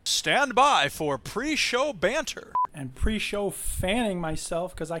stand by for pre-show banter. And pre-show fanning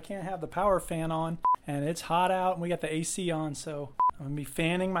myself because I can't have the power fan on. And it's hot out and we got the AC on, so I'm going to be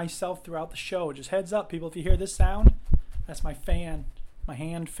fanning myself throughout the show. Just heads up, people, if you hear this sound, that's my fan. My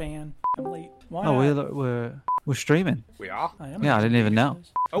hand fan. I'm late. Why not? We're streaming. We are? I didn't even know.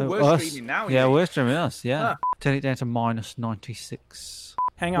 Oh, we're streaming now. Yeah, we're streaming us, yeah. Turn it down to minus 96.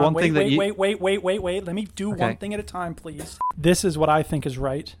 Hang on, wait. Let me do one thing at a time, please. This is what I think is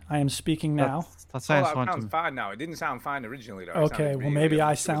right. I am speaking now. That sounds fine. That sounds fine now. It didn't sound fine originally, though. Okay, well, maybe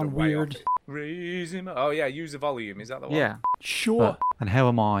I sound weird. Oh, yeah, use the volume. Is that the one? Yeah. Sure. And how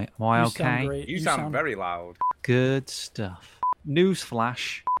am I? Am I okay? Sound great. You sound very loud. Good stuff.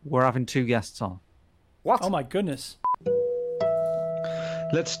 Newsflash, we're having 2 guests on. What? Oh, my goodness.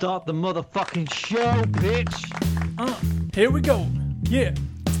 Let's start the motherfucking show, bitch. Here we go. Yeah.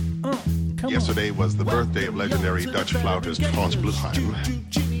 Come Yesterday was the birthday of legendary Dutch flautist Hans Blutheim.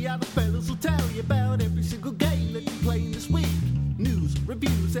 Will tell you about every single game that you play this week. News,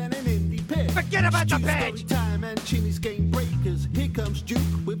 reviews, and an indie pick. Forget about the page! Time and Chinny's game breakers. Here comes Duke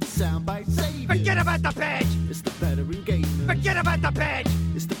with the soundbite savior. Forget about the page! It's the veteran gamers. Forget about the page!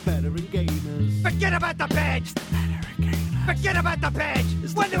 It's the veteran gamers. Forget about the page! It's the veteran gamers. Forget about the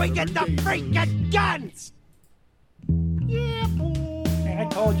page! When do we get the freaking guns? Yeah, boy. I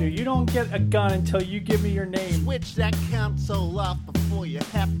told you, you don't get a gun until you give me your name. Switch that console off before you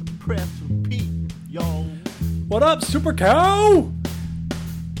have to press repeat, yo. What up, Super Cow?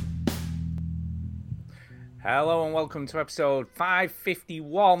 Hello and welcome to episode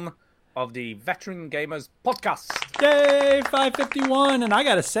 551 of the Veteran Gamers Podcast. Yay, 551. And I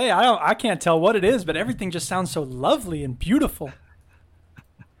gotta say, I can't tell what it is, but everything just sounds so lovely and beautiful.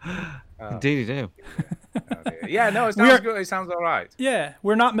 Indeed you do. Yeah, no, it sounds good. It sounds all right. Yeah,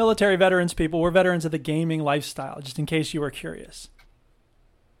 we're not military veterans, people. We're veterans of the gaming lifestyle, just in case you were curious.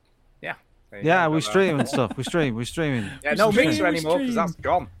 Yeah, we stream and stuff. We streaming. Yeah, no Mixer anymore because that's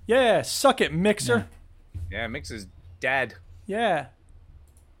gone. Yeah, suck it, Mixer. Yeah, Mixer's dead. Yeah.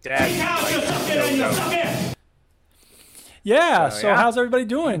 Dead. Yeah, so how's everybody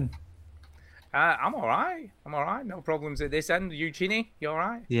doing? I'm all right. No problems at this end. You, Chinny, you all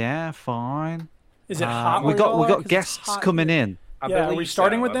right? Yeah, fine. Is it hot? We got guests coming in. Yeah, are we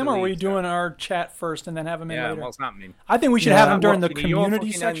starting with them, or are we doing our chat first and then have them in later? Yeah, what's happening? I think we should have them during the community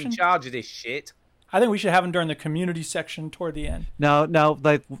You're section. in charge of this shit. I think we should have them during the community section toward the end. No,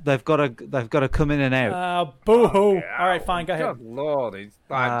 they've got to come in and out. Boo-hoo. All right, fine, go ahead. Good Lord, it's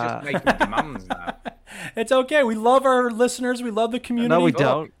like just making demands now. It's okay. We love our listeners. We love the community. No, we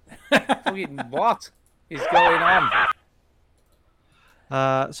don't. What is going on?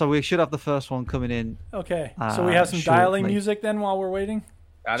 So we should have the first one coming in. Okay, so we have some dialing shortly. music then while we're waiting?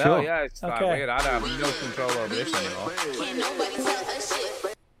 I know, Sure. yeah, it's like weird. I don't have no control over this anymore.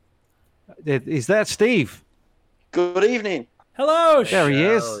 Is that Steve? Good evening. Hello. There he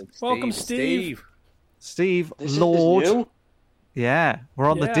is. Welcome, Steve. Steve This Lord. is new. Yeah, we're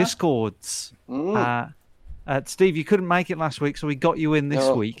on the Yeah. Discords. Steve, you couldn't make it last week, so we got you in this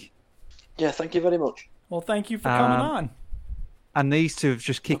week. Yeah, thank you very much. Well, thank you for coming on. And these two have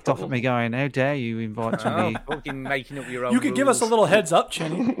just kicked off at me going, how dare you invite me? Fucking making up your own You could give us a little heads up,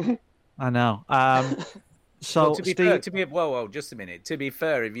 Chinny. I know. So, well, to be Steve... fair, whoa, just a minute. To be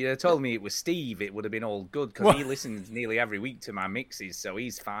fair, if you had told me it was Steve, it would have been all good, because he listens nearly every week to my mixes, so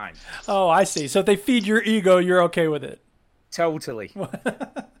he's fine. Oh, I see. So if they feed your ego, you're okay with it. Totally.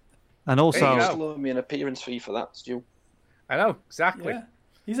 And also... Just loan me an appearance fee for that, Stu. I know, exactly. Yeah.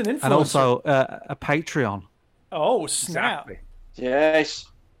 He's an influencer. And also a Patreon. Oh, snap. Exactly. Yes.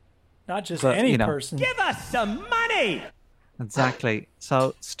 Not just But, any you know. person. Give us some money! Exactly.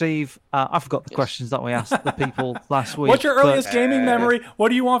 So, Steve, I forgot the questions that we asked the people last week. What's your but- earliest gaming memory? What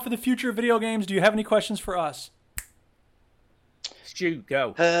do you want for the future of video games? Do you have any questions for us? Stu,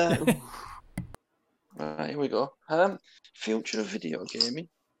 go. Right, here we go. Future of video gaming.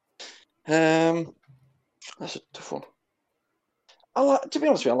 That's a tough one. To be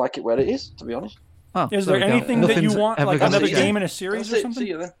honest with you, I like it where it is, to be honest. Oh, Is there we go. anything that you Nothing's want, ever like gonna another change. game in a series That's or it. See something?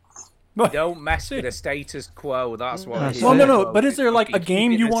 you then. Don't mess with the status quo, that's what it is. Well, no, but is there like a Keep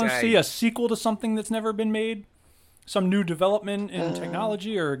game it you the want to same. see, a sequel to something that's never been made? Some new development in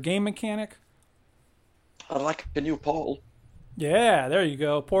technology or a game mechanic? I'd like a new Portal. Yeah, there you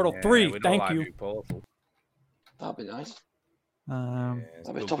go. Portal 3, we'd all thank like you. new Portal. That'd be nice. It's That'd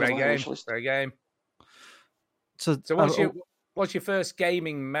be good. top of Great my game. wish list. Great game. So, So what's your first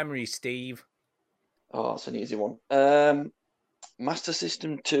gaming memory, Steve? Oh, that's an easy one. Master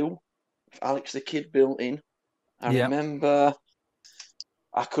System 2, Alex the Kid built in. I remember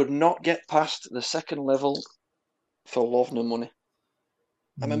I could not get past the second level for love nor money.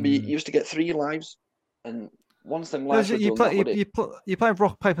 I remember you used to get 3 lives, and once them lives were You done, you play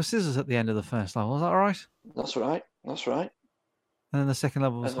rock paper scissors at the end of the first level. Is that right? that's right. That's right. And then the second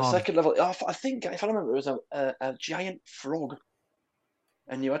level was And the harder. second level, I think, if I remember, it was a giant frog,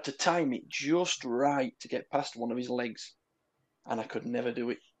 and you had to time it just right to get past one of his legs, and I could never do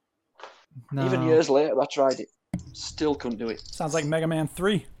it. No. Even years later, I tried it, still couldn't do it. Sounds like Mega Man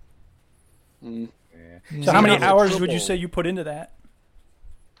 3. Mm. Yeah. So how many that's the hours would you trouble. say you put into that?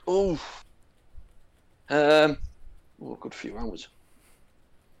 Oh, good few hours.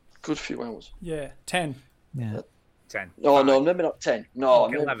 Good few hours. Yeah, 10. Yeah. 10. No, maybe not 10. No,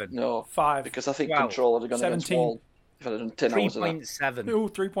 Okay, maybe, 11. no, 5. because I think 12. Control would have gone against 17. Wall if I'd have done 10 hours of that. 3.7. Ooh,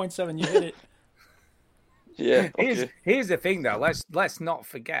 3.7. You hit it. Yeah, okay. Here's the thing, though. Let's not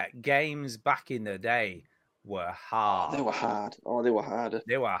forget, games back in the day were hard. They were hard. Oh, they were harder.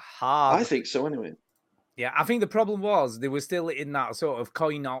 They were hard. I think so, anyway. Yeah, I think the problem was they were still in that sort of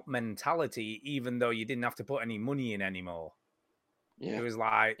coin-op mentality, even though you didn't have to put any money in anymore. Yeah. It was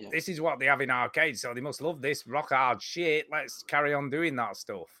like, Yeah. this is what they have in arcades, so they must love this rock hard shit. Let's carry on doing that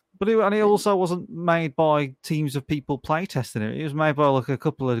stuff. But it also wasn't made by teams of people playtesting it. It was made by like a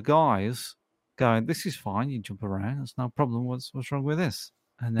couple of guys going, "This is fine. You jump around. That's no problem. What's wrong with this?"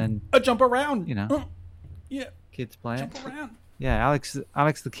 And then A jump around. You know. Yeah, kids play it. jump around. Yeah,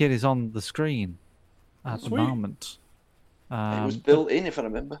 Alex the Kid is on the screen at Sweet. the moment. It was built in, if I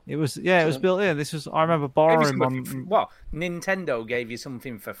remember. It was built in. This was I remember Maybe borrowing something one. What? Nintendo gave you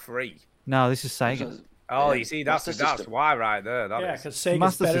something for free. No, this is Sega. Oh, Yeah, you see, that's Master that's System. why right there. That Yeah, is. because Sega's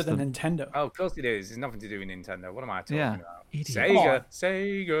Master better System. than Nintendo. Oh, of course it is. It's nothing to do with Nintendo. What am I talking Yeah, about? idiot.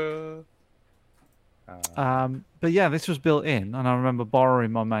 Sega. But yeah, this was built in, and I remember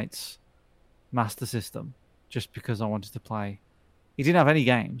borrowing my mate's Master System just because I wanted to play. He didn't have any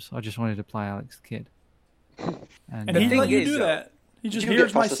games. I just wanted to play Alex the Kid. And he thing let you is, do though, that. He just You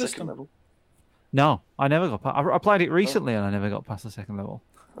hears get my past the second system. level. No, I never got. I played it recently, and I never got past the second level.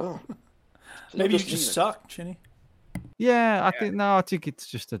 Oh. So Maybe you just just leave it. suck, Chinny. Yeah, I think it's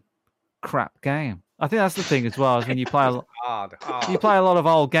just a crap game. I think that's the thing as well. Is when you play Hard. you play a lot of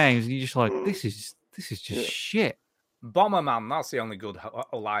old games, and you're just like, this is just Yeah. shit. Bomberman. That's the only good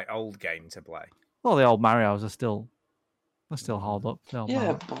like old game to play. Well, the old Mario's are still hold up. The old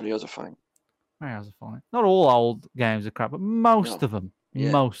Yeah, Mario's are fine. Mario's are fine. Not all old games are crap, but most No. of them,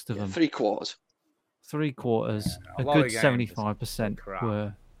 Yeah. most of Yeah, them, 3/4. 3/4, a a lot of good games 75% crap.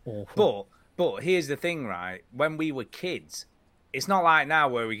 were awful. But here's the thing, right? When we were kids, it's not like now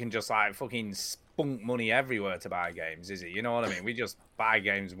where we can just like fucking spunk money everywhere to buy games, is it? You know what I mean? We just buy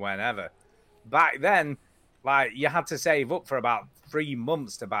games whenever. Back then, like you had to save up for about 3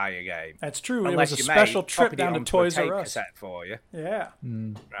 months to buy a game. That's true. Unless it was a your special mate trip copied it down to onto a Toys tape R Us. cassette for you, Yeah.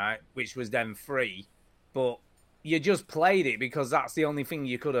 right? Which was then free, but you just played it because that's the only thing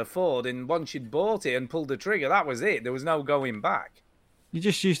you could afford. And once you'd bought it and pulled the trigger, that was it. There was no going back. You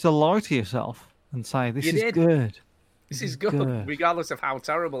just used to lie to yourself and say, "This You is did. good." This is good, regardless of how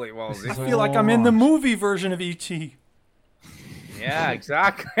terrible it was. I feel like I'm in the movie version of E.T. Yeah,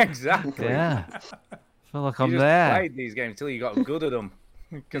 exactly. Yeah, I feel like You I'm just there. played these games till you got good at them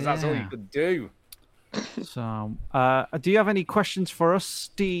because that's all you Yeah. could do. So, do you have any questions for us,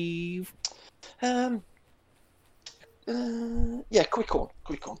 Steve? Yeah, quick one.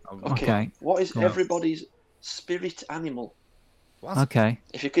 Okay. What is Yeah. everybody's spirit animal? What? Okay,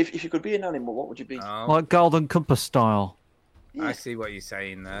 If you could be an animal, what would you be? Oh, like Golden Compass style. I see what you're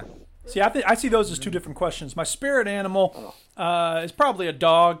saying there. See, I see those as two different questions. My spirit animal is probably a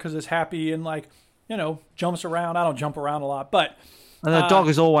dog because it's happy and jumps around. I don't jump around a lot, but And the dog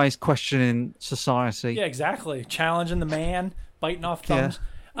is always questioning society. yeah, exactly. Challenging the man, biting off thumbs.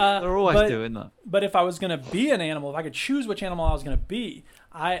 They're always doing that. But if I was going to be an animal, if I could choose which animal I was going to be,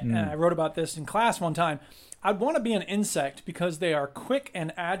 and I wrote about this in class one time. I'd want to be an insect because they are quick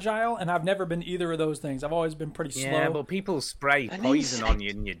and agile, and I've never been either of those things. I've always been pretty slow. Yeah, but people spray An poison on insect. you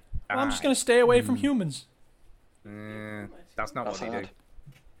and you die. Well, I'm just going to stay away from humans. That's not That's what they hard. do.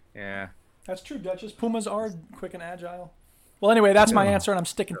 Yeah. That's true, Duchess. Pumas are quick and agile. Well, anyway, that's my answer, and I'm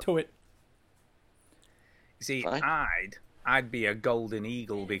sticking to it. You see, Fine. I'd be a golden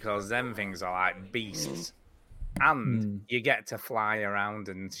eagle because them things are like beasts. And you get to fly around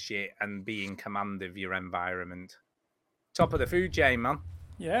and shit and be in command of your environment. Top of the food chain, man.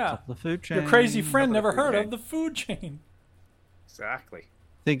 Yeah. The food chain. Your crazy friend Top of the never food heard chain. of the food chain. Exactly.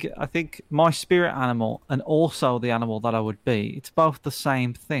 I think my spirit animal and also the animal that I would be, it's both the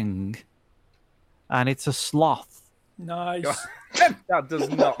same thing, and it's a sloth. Nice. That does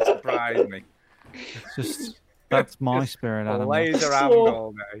not surprise me. It's just that's my spirit animal. Laser around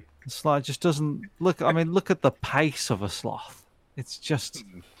all day. The sloth just doesn't look. I mean, look at the pace of a sloth. It's just.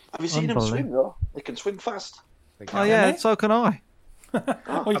 Have you seen them swim though? They can swim fast. Oh yeah, so can I. We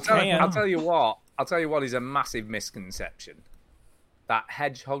I'll tell you what. I'll tell you what is a massive misconception. That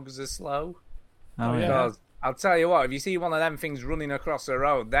hedgehogs are slow. Oh yeah. Because I'll tell you what, if you see one of them things running across the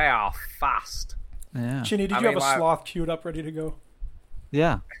road, they are fast. Yeah. Chinny, did you have a sloth queued up ready to go?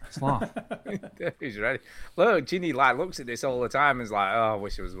 Yeah, sloth. He's ready. Look, Ginny looks at this all the time and is like, "Oh, I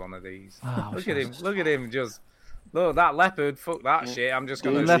wish it was one of these." Look at him! Look at him! Just look that leopard. Fuck that shit! I'm just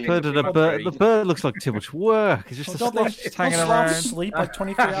gonna. Leopard and a bird. The bird looks like too much work. It's just a sloth just hanging around. Sleep like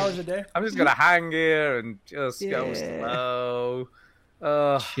 23 hours a day. I'm just gonna hang here and just go slow.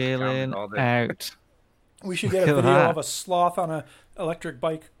 Chilling out. We should get a video of a sloth on an electric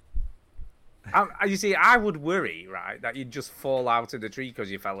bike. You see, I would worry, right, that you'd just fall out of the tree because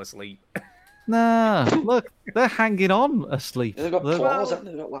you fell asleep. Nah, look, they're hanging on asleep. They've got claws, haven't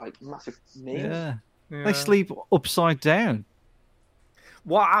they? They've got like massive nails. Yeah. They sleep upside down.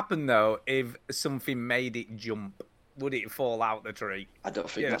 What happened though if something made it jump? Would it fall out the tree? I don't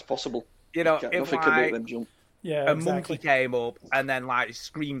think that's possible. You know, Nothing if can make them jump. Yeah, a monkey came up and then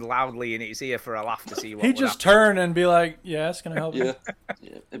screamed loudly in its ear for a laugh to see what he'd just turn and be like, "Yes, can I help you?"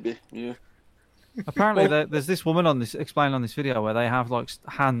 It'd be, Apparently, there's this woman explaining on this video where they have like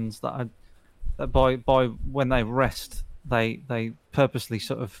hands that by when they rest, they purposely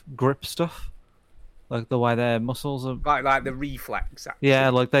sort of grip stuff, like the way their muscles are like the reflex. Actually. Yeah,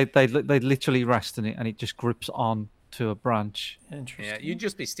 like they literally rest in it and it just grips on to a branch. Interesting. Yeah, you'd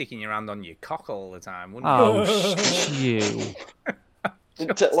just be sticking your hand on your cock all the time, wouldn't you? You.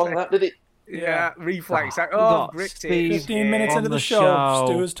 Didn't take long that, did it? Yeah, reflex. Gripped it. 15 minutes into the show,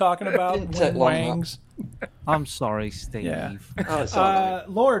 Stu is talking about wangs. I'm sorry, Steve. Yeah.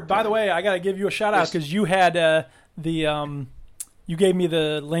 Lord, by the way, I got to give you a shout out because you had you gave me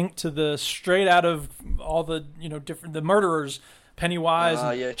the link to the straight out of all the the murderers, Pennywise,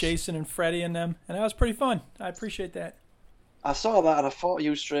 and Jason and Freddy and them, and that was pretty fun. I appreciate that. I saw that and I thought of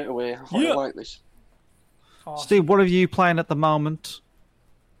you straight away. I thought you like this. Awesome. Steve, what are you playing at the moment?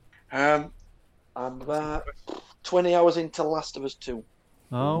 I'm about 20 hours into Last of Us 2.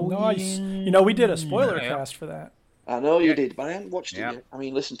 Oh, nice. Yeah. We did a spoiler cast for that. I know you did, but I haven't watched it yet. I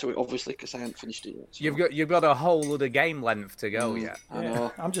mean, listen to it, obviously, because I haven't finished it yet. So. You've got a whole other game length to go yet. I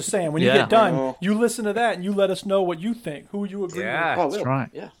know. I'm just saying, when you get done, you listen to that and you let us know what you think, who you agree with. That's right.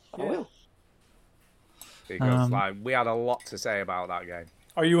 Yeah, I will. Because we had a lot to say about that game.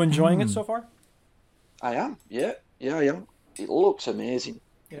 Are you enjoying it so far? I am. Yeah, I am. It looks amazing.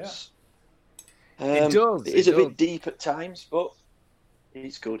 Yeah. It does. It is a bit deep at times, but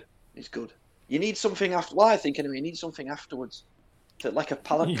it's good. It's good. You need something after. Well, I think anyway. You need something afterwards, like a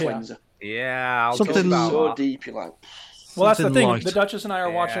palate cleanser. Yeah, I'll something so deep. You're like. Well, that's the thing. The Duchess and I are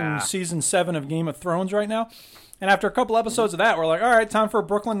watching season 7 of Game of Thrones right now, and after a couple episodes of that, we're like, all right, time for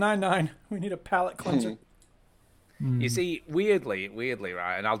Brooklyn Nine-Nine. We need a palate cleanser. You see, weirdly,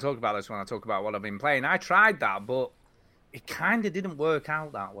 right, and I'll talk about this when I talk about what I've been playing. I tried that, but it kind of didn't work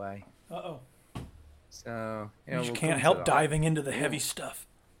out that way. Uh-oh. So, you can't help diving into the heavy stuff.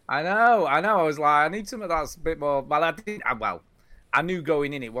 I know. I was like, I need something that's a bit more. Well, I knew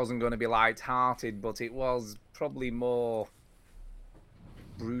going in it wasn't going to be light-hearted, but it was probably more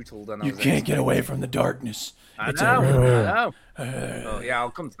brutal than I was. You can't get away from the darkness. I know. Yeah,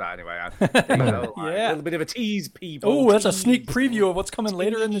 I'll come to that anyway. A little bit of a tease, people. Oh, that's a sneak preview of what's coming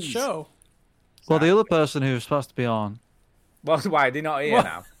later in the show. Well, the other person who was supposed to be on. Well, why? They're not here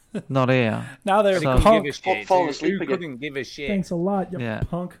now. Not here. Now they're punk. Who couldn't give a shit? Thanks a lot, you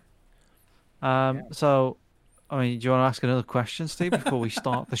punk. So, I mean, do you want to ask another question, Steve, before we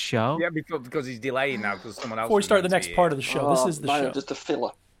start the show? Yeah, because he's delaying now because someone else. Before we start the next part of the show, this is the show. Just a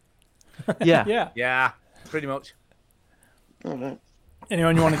filler. Yeah. Yeah, pretty much. All right.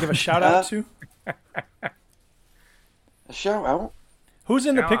 Anyone you want to give a shout out to? A shout out. Who's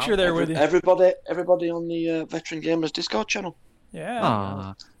in the picture there with you? Everybody on the Veteran Gamers Discord channel.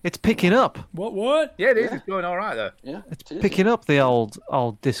 Yeah. It's picking up. What? Yeah, it is. It's going all right though. Yeah, it's picking up the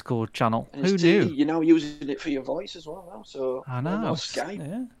old Discord channel. And who knew? You're now using it for your voice as well now. So I know. Skype.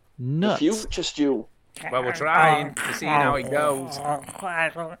 Yeah. Nuts. The future, Stu. Well, we're trying to see how it goes.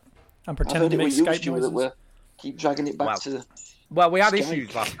 I'm pretending to make Skype noises. Keep dragging it back to the. Well, we had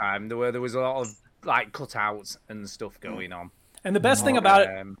issues last time. There was a lot of like cutouts and stuff going on. And the best thing about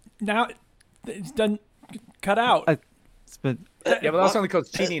it now, it's done cut out. Yeah, but that's only because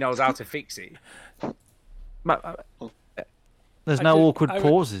Chini knows how to fix it. There's no awkward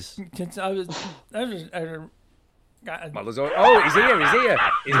pauses. Well, he's here. He's here.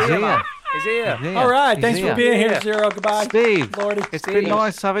 He's here. Man. He's here. All right, He's thanks here. for being here, Zero. Goodbye, Steve. Lordy. It's been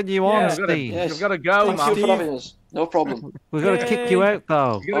nice having you on, Steve. Yes. You've got to go, Thank man. you for having us. No problem. We've got to kick you out,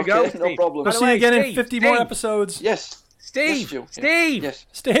 though. You've got to go, No Steve. problem. We'll see you again in 50 more episodes. Yes. Steve. Yes, Stu. Steve. Yes.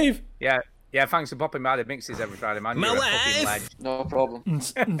 Steve. Yeah, thanks for popping by the mixes every Friday, man. You're a fucking legend. No problem.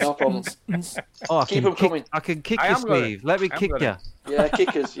 No problem. Oh, Keep them coming. I can kick I you, am gonna- Steve. Let me I am kick gonna- you. Yeah,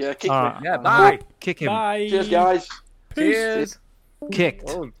 kickers. Yeah, kick All me. right. Yeah, bye. Kick him. Bye. Cheers, guys. Cheers. Kicked.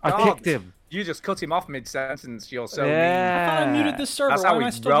 Oh, I God. kicked him. You just cut him off mid-sentence. You're so I thought I muted this server. That's Why how am we I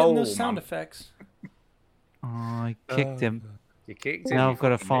still getting those roll, sound man. effects? I kicked him. You kicked him. Now you I've got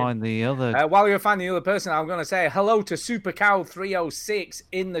to fucking find the other. While you're finding the other person, I'm going to say hello to SuperCow306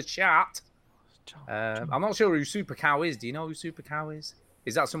 in the chat. I'm not sure who SuperCow is. Do you know who SuperCow is?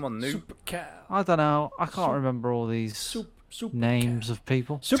 Is that someone new? Super cow. I don't know. I can't remember all these Super names of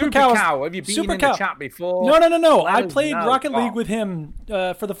people. Super cow. Have you been in the chat before? No. Let I us played know. Rocket League with him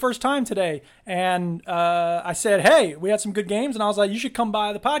for the first time today, and I said, "Hey, we had some good games," and I was like, "You should come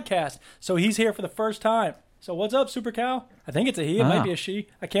by the podcast." So he's here for the first time. So what's up, Super Cow? I think it's a he. It might be a she.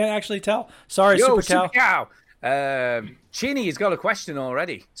 I can't actually tell. Sorry, Yo, Super Cow. Chinny has got a question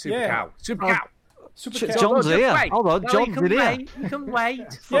already. Super Cow. Super Cow. John's just here. wait. Hold on, No, John's you can in here. wait. You can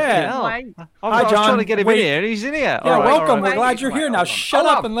wait. Yeah. Hell. Wait. I Hi, was John. trying to get him Wait. in here, and he's in here. Yeah, All right, welcome. all right. We're glad you're here. Now Hold on. shut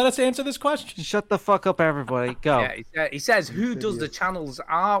Hold up on. and let us answer this question. Shut the fuck up, everybody. Go. Yeah, he says, who does the channel's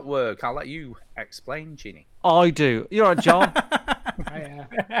artwork? I'll let you explain, Chinny. I do. You're right, John.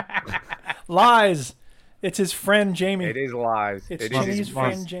 Lies. It's his friend Jamie. It is lies. It's It Chinny's his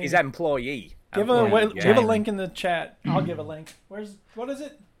friend Jamie. his employee. Give Jamie. a link in the chat. I'll give a link. What is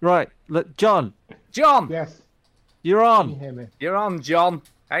it? Right, look, John. John, Yes, You're can you on. hear me? you're on, John.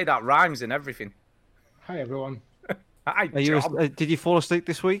 Hey, that rhymes and everything. Hi everyone. Hi, Are you? John. Did you fall asleep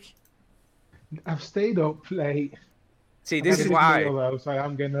this week? I've stayed up late. See, this I'm is getting why. meal, though, so I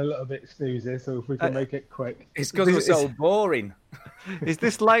am getting a little bit snoozy. So if we can make it quick. It's because we're so boring. Is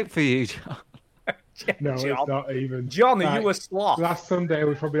this late for you, John? No, John. it's not even. John, are Like, you a sloth? Last Sunday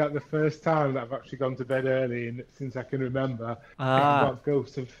was probably like the first time that I've actually gone to bed early since I can remember. Ah. I've got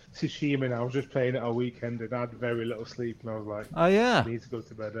Ghost of Tsushima and I was just playing it all weekend and I had very little sleep and I was like, Oh yeah. I need to go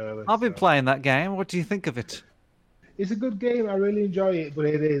to bed early. I've been so. playing that game. What do you think of it? It's a good game. I really enjoy it, but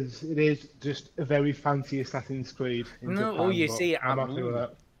it is just a very fancy Assassin's Creed. In No, Japan, oh, you but see, I'm happy with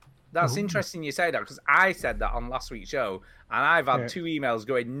that. That's interesting you say that because I said that on last week's show, and I've had Yeah. 2 emails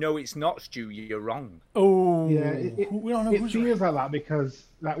going, "No, it's not, Stu. You're wrong." Oh, Yeah, we don't know it who's feels like that because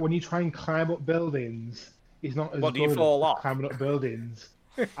like when you try and climb up buildings, it's not as What, do you good fall at off? climbing up buildings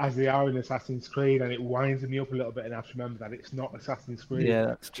as they are in Assassin's Creed, and it winds me up a little bit, and I have to remember that it's not Assassin's Creed. Yeah,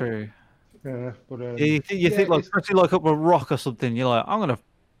 that's true. But You think like, it's- especially like up a rock or something. You're like, I'm gonna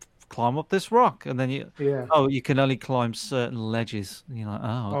climb up this rock, and then you can only climb certain ledges. And you're like,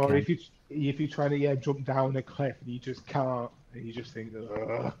 oh, Or okay. if you're trying to jump down a cliff and you just can't, and you just think,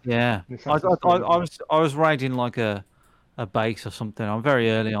 ugh. Yeah, And I Assassin's Creed, I was raiding like a base or something. I'm very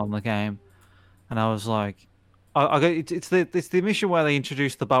early on the game, and I was like, it's the mission where they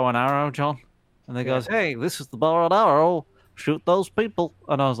introduce the bow and arrow, John, and they goes, hey, this is the bow and arrow. Shoot those people,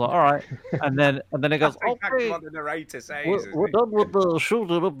 and I was like, all right, and then it goes, That's exactly okay, what the narrator says. we're done with the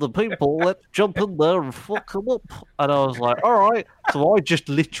shooting of the people. Let's jump in there and fuck them up. And I was like, all right. So I just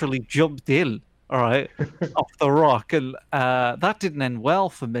literally jumped in, all right, off the rock, and that didn't end well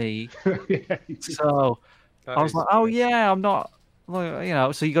for me. So I was like, oh yeah, I'm not,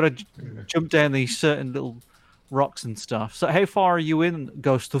 So you got to jump down these certain little rocks and stuff. So how far are you in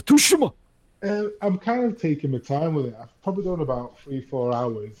Ghost of Tsushima? I'm kind of taking my time with it. I've probably done about 3-4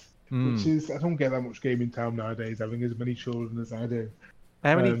 hours, which is I don't get that much gaming time nowadays, having as many children as I do.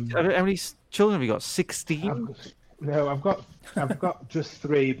 How many children have you got? 16? I've got just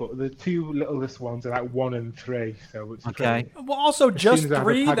 3, but the 2 littlest ones are like 1 and 3. So it's Okay. Well, also just soon as I have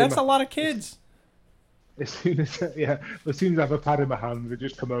a 3. pad in That's my- a lot of kids. As soon as I have a pad in my hand, they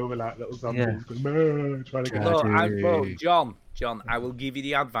just come over like little zombies, going, "Meh," trying to get. John, I will give you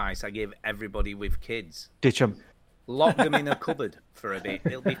the advice I give everybody with kids. Ditch them. Lock them in a cupboard for a bit.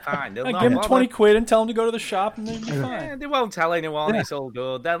 They'll be fine. They'll not Give them bother. 20 quid and tell them to go to the shop, and they'll be Yeah, fine. they won't tell anyone. It's all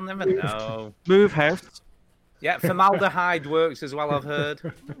good. They'll never know. Move house. Yeah, formaldehyde works as well, I've heard.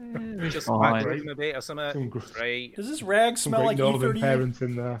 Just fine. vacuum a bit or something. Great. Does this rag Some smell great like northern E30? parents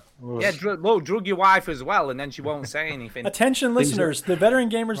in there. Ugh. Yeah, drug your wife as well, and then she won't say anything. Attention, listeners. The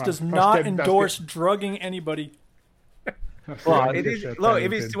Veteran Gamers does not endorse drugging anybody. Well, It is, Just look,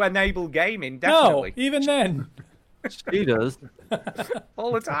 if parenting. it's to enable gaming, No, definitely. even then. She does.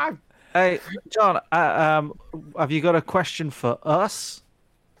 All the time. Hey, John, have you got a question for us?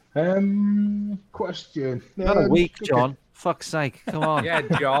 Question. Not a week, okay. John. Fuck's sake, come on. Yeah,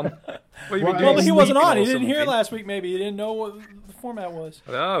 John. Well, Well, but he wasn't on. He Or didn't hear something. last week. Maybe he didn't know what the format was.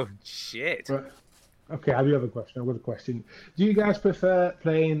 Oh shit. Right. Okay, I have another question. I've got a question. Do you guys prefer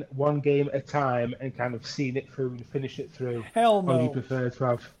playing one game at a time and kind of seeing it through and finish it through? Hell Or do you no. prefer to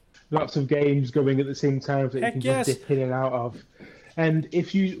have lots of games going at the same time that you Heck can yes. just dip in and out of? And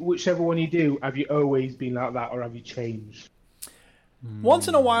if you, whichever one you do, have you always been like that or have you changed? Once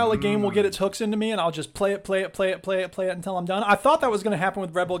in a while, a game will get its hooks into me, and I'll just play it until I'm done. I thought that was going to happen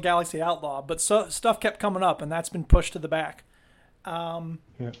with Rebel Galaxy Outlaw, but stuff kept coming up, and that's been pushed to the back. Yeah.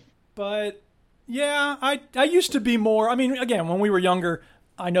 But yeah, I used to be more. I mean, again, when we were younger,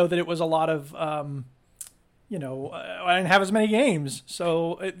 I know that it was a lot of, I didn't have as many games,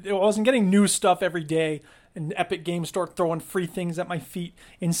 so it wasn't getting new stuff every day. And Epic Games Store throwing free things at my feet.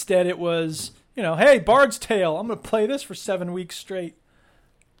 Instead, it was, hey, Bard's Tale, I'm going to play this for 7 weeks straight.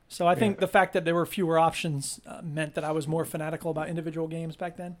 So I think the fact that there were fewer options meant that I was more fanatical about individual games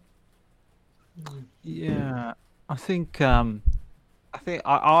back then. Yeah, I think I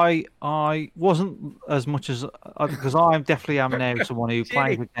wasn't as much as because I definitely am now someone who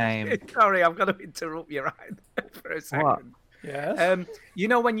plays a game. Sorry, I'm going to interrupt you right there for a second. What? Yes.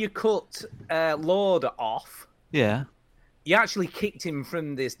 When you cut Lord off, Yeah. you actually kicked him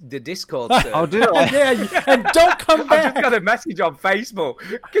from the Discord server. Oh, did I? Yeah, and don't come I back. just got a message on Facebook.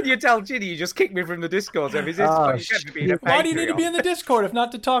 Can you tell Ginny you just kicked me from the Discord server? Is this Oh, what you said to be in a Why do you need to Patreon? be in the Discord if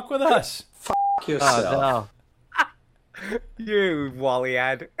not to talk with us? Oh, no. You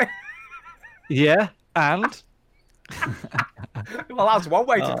wallyhead. Yeah, and Well, that's one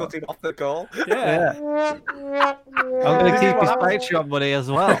way to cut him off the call. Yeah. I'm going to keep his Patreon money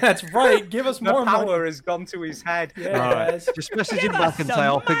as well. That's right. Give us The more power money. has gone to his head. Yeah, All right. guys. Just message him back and say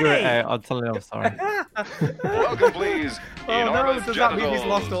I'll figure it out. I'll tell him I'm sorry. Welcome, please. Oh in no, orbit does that mean he's genitals.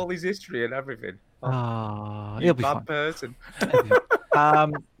 lost all his history and everything? Ah, You he'll be bad fine. person.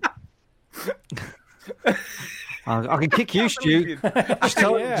 I can kick you, Stu. Just say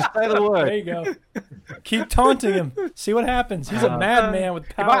the There word. you go. Keep taunting him. See what happens. He's a madman with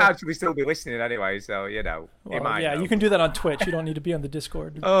He might power. actually still be listening anyway, so he Well, might. yeah, know. you can do that on Twitch. You don't need to be on the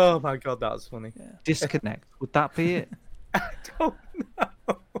Discord. Oh my god, that's funny. Disconnect. Would that be it? Don't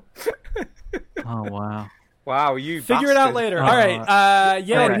know. Oh, wow. Wow, you Figure it out bastard. later. Oh, All right.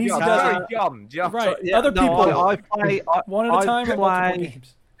 Yeah, Alright, and he's John, does sorry, John. right. Yeah, Other no, people, I play one at a time or multiple play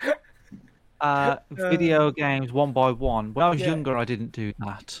games. video games one by one. When I was Yeah. younger, I didn't do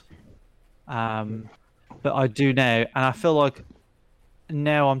that. But I do now, and I feel like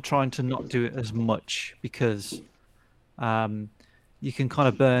now I'm trying to not do it as much because you can kind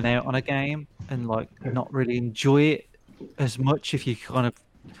of burn out on a game and like not really enjoy it as much if you kind of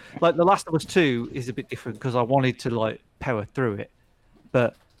like The Last of Us 2 is a bit different because I wanted to like power through it,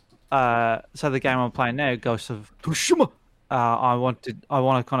 but so the game I'm playing now, Ghost of Tsushima, I want to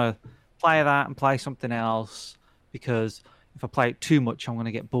kind of play that and play something else because if I play it too much, I'm going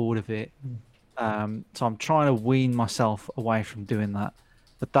to get bored of it. So I'm trying to wean myself away from doing that,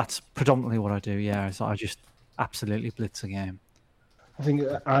 but that's predominantly what I do. Yeah, is I just absolutely blitz a game. I think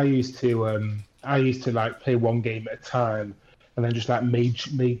I used to like play one game at a time and then just like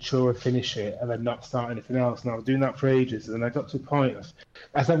made sure I finish it and then not start anything else. And I was doing that for ages. And then I got to a point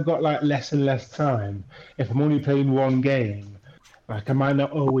as I've got like less and less time, if I'm only playing one game, like I might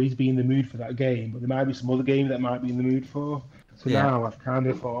not always be in the mood for that game, but there might be some other game that I might be in the mood for. So Yeah. now I've kind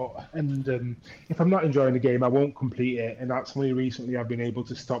of thought, and if I'm not enjoying the game, I won't complete it. And that's only recently I've been able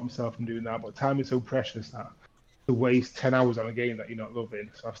to stop myself from doing that. But time is so precious that to waste 10 hours on a game that you're not loving.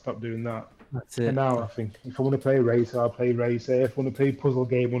 So I've stopped doing that. That's it. And now I think if I want to play racer, I'll play racer. If I want to play puzzle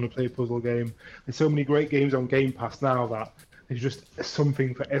game, I want to play puzzle game. There's so many great games on Game Pass now that there's just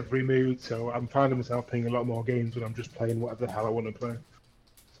something for every mood. So I'm finding myself playing a lot more games when I'm just playing whatever the hell I want to play.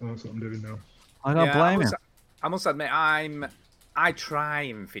 So that's what I'm doing now. I don't blame you. I must admit, I try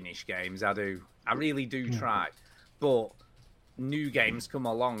and finish games. I do. I really do try. But new games come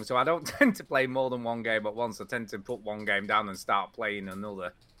along, so I don't tend to play more than one game at once. I tend to put one game down and start playing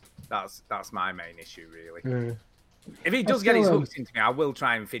another. That's my main issue, really. Yeah. If it does get its hooks into me, I will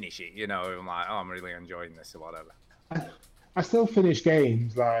try and finish it. You know, I'm like, oh, I'm really enjoying this or whatever. I still finish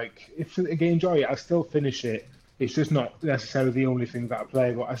games. Like, if I enjoy it, I still finish it. It's just not necessarily the only thing that I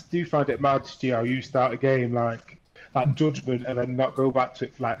play. But I do find it mad, Stu, how you start a game like Judgment and then not go back to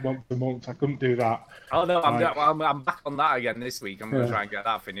it for like months and months. I couldn't do that. Oh no, Like- I'm back on that again this week. I'm going to try and get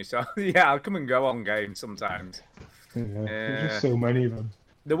that finished. So yeah, I'll come and go on games sometimes. Yeah. There's just so many of them.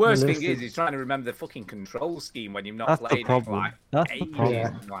 The worst The thing list is trying to remember the fucking control scheme when you've not That's the played it for problem. like That's the ages.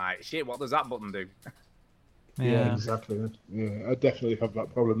 problem. Like, shit, what does that button do? Yeah, exactly. Yeah, I definitely have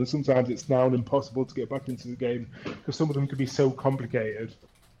that problem. And sometimes it's now impossible to get back into the game because some of them can be so complicated.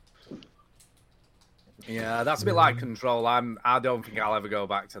 Yeah, that's a bit like Control. I don't think I'll ever go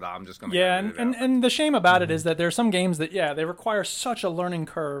back to that. I'm just gonna Yeah, get rid of it. and the shame about it is that there are some games that, they require such a learning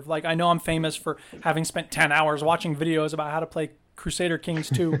curve. Like, I know I'm famous for having spent 10 hours watching videos about how to play Crusader Kings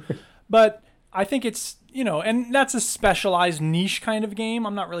 2, but I think it's, and that's a specialized niche kind of game.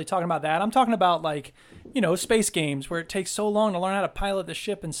 I'm not really talking about that. I'm talking about, like, space games where it takes so long to learn how to pilot the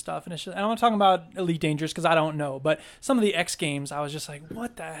ship and stuff. And I'm not talking about Elite Dangerous because I don't know. But some of the X games, I was just like,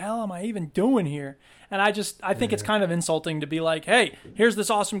 what the hell am I even doing here? And I think it's kind of insulting to be like, hey, here's this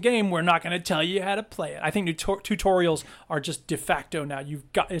awesome game. We're not going to tell you how to play it. I think tutorials are just de facto now.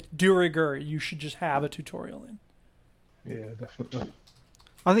 You've got it de rigueur. You should just have a tutorial in. Yeah, definitely.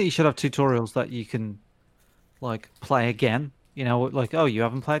 I think you should have tutorials that you can, like, play again. Like, oh, you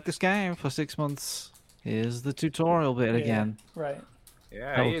haven't played this game for 6 months. Here's the tutorial bit again. Right.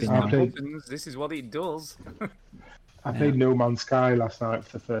 Yeah, here's my buttons. This is what it does. I played No Man's Sky last night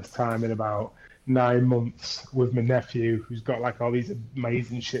for the first time in about 9 months with my nephew, who's got like all these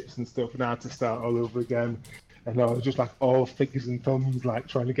amazing ships and stuff, and I had to start all over again. And I was just like all fingers and thumbs, like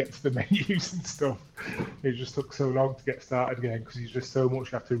trying to get to the menus and stuff. It just took so long to get started again because there's just so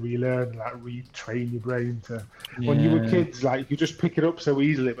much you have to relearn, like retrain your brain to. When you were kids, like you just pick it up so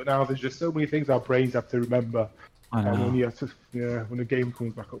easily, but now there's just so many things our brains have to remember. I know. And when you have to, when the game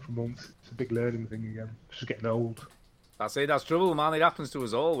comes back up for months, it's a big learning thing again. It's just getting old. That's it. That's trouble, man. It happens to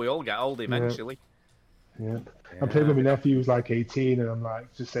us all. We all get old eventually. Yeah. I'm playing with my nephew who's like 18, and I'm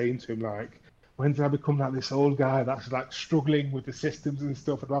like just saying to him like, when did I become like this old guy that's like struggling with the systems and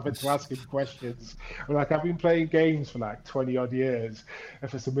stuff and having to ask him questions? And like I've been playing games for like 20 odd years, and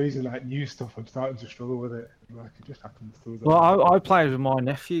for some reason like new stuff I'm starting to struggle with it. Like it just happens to us. Well, I played with my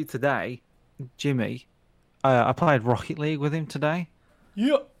nephew today, Jimmy. I played Rocket League with him today.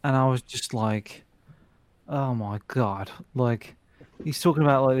 Yeah. And I was just like, oh my god! Like he's talking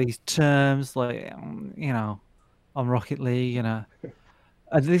about like these terms, like on Rocket League,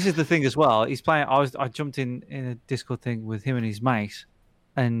 And this is the thing as well. He's playing. I jumped in a Discord thing with him and his mate,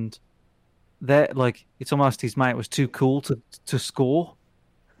 and they're like, it's almost his mate was too cool to score,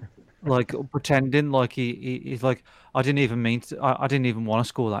 like pretending like he's like, I didn't even mean to. I didn't even want to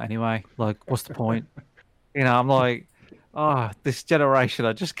score that anyway. Like, what's the point? I'm like, this generation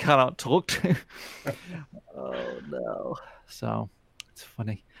I just cannot talk to. Oh no. So it's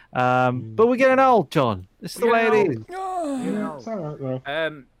funny. But we're getting old, John. It's the way it is. It's all right,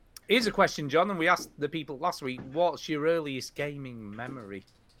 though. Here's a question, John, and we asked the people last week, what's your earliest gaming memory?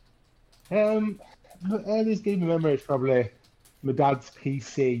 My earliest gaming memory is probably my dad's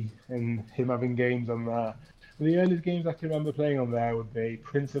PC and him having games on there. And the earliest games I can remember playing on there would be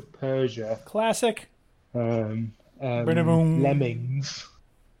Prince of Persia. Classic. Lemmings.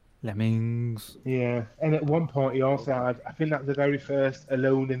 Yeah, and at one point he also had, I think that was the very first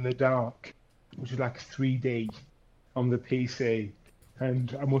Alone in the Dark, which was like 3D on the PC.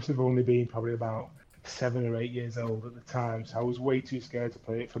 And I must have only been probably about 7 or 8 years old at the time, so I was way too scared to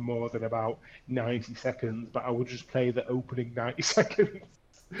play it for more than about 90 seconds, but I would just play the opening 90 seconds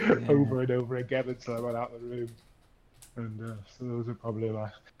over and over again until I went out of the room. And so those are probably my...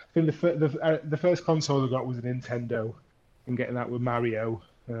 I think the first console I got was a Nintendo, and getting that with Mario.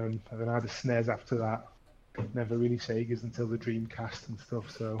 And then I had the SNES after that. Never really Segas until the Dreamcast and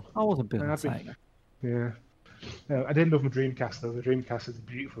stuff. So I wasn't big on Sega. Yeah, I didn't love my Dreamcast though. The Dreamcast is a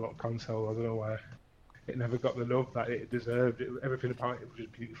beautiful little console. I don't know why it never got the love that it deserved. Everything about it was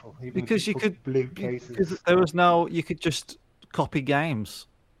just beautiful. Even because you could, blue cases. Because there was no, you could just copy games.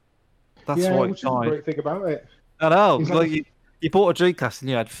 That's yeah, what which is the great thing about it. I know. It's Like you bought a Dreamcast and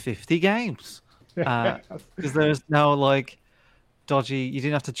you had 50 games. Because there was no like dodgy. You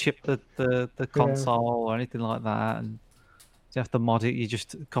didn't have to chip the console or anything like that, and you have to mod it. You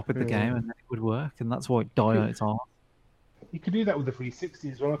just copied the game and it would work, and that's why it died on its own. You could do that with the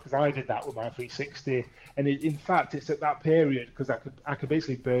 360 as well, because I did that with my 360, and in fact, it's at that period because I could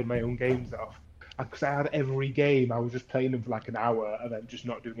basically burn my own games off. Because I had every game, I was just playing them for like an hour and then just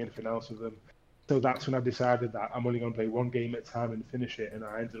not doing anything else with them. So that's when I decided that I'm only going to play one game at a time and finish it, and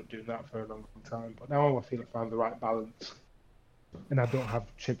I ended up doing that for a long time. But now I feel I found the right balance, and I don't have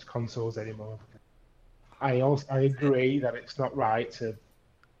chipped consoles anymore. I agree that it's not right to,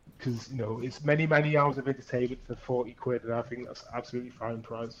 because it's many hours of entertainment for 40 quid, and I think that's absolutely fine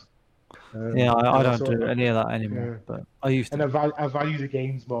price. I don't do any of that anymore, but I used to. And I value the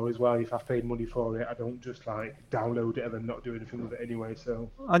games more as well. If I've paid money for it, I don't just like download it and then not do anything with it anyway.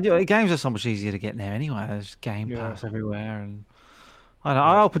 So And games are so much easier to get now anyway. There's Game Pass everywhere, and I know.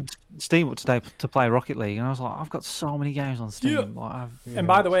 I opened Steam up today to play Rocket League, and I was like, I've got so many games on Steam. Yeah. Like, And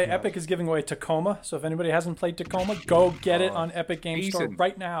by the way, Epic is giving away Tacoma, so if anybody hasn't played Tacoma, go get it on Epic Game Store decent.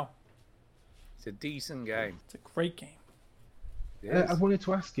 right now. It's a decent game. It's a great game. I wanted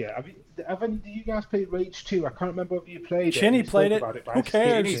to ask you, have any of you guys played Rage 2? I can't remember if you played Chinny it. played it. Who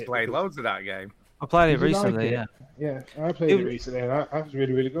cares? He's played loads of that game. I played it Did you like recently. it? Yeah, I played it recently, and that was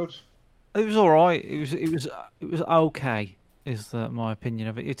really, really good. It was all right. It was okay. Is my opinion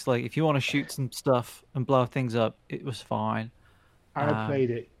of it? It's like if you want to shoot some stuff and blow things up, it was fine. I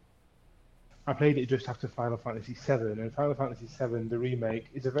played it just after Final Fantasy VII, and Final Fantasy VII, the remake,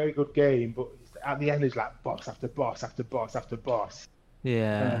 is a very good game, but at the end it's like boss after boss after boss after boss.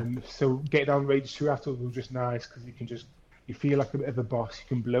 Yeah. So getting on Rage 2 afterwards was just nice because you feel like a bit of a boss.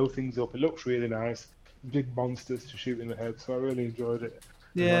 You can blow things up. It looks really nice. Big monsters to shoot in the head, so I really enjoyed it.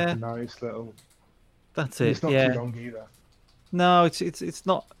 Yeah. Like a nice little. That's it. It's not yeah. too long either. No, it's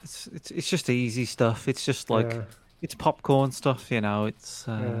not. It's just easy stuff. It's just like it's popcorn stuff. It's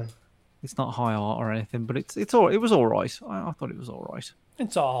it's not high art or anything, but it was all right. I thought it was all right.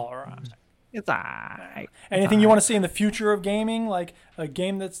 It's all right. It's alright. Anything you want to see in the future of gaming, like a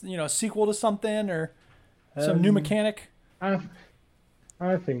game that's a sequel to something or some new mechanic? I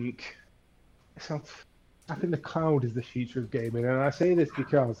think the cloud is the future of gaming, and I say this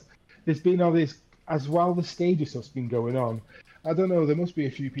because there's been all this as well. The Stadia stuff's been going on. I don't know. There must be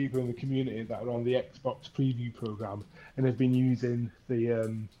a few people in the community that are on the Xbox preview program and have been using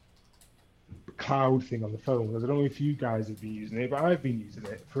the cloud thing on the phone. I don't know if you guys have been using it, but I've been using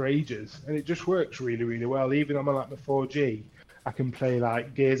it for ages, and it just works really, really well. Even on my 4G, I can play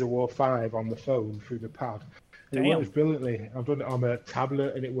like Gears of War 5 on the phone through the pad. It works brilliantly. I've done it on a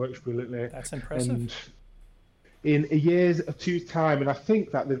tablet, and it works brilliantly. That's impressive. And in a year's or two's time, and I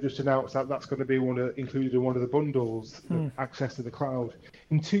think that they've just announced that that's going to be included in one of the bundles, access to the cloud.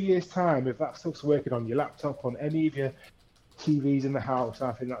 In 2 years' time, if that stuff's working on your laptop, on any of your TVs in the house,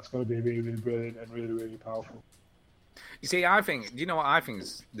 I think that's going to be really, really brilliant and really, really powerful. You see, I think, you know what I think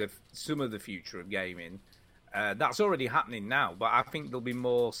is some of the future of gaming? That's already happening now, but I think there'll be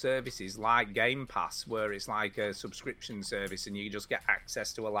more services like Game Pass, where it's like a subscription service and you just get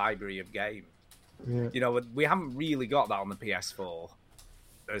access to a library of games. Yeah. We haven't really got that on the PS4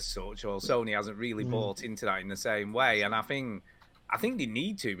 as such, or Sony hasn't really bought into that in the same way, and I think they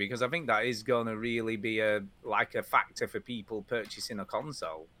need to, because I think that is going to really be a factor for people purchasing a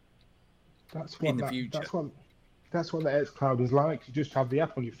console in the future. That's what the xCloud is like. You just have the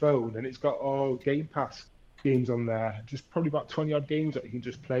app on your phone, and it's got all Game Pass games on there. Just probably about 20 odd games that you can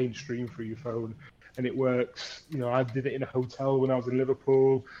just play and stream through your phone, and it works. I did it in a hotel when I was in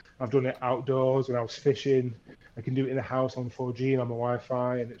Liverpool. I've done it outdoors when I was fishing. I can do it in the house on 4G and on my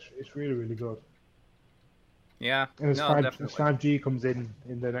Wi-Fi, and it's really, really good. Yeah, and as 5G comes in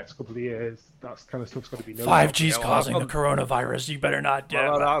the next couple of years, that kind of stuff's got to be noticed. 5G's causing the coronavirus. You better not.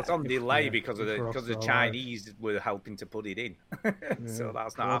 Well, it's on delay because the Chinese were helping to put it in, so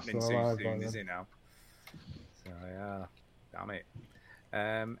that's not happening soon, is it now? So yeah, damn it.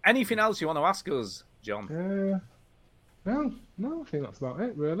 Anything else you want to ask us, John? No, I think that's about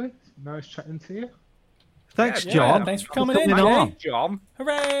it. Really, nice chatting to you. Thanks, John. Thanks for coming in today, John.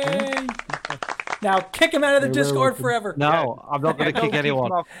 Hooray! Now kick him out of the Discord forever. No, I'm not going to kick anyone.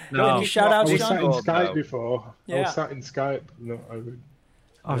 No. Any shout outs, John? I was sat in Skype before. Yeah. I was sat in Skype. No,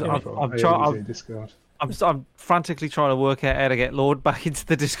 I'm frantically trying to work out how to get Lord back into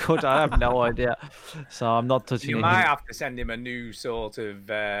the Discord. I have no idea, so I'm not touching it. You might have to send him a new sort of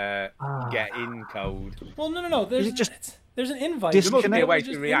get in code. Well, no. There's an invite. There must be a way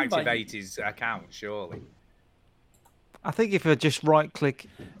to reactivate his account, surely. I think if you just right-click...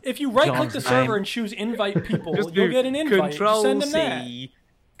 If you right-click the server and choose invite people, you'll get an invite. Control Send them C,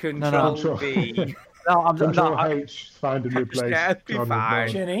 Control V. No, I'm Control H, find a new place.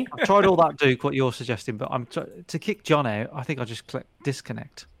 Jenny? I've tried all that, Duke, what you're suggesting, but to kick John out, I think I'll just click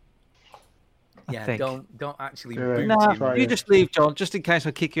disconnect. Don't actually boot him. You just leave, John, just in case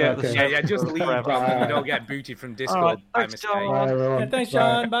I kick you out of the server. Yeah, just leave, John. You don't get booted from Discord by mistake. John. Thanks,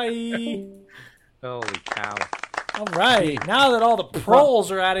 John. Bye. Holy cow. All right, now that all the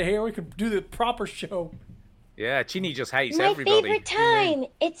pros are out of here, we can do the proper show. Yeah, Chinny just hates My everybody. favorite time.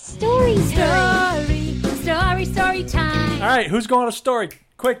 It's story time. All right, who's going to story?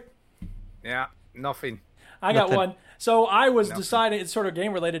 Quick. Yeah, nothing. I got one. So I was deciding, it's sort of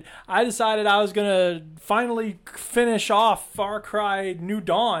game related. I decided I was going to finally finish off Far Cry New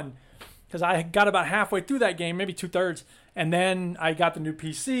Dawn, because I got about halfway through that game, maybe 2/3. And then I got the new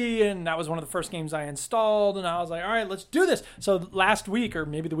PC, and that was one of the first games I installed. And I was like, all right, let's do this. So last week, or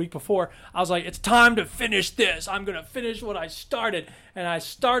maybe the week before, I was like, it's time to finish this. I'm going to finish what I started. And I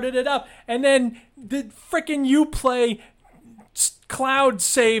started it up. And then the freaking Uplay cloud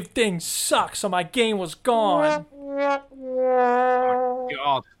save thing sucks. So my game was gone. Oh,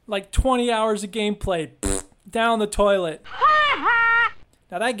 God. Like 20 hours of gameplay. Down the toilet.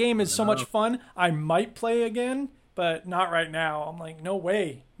 Now that game is so much fun. I might play again, but not right now. I'm like, no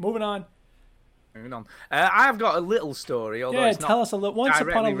way. Moving on. Moving on. I've got a little story, although it's tell not us a little. Once upon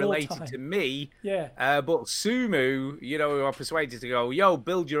a directly little related time. to me. Yeah. But Sumu, who I persuaded to go, yo,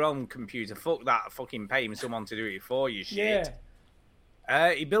 build your own computer. Fuck that fucking paying someone to do it for you shit.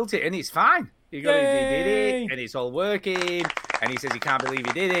 Yeah. He built it and it's fine. He did it and it's all working. And he says he can't believe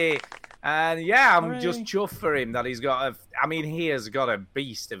he did it. And yeah, I'm just chuffed for him that he's got he has got a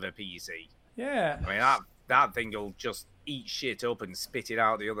beast of a PC. Yeah. I mean, that thing will just eat shit up and spit it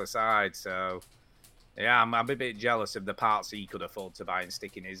out the other side. So, yeah, I'm a bit jealous of the parts he could afford to buy and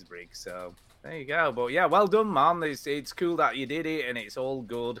stick in his rig. So, there you go. But yeah, well done, man. It's cool that you did it and it's all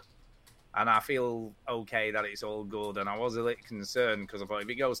good. And I feel okay that it's all good. And I was a little concerned because I thought if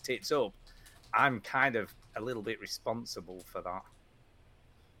it goes tits up, I'm kind of a little bit responsible for that.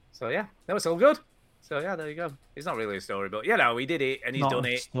 So, yeah, that was all good. So, yeah, there you go. It's not really a story, but, he did it, and he's done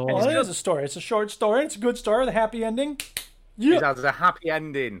it. Well, it is a story. It's a short story. It's a good story with a happy ending. Yeah. It has a happy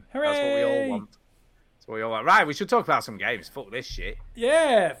ending. Hooray. That's what we all want. That's what we all want. Right, we should talk about some games. Fuck this shit.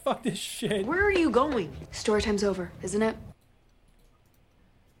 Yeah, fuck this shit. Where are you going? Story time's over, isn't it?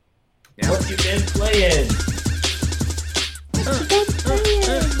 Yeah. What you been playing?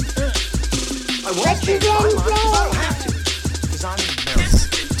 I won't change my mind, because I don't have to. Because I'm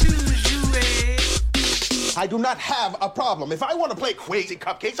I do not have a problem. If I want to play Crazy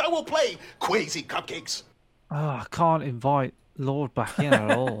Cupcakes, I will play Crazy Cupcakes. Oh, I can't invite Lord back in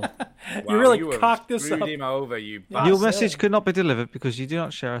at all. You really cocked this up. Him over, you Your message could not be delivered because you do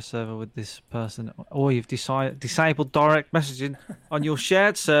not share a server with this person, or you've disabled direct messaging on your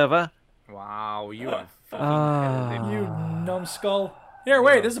shared server. Wow, you are fucking you numbskull. Here,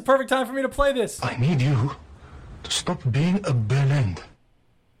 wait, this is the perfect time for me to play this. I need you to stop being a bellend.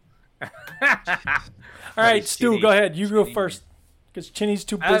 All right, Stu, go ahead. You go first. Because Chinny's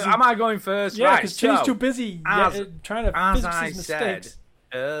too busy. Am I going first? Yeah, right, because Chinny's too busy trying to fix his mistakes. Said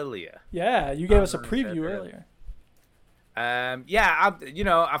earlier. Yeah, you gave us a preview earlier.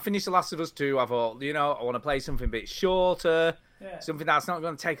 I finished The Last of Us 2. I thought, I want to play something a bit shorter, something that's not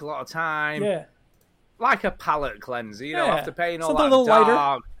going to take a lot of time. Yeah. Like a palate cleanser, after paying all something that a little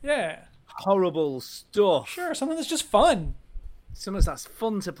dark, lighter. horrible stuff. Sure, something that's just fun. Something that's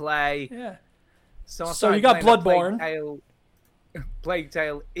fun to play. Yeah. So you got Bloodborne. Plague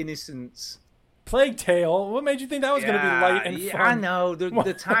Tale Innocence. Plague Tale? What made you think that was going to be light and fun? I know.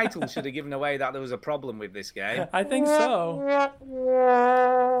 The title should have given away that there was a problem with this game. I think so.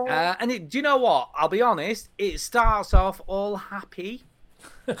 Do you know what? I'll be honest. It starts off all happy.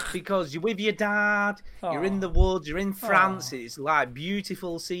 Because you're with your dad, you're in the woods, you're in France, it's like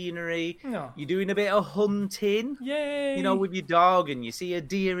beautiful scenery, you're doing a bit of hunting, with your dog, and you see a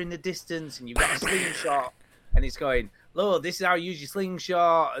deer in the distance, and you've got a slingshot, and it's going, look, this is how you use your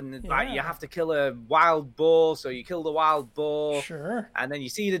slingshot, and you have to kill a wild boar, so you kill the wild boar, and then you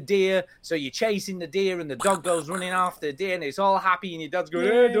see the deer, so you're chasing the deer, and the dog goes running after the deer, and it's all happy, and your dad's going,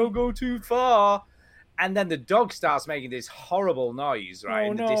 hey, don't go too far. And then the dog starts making this horrible noise,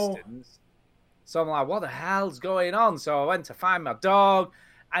 in the distance. So I'm like, what the hell's going on? So I went to find my dog,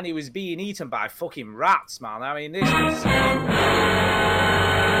 and he was being eaten by fucking rats, man. I mean, this was...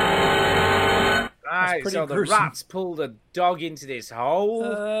 Right, so the rats pulled a dog into this hole.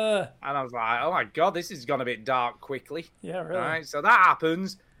 And I was like, oh my God, this has gone a bit dark quickly. Yeah, really. Right, so that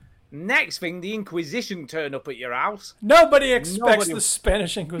happens. Next thing, the Inquisition turn up at your house. Nobody expects the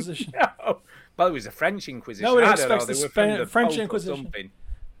Spanish Inquisition. No. Well, it was a French Inquisition. Nobody I don't know. expects They were from the French Pope Inquisition. Or something.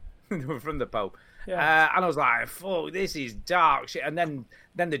 They were from the Pope. Yeah. And I was like, fuck, this is dark shit. And then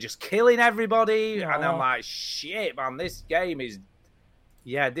they're just killing everybody. Yeah. And I'm like, shit, man, this game is...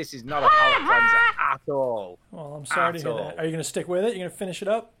 Yeah, this is not a palate cleanser at all. Well, I'm sorry to hear that. Are you going to stick with it? You're going to finish it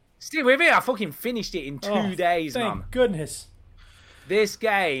up? Stick with it. I fucking finished it in 2 days, man. Thank goodness. This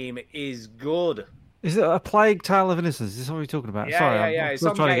game is good. Is it a Plague Tale of Innocence? Is this what we're talking about? Yeah, Sorry, yeah. I'm It's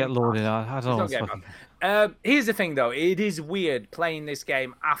still on trying to Game get Lord in. Pass. I don't know. It's on Game Pass. Here's the thing, though. It is weird playing this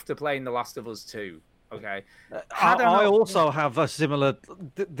game after playing The Last of Us 2. Okay. I also have a similar...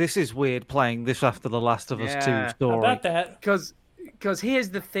 This is weird playing this after The Last of Us 2 story. How about that? Because here's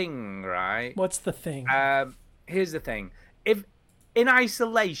the thing, right? What's the thing? Here's the thing. If in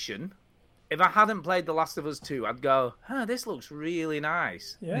isolation, if I hadn't played The Last of Us 2, I'd go, this looks really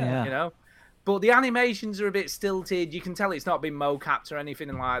nice. Yeah. You know? But the animations are a bit stilted. You can tell it's not been mocapped or anything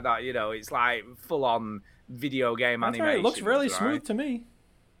like that. You know, it's like full-on video game That's animation. right. It looks really smooth to me.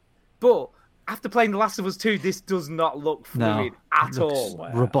 But after playing The Last of Us 2, this does not look fluid at all.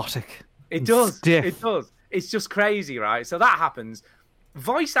 Wow. Robotic. It does. Stiff. It does. It's just crazy, right? So that happens.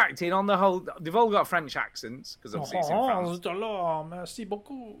 Voice acting on the whole, they've all got French accents because obviously it's in France. Merci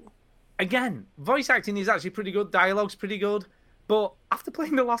beaucoup. Again, voice acting is actually pretty good. Dialogue's pretty good. But after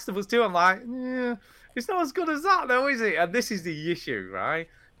playing The Last of Us 2, I'm like, it's not as good as that, though, is it? And this is the issue, right?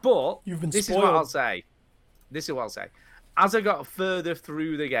 But this is what I'll say. This is what I'll say. As I got further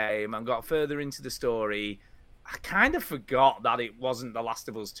through the game and got further into the story, I kind of forgot that it wasn't The Last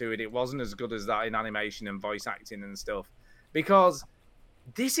of Us 2 and it wasn't as good as that in animation and voice acting and stuff. Because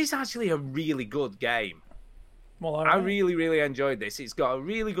this is actually a really good game. Well, I really, really enjoyed this. It's got a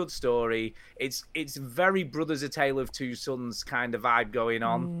really good story. It's very Brothers: A Tale of Two Sons kind of vibe going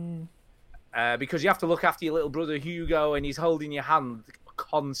on. Because you have to look after your little brother Hugo and he's holding your hand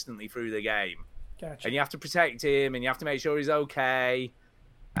constantly through the game. Gotcha. And you have to protect him and you have to make sure he's okay.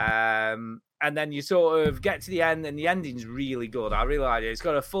 And then you sort of get to the end and the ending's really good. I really like it. It's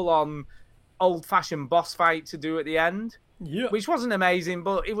got a full-on old-fashioned boss fight to do at the end. Yeah. Which wasn't amazing,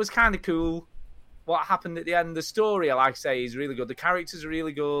 but it was kind of cool. What happened at the end, the story, like I say, is really good. The characters are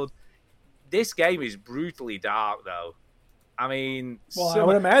really good. This game is brutally dark, though. I mean... Well, I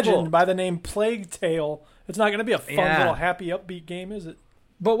would imagine by the name Plague Tale, it's not going to be a fun little happy, upbeat game, is it?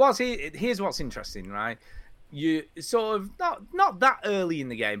 But here's what's interesting, right? You sort of, not that early in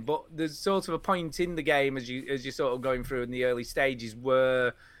the game, but there's sort of a point in the game as you're sort of going through in the early stages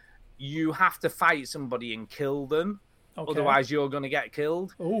where you have to fight somebody and kill them. Okay. Otherwise, you're going to get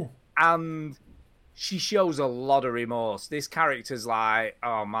killed. Ooh. And... she shows a lot of remorse. This character's like,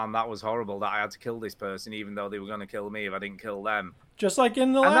 oh man, that was horrible that I had to kill this person, even though they were going to kill me if I didn't kill them. Just like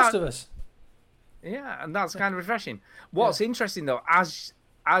in The Last of Us. Yeah, and that's kind of refreshing. What's interesting though, as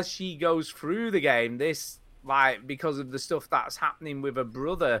she goes through the game, this like because of the stuff that's happening with her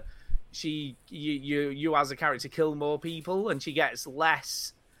brother, you as a character kill more people, and she gets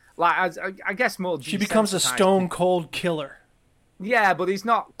less. Like I guess more. She becomes a stone cold killer. Yeah, but it's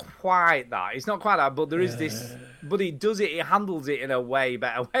not quite that. It's not quite that, but there is this... But it does it, it handles it in a way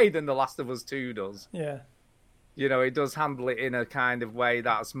better way than The Last of Us 2 does. Yeah. You know, it does handle it in a kind of way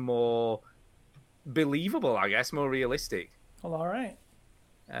that's more believable, I guess, more realistic. Well, all right.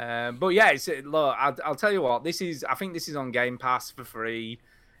 But yeah, look, I'll tell you what, I think this is on Game Pass for free.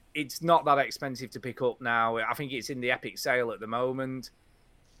 It's not that expensive to pick up now. I think it's in the Epic sale at the moment.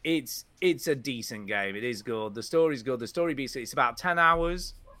 It's a decent game. It is good. The story's good. The story beats it. It's about 10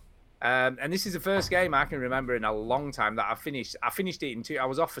 hours. And this is the first game I can remember in a long time that I finished. I finished it I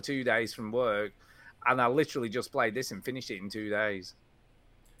was off for 2 days from work, and I literally just played this and finished it in 2 days.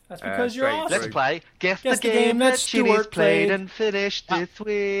 That's because you're awesome. Let's play. Guess the game that Stuart played and finished this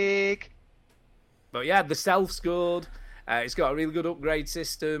week. But yeah, the stealth's good. It's got a really good upgrade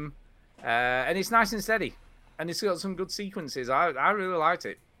system. And it's nice and steady. And it's got some good sequences. I really liked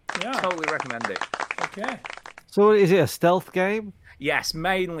it. Yeah. Totally recommend it. Okay. So is it a stealth game? Yes,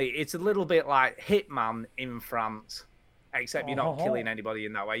 mainly. It's a little bit like Hitman in France, except you're not killing anybody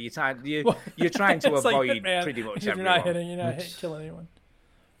in that way. You're trying to avoid like pretty much everyone. everyone. You're not killing anyone.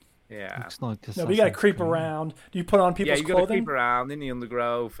 Yeah. Like no, but you got to creep around. Do you put on people's clothing? Yeah, you got to creep around in the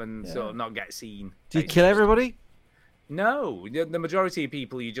undergrowth and sort of not get seen. Do you kill everybody? No, the majority of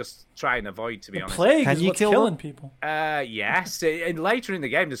people you just try and avoid, to be honest. Plague is what's killing people. Yes. And later in the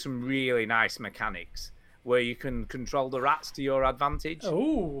game, there's some really nice mechanics where you can control the rats to your advantage.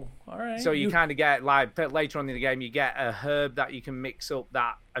 Oh, all right. So you kind of get, like, later on in the game, you get a herb that you can mix up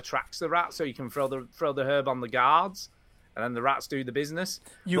that attracts the rats, so you can throw the herb on the guards, and then the rats do the business.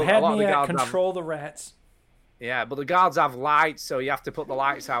 You had me at control the rats. Yeah, but the guards have lights, so you have to put the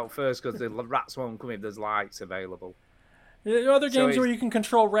lights out first because the rats won't come if there's lights available. There are other games where you can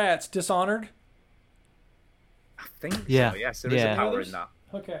control rats. Dishonored? I think so, yes. There is a power in that.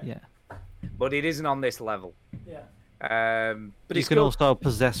 Okay. Yeah. But it isn't on this level. Yeah. But you can also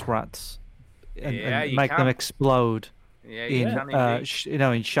possess rats and make them explode. Yeah, in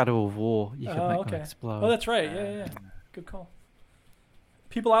Shadow of War, you can make them explode. Oh, that's right. Yeah. Good call.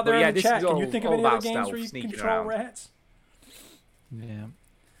 People out there in the chat, can you think of any other games where you can control rats? Yeah.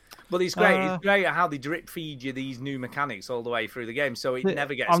 But it's great. It's great how they drip feed you these new mechanics all the way through the game, so it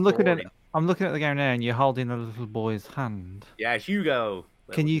never gets boring. I'm looking at the game now, and you're holding a little boy's hand. Yeah, Hugo.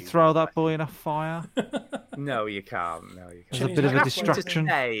 Can you throw that boy in a fire? No, you can't. No, you can't. It's a bit of a distraction.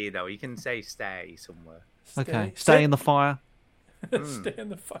 Stay, though. You can say stay somewhere. Okay, stay in the fire. Stay in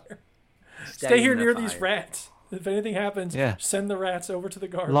the fire. Stay here in the near these fire. rats. If anything happens, Yeah. send the rats over to the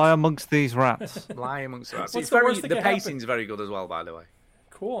guards. Lie amongst these rats. Lie amongst the rats. What's It's the very, worst that the could happen? pacing's very good as well, by the way.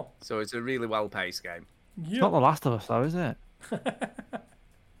 Cool. So it's a really well-paced game. It's not The Last of Us, though, is it?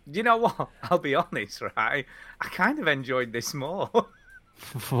 You know what? I'll be honest, right? I kind of enjoyed this more.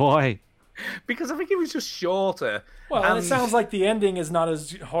 Why? Because I think it was just shorter. Well, and it sounds like the ending is not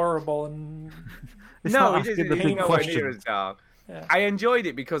as horrible and. It's No, not it asking isn't. the big Nowhere near question. as dark. Yeah. I enjoyed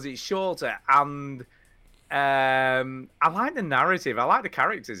it because it's shorter and I like the narrative. I like the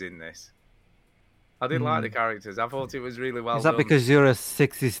characters in this. I did like the characters. I thought it was really well Is that done. because you're a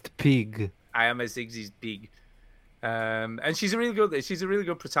sexist pig? I am a sexist pig. And she's a really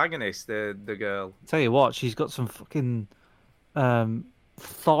good protagonist, the girl. Tell you what, she's got some fucking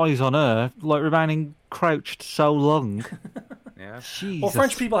thighs on her, like remaining crouched so long. Yeah. Jesus. Well,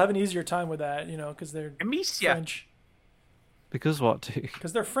 French people have an easier time with that, because they're Amicia. French. Because what, too?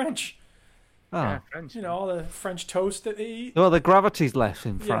 Because they're French. Oh. Yeah, French. All the French toast that they eat. Well, the gravity's less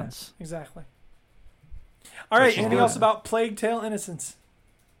in France. Yeah, exactly. All right, she's anything good. else about Plague Tale Innocence?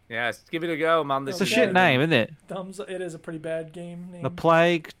 Yes, give it a go, man. It's a shit name, isn't it? It is a pretty bad game name. The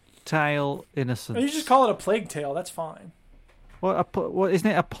Plague Tale Innocence. You just call it a Plague Tale. That's fine. What isn't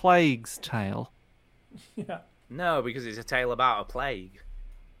it a Plague's Tale? Yeah. No, because it's a tale about a plague.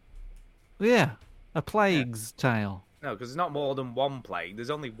 Yeah, a Plague's Tale. No, because there's not more than one plague. There's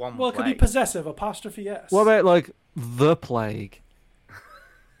only one Well, it plague. could be possessive, apostrophe S. What about like the Plague?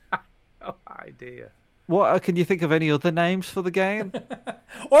 No idea. What can you think of any other names for the game?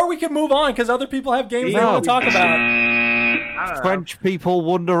 Or we could move on because other people have games they No. want to talk about. French people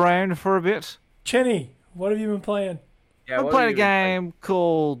wander around for a bit. Chenny, what have you been playing? I'm playing a game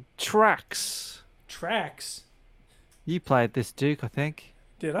called Tracks. Tracks. You played this, Duke, I think.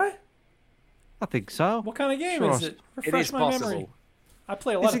 Did I? I think so. What kind of game Sure. is it? Refresh my memory. I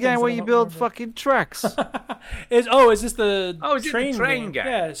play a lot It's of a game things where that I you don't build remember. fucking tracks. Is this the is it the train, train game?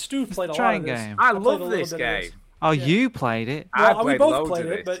 Yeah, Stu played a lot train of this. game. I played a love little this bit of game. Oh, you played it? I Well, we played both loads played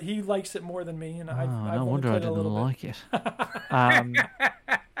of it, this. but he likes it more than me, and I've no only wonder I played it a didn't little bit. like it.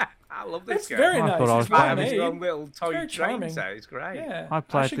 I love this It's game. very I nice. thought I was It's well playing His made. own little It's toy very train charming. set. It's great. Yeah, I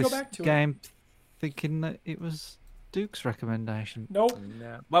played should go this back to it. game thinking that it was Duke's recommendation. Nope.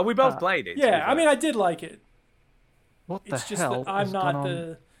 No. Well, we both played it. to be Yeah, I fair. mean, I did like it. What the It's just hell? that I'm has not gone on?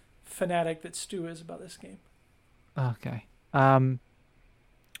 the fanatic that Stu is about this game. Okay.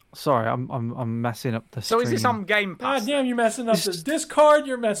 Sorry, I'm messing up the So is this stream. on Game Pass? God damn, you're messing up the Discord.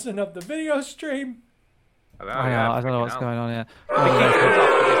 You're messing up the video stream. I don't know, I don't know what's going on here.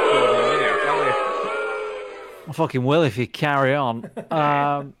 I fucking will if you carry on.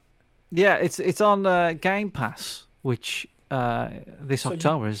 Yeah, it's on Game Pass, which this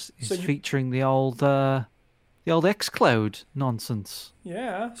October is so you- featuring the old xCloud nonsense.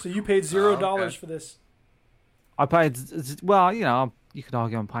 Yeah, so you paid $0 for this. I paid well, you could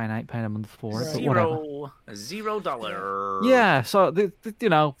argue I'm paying £8 a month for it, but whatever. $0. Yeah, so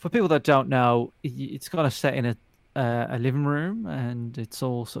for people that don't know, it's kind of set in a living room, and it's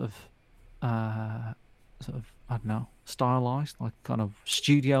all sort of I don't know, stylized, like kind of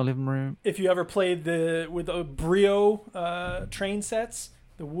studio living room. If you ever played with the Brio train sets,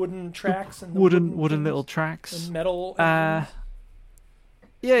 the wooden tracks and the wooden things, little tracks, and metal. Yeah,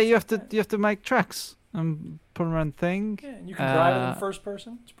 you have to make tracks and put them around thing. Yeah, and you can drive it in first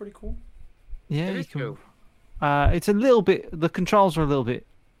person. It's pretty cool. Yeah, It you is can. cool. It's a little bit. The controls are a little bit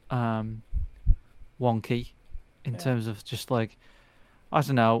wonky in terms of just like, I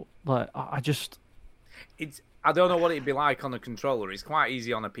don't know. Like I don't know what it'd be like on a controller. It's quite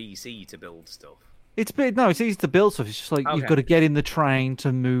easy on a PC to build stuff. it's easy to build stuff. It's just like you've Okay. got to get in the train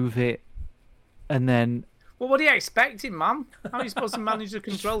to move it, and then Well, what are you expecting, man? How are you supposed to manage the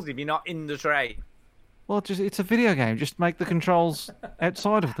controls if you're not in the train? it's a video game. Just make the controls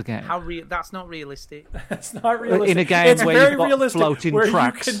outside of the game. That's not realistic. It's not realistic. In a game it's where very you've got realistic, floating where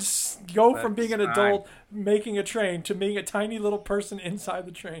tracks. you can go from being an That's adult making a train to being a tiny little person inside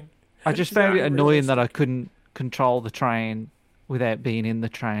the train. I just It's found it very annoying that I realistic. couldn't control the train without being in the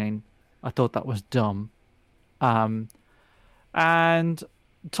train. I thought that was dumb. And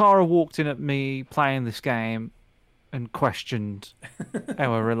Tara walked in at me playing this game and questioned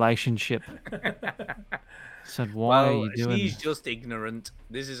our relationship. Said, "Why are you doing she's this?" just ignorant.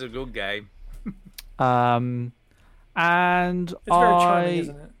 This is a good game. And It's very charming,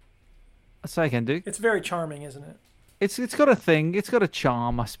 isn't it? Say again, Duke. It's very charming, isn't it? It's got a thing. It's got a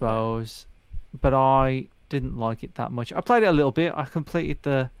charm, I suppose. But I didn't like it that much. I played it a little bit. I completed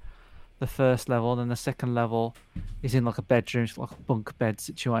the the first level, and then the second level is in like a bedroom, it's like a bunk bed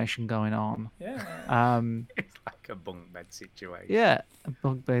situation going on. Yeah. It's like a bunk bed situation. Yeah, a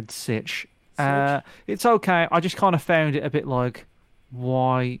bunk bed sitch. It's okay. I just kind of found it a bit like,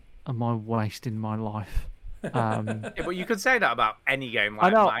 why am I wasting my life? Yeah, but you could say that about any game. Like I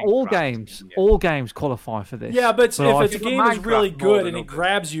know Minecraft. all games qualify for this. Yeah, but if it's a game is really Minecraft good more and than it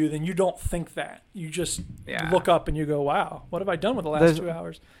grabs you, then you don't think that. You just look up and you go, "Wow, what have I done with the last 2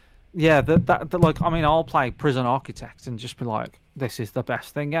 hours?" Yeah, that like, I mean, I'll play Prison Architect and just be like, this is the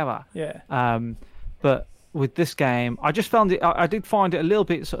best thing ever. Yeah. But with this game, I just found it. I did find it a little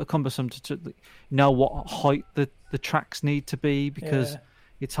bit sort of cumbersome to know what height the tracks need to be, because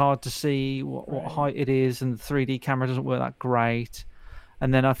it's hard to see what height it is, and the 3D camera doesn't work that great.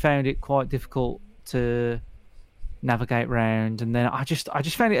 And then I found it quite difficult to navigate around, and then I just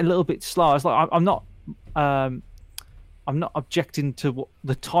found it a little bit slow. It's like I'm not objecting to what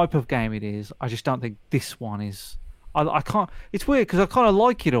the type of game it is. I just don't think this one is. I can't. It's weird because I kind of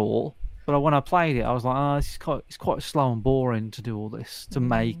like it all, but when I played it, I was like, oh, it's quite slow and boring to do all this to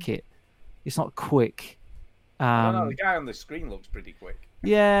make it. It's not quick. I don't know. The guy on the screen looks pretty quick.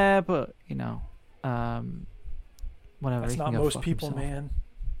 Yeah, but whatever. That's not most people, man.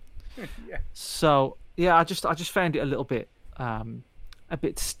 Yeah. So yeah, I just found it a little bit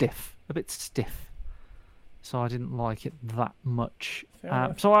stiff, So I didn't like it that much.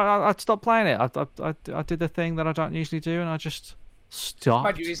 So I stopped playing it. I did the thing that I don't usually do, and I just stopped.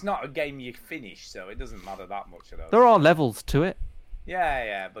 Mind you, it's not a game you finish, so it doesn't matter that much. There are levels to it.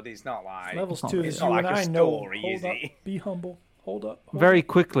 Yeah, but it's not like levels to it. It's You not like and a I know. story, Hold is up. it? Be humble. Hold up. Very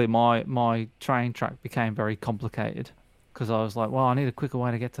quickly, my train track became very complicated because I was like, well, I need a quicker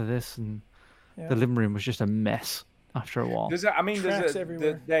way to get to this, and the living room was just a mess after a while.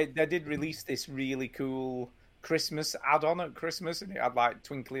 They did release this really cool Christmas add-on at Christmas, and it had like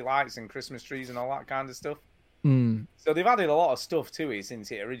twinkly lights and Christmas trees and all that kind of stuff. So they've added a lot of stuff to it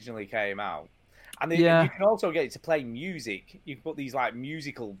since it originally came out. And you can also get it to play music. You can put these like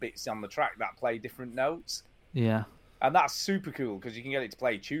musical bits on the track that play different notes. Yeah. And that's super cool because you can get it to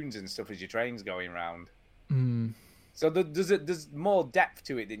play tunes and stuff as your train's going around. So there's more depth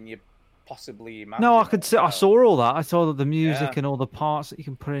to it than you possibly imagine. No, I saw all that. I saw the music and all the parts that you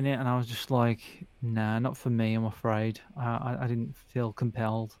can put in it, and I was just like, nah, not for me, I'm afraid. I didn't feel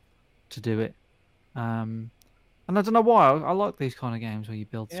compelled to do it. And I don't know why. I like these kind of games where you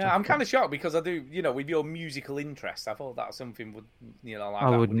build stuff. Yeah, I'm kind of shocked because I do, with your musical interest, I thought that something would, like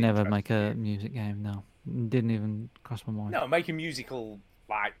I that would never make you. a music game, no. Didn't even cross my mind. No, make a musical,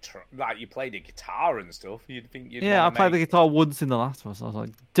 like you played a guitar and stuff. You'd think you'd I played the guitar once in The Last of Us. I was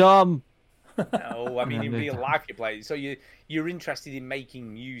like, dumb. No, I mean, in real life you play. So you're interested in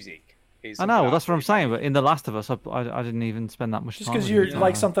making music. I know, that's what I'm saying. But in The Last of Us, I didn't even spend that much Just time. because you're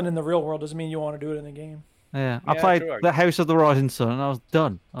like something in the real world doesn't mean you want to do it in the game. Yeah, I played The House of the Rising Sun, and I was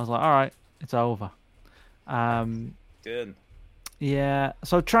done. I was like, all right, it's over. Done. Yeah,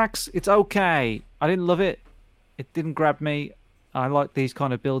 so tracks, it's okay. I didn't love it. It didn't grab me. I like these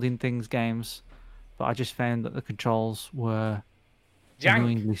kind of building things games, but I just found that the controls were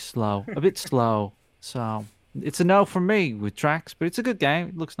annoyingly slow. A bit slow. So it's a no from me with tracks, but it's a good game.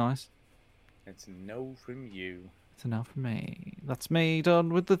 It looks nice. It's a no from you. It's a no from me. That's me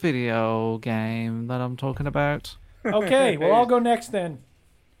done with the video game that I'm talking about. Okay, well, I'll go next then.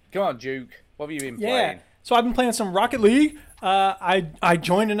 Come on, Duke. What have you been playing? So I've been playing some Rocket League. I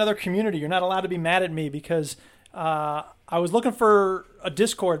joined another community. You're not allowed to be mad at me because I was looking for a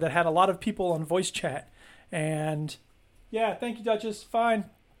Discord that had a lot of people on voice chat. And yeah, thank you, Duchess. Fine.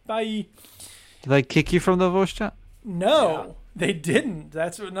 Bye. Did they kick you from the voice chat? No, they didn't.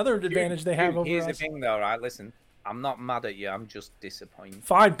 That's another advantage they have over Here's us. the thing, though, right? Listen, I'm not mad at you. I'm just disappointed.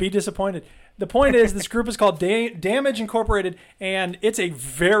 Fine, be disappointed. The point is, this group is called Damage Incorporated, and it's a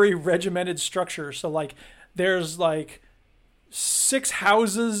very regimented structure. So, like, there's, 6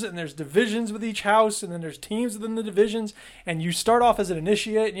 houses, and there's divisions with each house, and then there's teams within the divisions, and you start off as an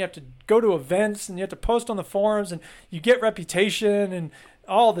initiate, and you have to go to events, and you have to post on the forums, and you get reputation, and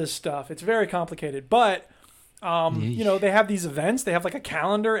all this stuff. It's very complicated, but... they have these events. They have a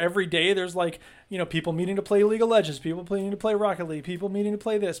calendar every day. There's people meeting to play League of Legends, people meeting to play Rocket League, people meeting to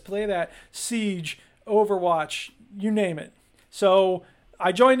play this, play that, Siege, Overwatch, you name it. So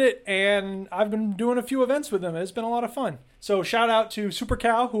I joined it, and I've been doing a few events with them. It's been a lot of fun. So shout out to Super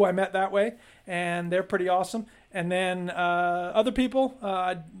Cow, who I met that way, and they're pretty awesome. And then other people,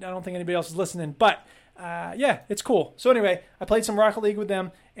 I don't think anybody else is listening, but it's cool. So anyway, I played some Rocket League with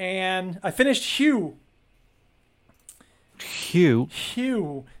them, and I finished Hue.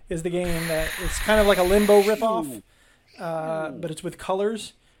 Hue is the game that it's kind of like a Limbo ripoff, but it's with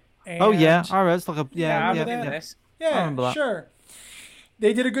colors. And Oh yeah, I remember. It's like a I yeah. remember this. I Yeah, remember that. sure.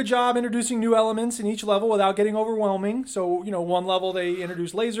 They did a good job introducing new elements in each level without getting overwhelming. So, one level they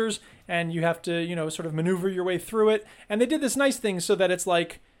introduced lasers and you have to, sort of maneuver your way through it. And they did this nice thing so that it's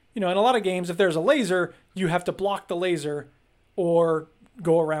like, in a lot of games, if there's a laser, you have to block the laser or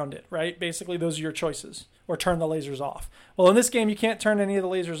go around it, right? Basically, those are your choices. Or turn the lasers off. Well, in this game, you can't turn any of the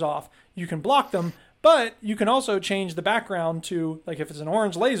lasers off. You can block them, but you can also change the background to, like if it's an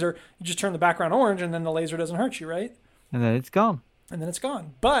orange laser, you just turn the background orange and then the laser doesn't hurt you, right? And then it's gone. And then it's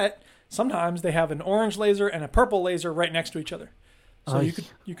gone. But sometimes they have an orange laser and a purple laser right next to each other. So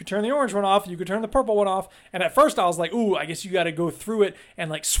you could turn the orange one off, you could turn the purple one off, and at first I was like, ooh, I guess you got to go through it and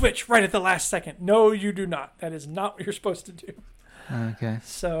like switch right at the last second. No, you do not. That is not what you're supposed to do. Okay.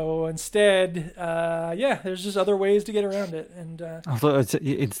 So instead, there's just other ways to get around it. And I thought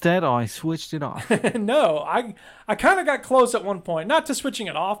instead I switched it off. no, I kind of got close at one point, not to switching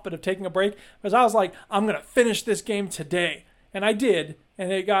it off, but of taking a break, because I was like, I'm gonna finish this game today, and I did.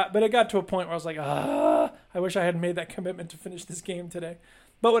 And it got to a point where I was like, I wish I had made that commitment to finish this game today.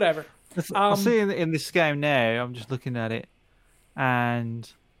 But whatever. I see in this game now, I'm just looking at it,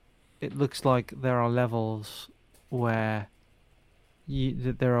 and it looks like there are levels where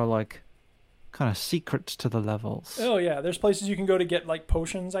there are like kind of secrets to the levels. Oh yeah, there's places you can go to get like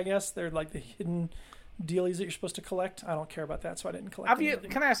potions, I guess. They're like the hidden dealies that you're supposed to collect. I don't care about that, so I didn't collect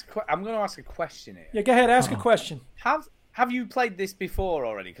them. Can I ask? I'm going to ask a question here. Yeah, go ahead, ask a question. Have you played this before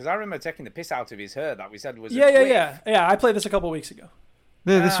already? Because I remember taking the piss out of his hair that we said was Yeah. I played this a couple of weeks ago.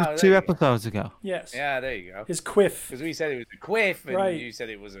 Yeah, this was 2 episodes ago. Yes. Yeah, there you go. His quiff. Because we said it was a quiff, and right. you said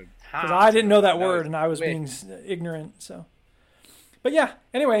it was a. Because I didn't know that word, and I was being ignorant. So, but yeah.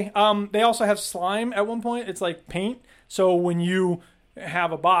 Anyway, they also have slime at one point. It's like paint. So when you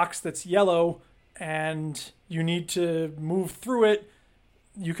have a box that's yellow and you need to move through it,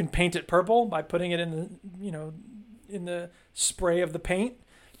 you can paint it purple by putting it in the in the spray of the paint.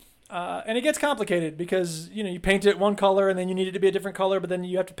 And it gets complicated because, you paint it one color and then you need it to be a different color, but then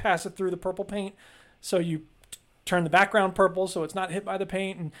you have to pass it through the purple paint. So you turn the background purple so it's not hit by the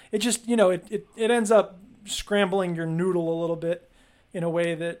paint. And it just, it ends up scrambling your noodle a little bit in a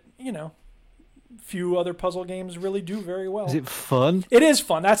way that, few other puzzle games really do very well. Is it fun? It is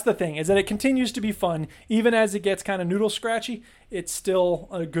fun. That's the thing, is that it continues to be fun. Even as it gets kind of noodle scratchy, it's still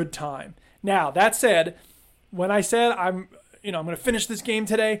a good time. Now, that said, when I said I'm going to finish this game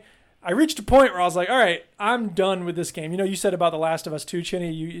today, I reached a point where I was like, all right, I'm done with this game. You said about The Last of Us 2,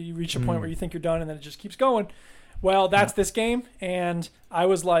 Chinny, you reach a point where you think you're done and then it just keeps going. Well, that's this game, and I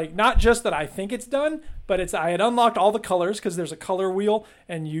was like, not just that I think it's done, but I had unlocked all the colors because there's a color wheel,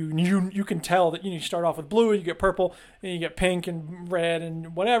 and you can tell that you start off with blue, you get purple, and you get pink and red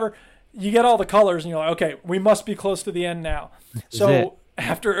and whatever. You get all the colors, and you're like, okay, we must be close to the end now. So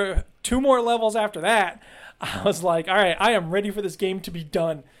after 2 more levels after that, I was like, all right, I am ready for this game to be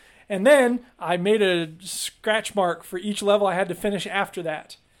done. And then I made a scratch mark for each level I had to finish after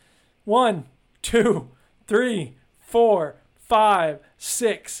that. 1, 2, 3, 4, 5,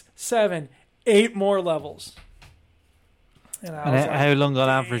 6, 7, 8 more levels. And how long on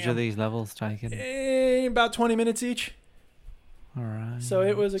average are these levels taking? About 20 minutes each. All right. So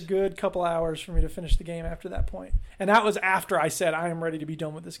it was a good couple hours for me to finish the game after that point. And that was after I said I am ready to be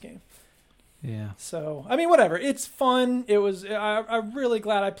done with this game. Yeah. So, I mean, whatever. It's fun. I'm really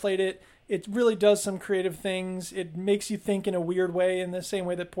glad I played it. It really does some creative things. It makes you think in a weird way, in the same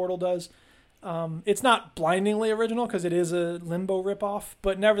way that Portal does. It's not blindingly original because it is a Limbo ripoff,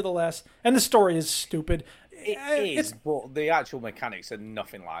 but nevertheless, and the story is stupid. It is, but the actual mechanics are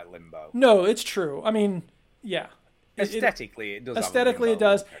nothing like Limbo. No, it's true. I mean, yeah. Aesthetically, it does. Aesthetically, it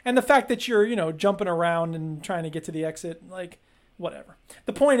does. And the fact that you're, jumping around and trying to get to the exit, like, whatever.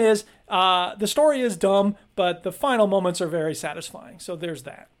 The point is, the story is dumb, but the final moments are very satisfying. So there's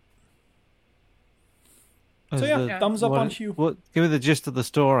that. Thumbs up on Hugh. Give me the gist of the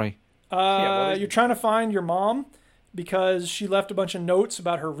story. You're trying to find your mom because she left a bunch of notes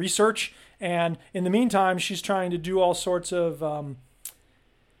about her research, and in the meantime, she's trying to do all sorts of.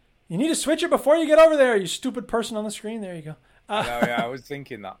 You need to switch it before you get over there, you stupid person on the screen. There you go. I was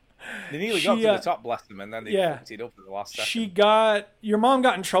thinking that. They nearly got to the top, bless them, and then they fucked it up at the last second. Your mom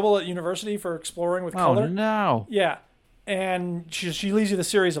got in trouble at university for exploring with color. Oh, no. Yeah. And she leaves you the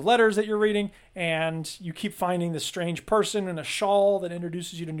series of letters that you're reading, and you keep finding this strange person in a shawl that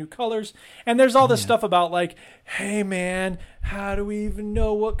introduces you to new colors. And there's all this stuff about, like, hey, man, how do we even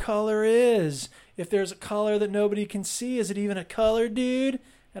know what color is? If there's a color that nobody can see, is it even a color, dude?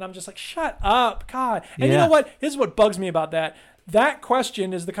 And I'm just like, shut up, God. And you know what? Here's what bugs me about that. that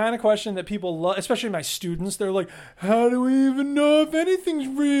question is the kind of question that people love, especially my students. They're like, how do we even know if anything's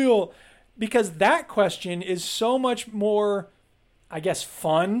real? Because that question is so much more, I guess,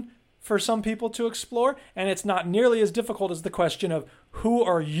 fun for some people to explore. And it's not nearly as difficult as the question of, who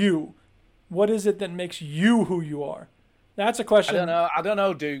are you? What is it that makes you who you are? That's a question. I don't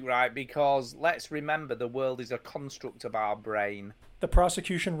know, Duke, right? Because let's remember the world is a construct of our brain. The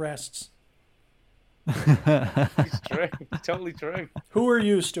prosecution rests. It's true. It's totally true. Who are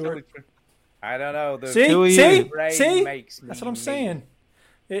you, Stuart? Totally true. I don't know. See? Makes me That's what I'm saying.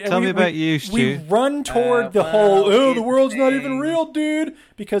 Tell me about you, Stu. We run toward the the world's not even real, dude,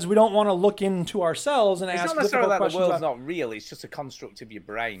 because we don't want to look into ourselves and it's ask not necessarily difficult that questions. The world's not real. It's just a construct of your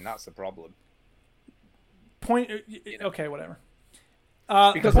brain. That's the problem. Okay, whatever.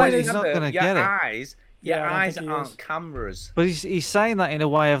 Because he's not going to get it. Your eyes aren't cameras. But he's saying that in a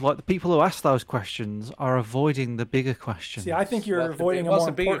way of like the people who ask those questions are avoiding the bigger questions. See, I think you're avoiding what's a more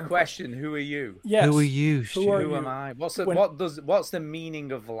the bigger important question? Who are you? Yes. Who are you? Who am I? What's the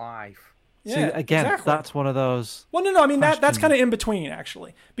meaning of life? Yeah, See, again, exactly. that's one of those. Well, no. I mean, that's kind of in between,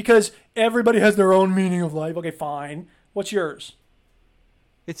 actually, because everybody has their own meaning of life. Okay, fine. What's yours?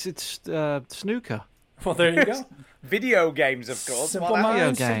 It's snooker. Well, there you go. Video games, of course. Simple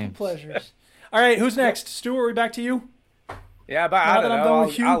minds, simple pleasures. All right, who's next? Stuart, are we back to you? Yeah, but I don't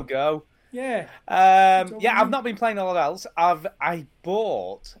know. I'll go. Yeah. I've not been playing a lot else. I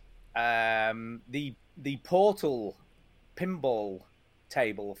bought the Portal pinball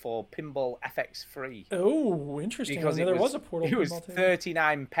table for Pinball FX3. Oh, interesting. Because there was a Portal pinball table. It was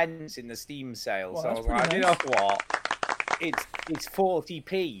 39 pence in the Steam sale. Well, so I was like, nice. You know what? It's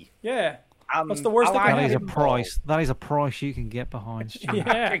 40p. Yeah. What's the worst that can happen? That is a price you can get behind.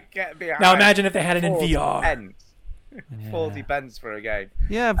 Yeah. Now imagine if they had it in VR. Pence. 40 pence for a game.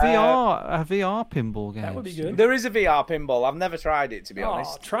 Yeah, a VR pinball game. That would be good. There is a VR pinball. I've never tried it, to be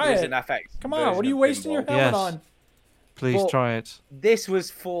honest. Try it. An FX. Come on, what are you wasting your helmet on? Please try it. This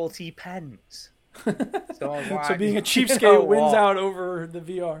was 40 pence. So, so being a cheapskate wins out over the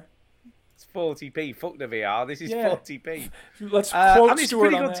VR. 40p. Fuck the VR. This is 40p. Let's quote it's a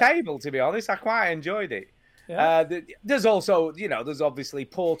pretty good table, to be honest. I quite enjoyed it. Yeah. There's also, there's obviously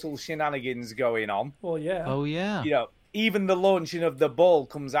Portal shenanigans going on. Well, yeah. Oh, yeah. Even the launching of the ball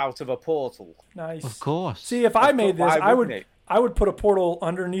comes out of a portal. Nice. Of course. See, if I made this, I would put a portal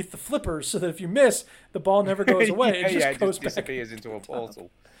underneath the flippers so that if you miss, the ball never goes away. It just disappears into a portal.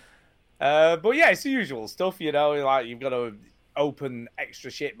 But yeah, it's the usual stuff, like you've got to open extra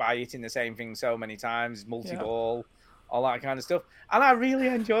shit by hitting the same thing so many times, multi-ball, all that kind of stuff. And I really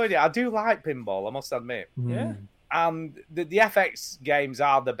enjoyed it. I do like pinball, I must admit. Yeah. And the FX games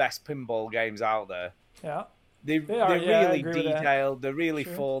are the best pinball games out there. Yeah. They're really detailed. They're really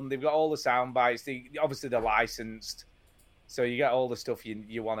fun. They've got all the sound bites. Obviously, they're licensed. So you get all the stuff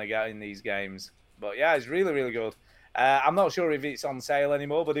you want to get in these games. But yeah, it's really, really good. I'm not sure if it's on sale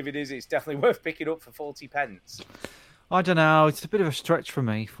anymore, but if it is, it's definitely worth picking up for 40 pence. I don't know. It's a bit of a stretch for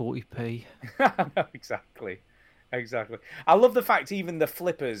me, 40p. Exactly. I love the fact even the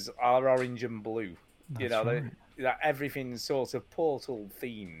flippers are orange and blue. That's right. That everything's sort of Portal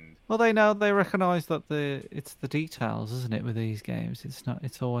themed. Well, they recognise that it's the details, isn't it? With these games,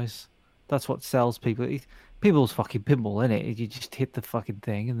 it's always that's what sells people. People's fucking pinball, innit? You just hit the fucking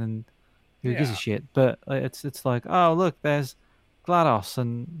thing and then who gives a shit? But it's like, oh look, there's GLaDOS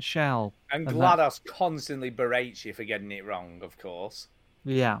and Shell. And GLaDOS constantly berates you for getting it wrong, of course.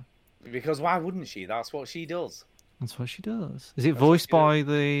 Yeah. Because why wouldn't she? That's what she does. That's what she does. Is it voiced by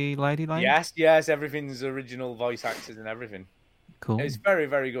the lady? Yes. Everything's original voice actors and everything. Cool. It's very,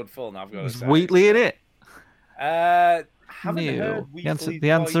 very good fun, I've got to say. Is Wheatley in it? Haven't heard Wheatley's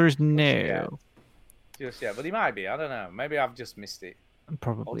the answer is voice no. Just yet, but he might be. I don't know. Maybe I've just missed it.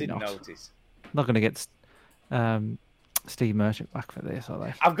 Probably or didn't not. Notice. Not going to get Steve Merchant back for this, are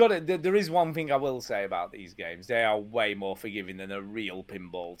they? I've got it. There is one thing I will say about these games. They are way more forgiving than a real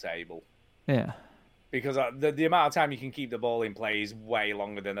pinball table. Yeah. Because the amount of time you can keep the ball in play is way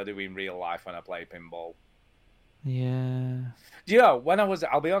longer than I do in real life when I play pinball. Yeah. Do you know,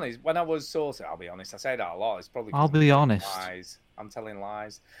 I'll be honest, I say that a lot. It's probably I'll be honest. Lies. I'm telling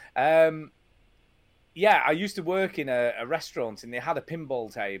lies. Yeah, I used to work in a restaurant and they had a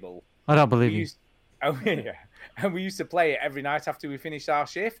pinball table. I don't believe you. Oh, yeah. And we used to play it every night after we finished our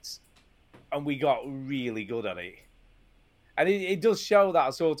shifts. And we got really good at it. And it does show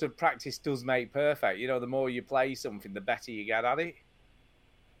that sort of practice does make perfect. The more you play something, the better you get at it.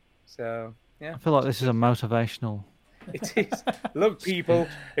 So, yeah. I feel like this is a motivational. It is. Look, people,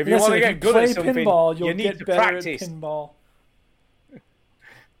 if you want to get good at something, pinball, you'll you need get to better practice. At pinball.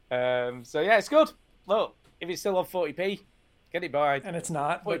 So, yeah, it's good. Look, if it's still on 40p, Get it, boy. And it's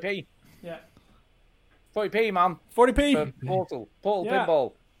not. 40p. Yeah. 40p, man. 40p. Portal Yeah.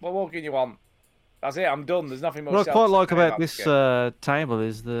 pinball. What more can you want? That's it. I'm done. There's nothing more. What I quite like about this game. table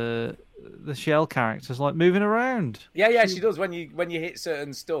is the shell characters like moving around. Yeah, she does. When you hit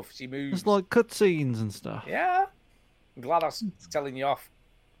certain stuff, she moves. It's like cutscenes and stuff. Yeah. I'm glad I was telling you off.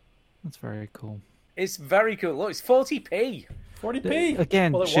 That's very cool. It's very cool. Look, it's 40p. 40p.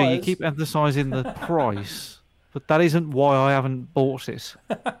 Again, well, you keep emphasising the price, but that isn't why I haven't bought it.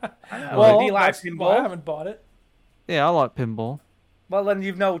 Well, do you like pinball? Well, I haven't bought it. Yeah, I like pinball. Well, then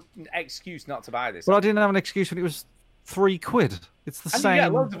you've no excuse not to buy this. But I didn't have an excuse when it was £3. It's the and same. you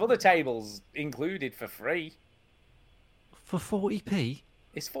get loads of other tables included for free. For 40p?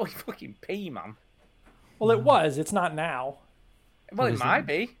 It's 40 fucking p, man. Well, it was. It's not now. Well, it might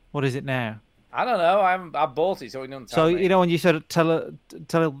be. What is it now? I don't know. I bought it, so it doesn't tell me. So you know when you said tell the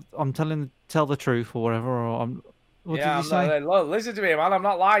truth or whatever, or what did you say? Look, listen to me, man. I'm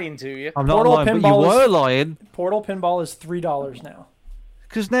not lying to you. I'm not lying, but you were lying. Portal Pinball is $3 now.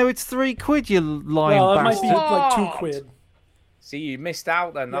 Because now it's £3, you lying well, it bastard. might be like £2. See, you missed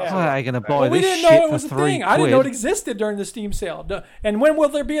out then. That's How are you going to buy well, we this didn't shit know it for was a £3? thing. I didn't know it existed during the Steam sale. And when will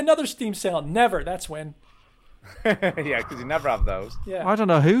there be another Steam sale? Never. That's when. Yeah, because you never have those. Yeah. I don't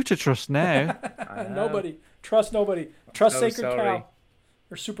know who to trust now. Nobody. Trust nobody. Trust So Sacred sorry. Cow.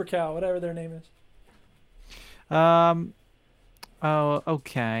 Or Super Cow, whatever their name is. Oh,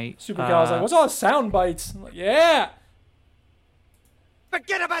 okay. Super Cow was like, what's all the sound bites? I'm like, yeah.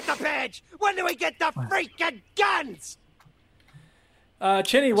 Forget about the page. When do we get the freaking guns?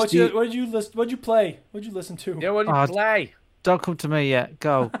 Chinny, what did you play? What'd you listen to? Yeah, what did you play? Don't come to me yet.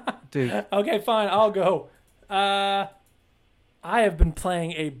 Go, dude. Okay, fine. I'll go. I have been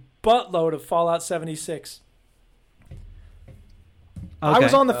playing a buttload of Fallout 76. I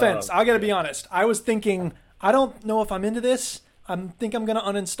was on the fence. I got to be honest. I was thinking, I don't know if I'm into this. I think I'm going to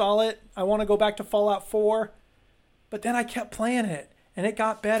uninstall it. I want to go back to Fallout 4. But then I kept playing it, and it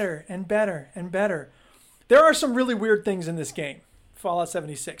got better and better and better. There are some really weird things in this game, Fallout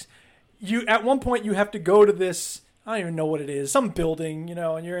 76. At one point, you have to go to this, I don't even know what it is, some building,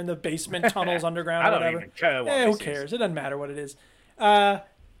 and you're in the basement tunnels underground or whatever. I don't even care what who cares? It doesn't matter what it is. And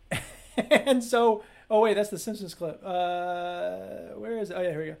so... Oh, wait, that's the Simpsons clip. Where is it? Oh,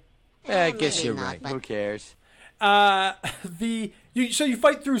 yeah, here we go. I guess you're right. Who cares? So you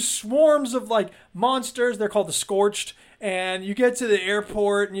fight through swarms of, monsters. They're called the Scorched. And you get to the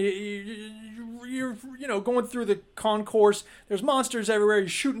airport, and you're going through the concourse. There's monsters everywhere. You're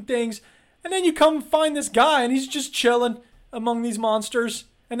shooting things. And then you come find this guy, and he's just chilling among these monsters.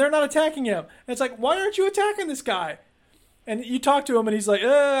 And they're not attacking him. And it's like, why aren't you attacking this guy? And you talk to him, and he's like,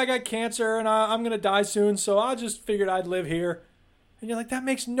 I got cancer, and I'm going to die soon, so I just figured I'd live here. And you're like, that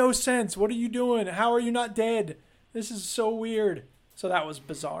makes no sense. What are you doing? How are you not dead? This is so weird. So that was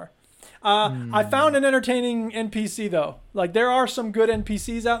bizarre. I found an entertaining NPC, though. There are some good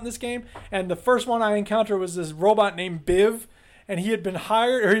NPCs out in this game, and the first one I encountered was this robot named Biv, and he had been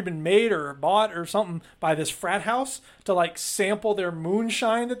hired, or he'd been made or bought or something by this frat house to sample their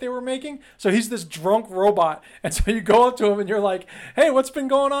moonshine that they were making. So he's this drunk robot. And so you go up to him and you're like, hey, what's been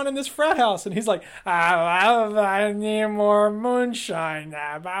going on in this frat house? And he's like, I need more moonshine.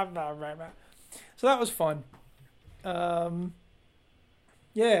 So that was fun.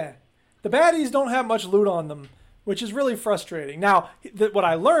 Yeah. The baddies don't have much loot on them, which is really frustrating. Now, what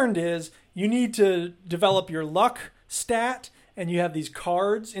I learned is you need to develop your luck stat, and you have these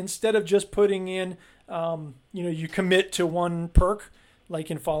cards. Instead of just putting in, you commit to one perk,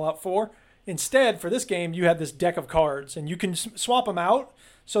 like in Fallout 4. Instead, for this game, you have this deck of cards, and you can swap them out.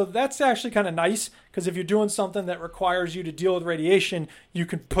 So that's actually kind of nice, because if you're doing something that requires you to deal with radiation, you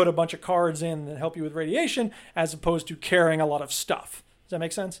can put a bunch of cards in that help you with radiation, as opposed to carrying a lot of stuff. Does that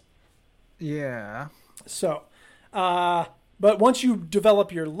make sense? Yeah. So, but once you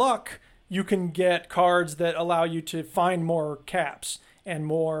develop your luck, you can get cards that allow you to find more caps and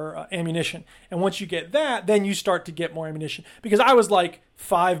more ammunition. And once you get that, then you start to get more ammunition. Because I was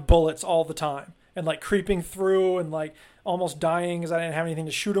 5 bullets all the time, and creeping through and almost dying because I didn't have anything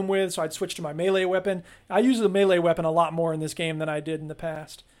to shoot them with. So I'd switch to my melee weapon. I use the melee weapon a lot more in this game than I did in the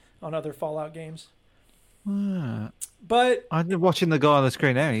past on other Fallout games. But I'm watching the guy on the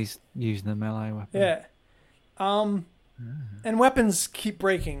screen now. He's using the melee weapon. Yeah. And weapons keep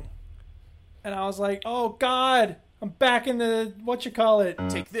breaking. And I was like, oh, God, I'm back in the,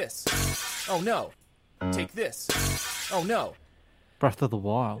 Take this. Oh, no. Take this. Oh, no. Breath of the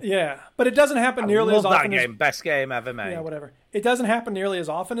Wild. Yeah, but it doesn't happen nearly as often. That game, best game ever made. Yeah, whatever. It doesn't happen nearly as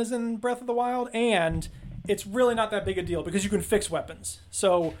often as in Breath of the Wild, and it's really not that big a deal because you can fix weapons.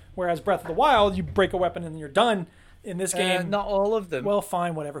 So, whereas Breath of the Wild, you break a weapon and you're done. In this game, not all of them. Well,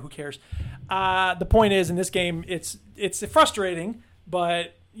 fine, whatever. Who cares? The point is, in this game, it's frustrating,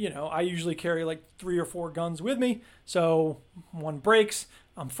 but I usually carry like 3 or 4 guns with me. So one breaks,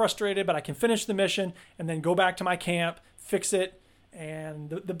 I'm frustrated, but I can finish the mission and then go back to my camp, fix it. And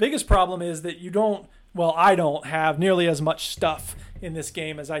the biggest problem is that I don't have nearly as much stuff in this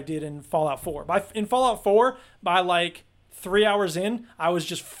game as I did in Fallout 4. In Fallout 4, by like 3 hours in, I was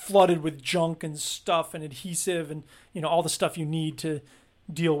just flooded with junk and stuff and adhesive and all the stuff you need to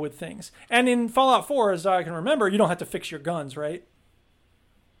deal with things. And in Fallout 4, as I can remember, you don't have to fix your guns, right?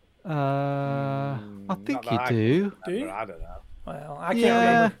 I think you do. Do you? I don't know. Well, I can't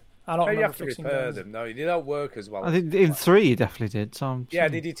remember. I don't remember you have to fixing repair guns. them. No, they don't work as well. I think in 3 you definitely did. So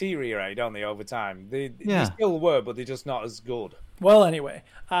they deteriorate, don't they, over time? They Yeah. still work, but they're just not as good. Well, anyway,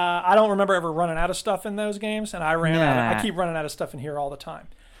 I don't remember ever running out of stuff in those games, and I keep running out of stuff in here all the time.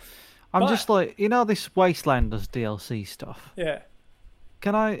 I'm just like, this Wastelanders DLC stuff. Yeah.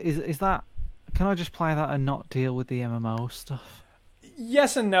 Can I just play that and not deal with the MMO stuff?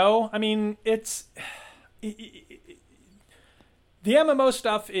 Yes and no. I mean, the MMO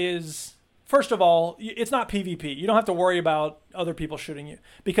stuff is, first of all, it's not PvP. You don't have to worry about other people shooting you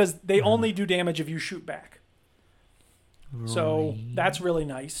because they only do damage if you shoot back. Right. So that's really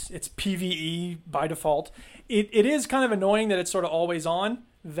nice. It's PvE by default. It is kind of annoying that it's sort of always on.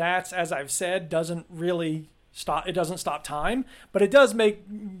 That, as I've said, doesn't really stop. It doesn't stop time, but it does make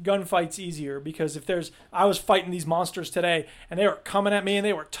gunfights easier because I was fighting these monsters today and they were coming at me and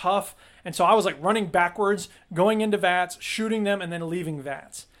they were tough. And so I was like running backwards, going into VATS, shooting them, and then leaving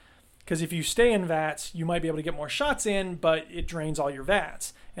VATS. Because if you stay in VATS, you might be able to get more shots in, but it drains all your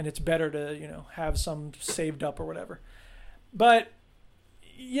VATS. And it's better to, have some saved up or whatever. But,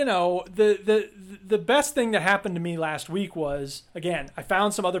 the best thing that happened to me last week was, again, I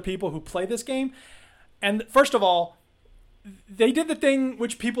found some other people who play this game. And first of all, they did the thing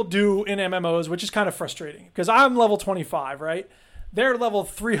which people do in MMOs, which is kind of frustrating. Because I'm level 25, right? They're level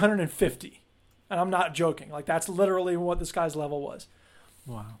 350. And I'm not joking. Like, that's literally what this guy's level was.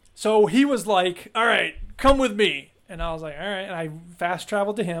 Wow. So he was like, all right, come with me. And I was like, all right. And I fast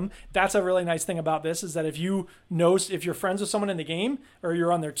traveled to him. That's a really nice thing about this is that if you're friends with someone in the game or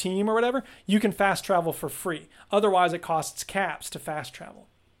you're on their team or whatever, you can fast travel for free. Otherwise, it costs caps to fast travel.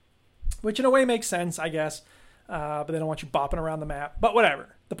 Which in a way makes sense, I guess. But they don't want you bopping around the map. But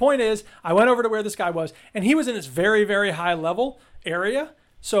whatever. The point is, I went over to where this guy was, and he was in this very, very high level area.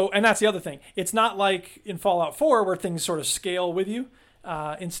 So, and that's the other thing. It's not like in Fallout 4 where things sort of scale with you.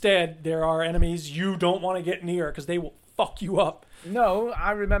 Instead, there are enemies you don't want to get near because they will fuck you up. No,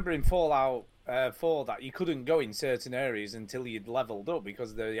 I remember in Fallout 4 that you couldn't go in certain areas until you'd leveled up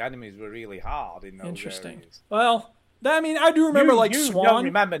because the enemies were really hard in those Interesting. areas. Well, I do remember you Swan. You don't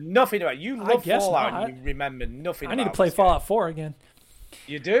remember nothing about it. You love Fallout not. and you remember nothing about it. I need to play Fallout 4 again.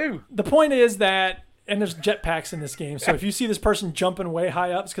 You do? The point is that, and there's jetpacks in this game, so if you see this person jumping way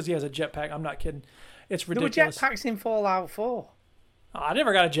high up, it's because he has a jetpack. I'm not kidding. It's ridiculous. There were jetpacks in Fallout 4. Oh, I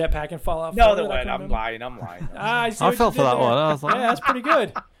never got a jetpack in Fallout 4. No, there weren't. I'm lying. I fell for that one. I was like, yeah, that's pretty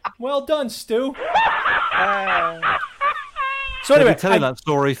good. Well done, Stu. So anyway, I've been telling that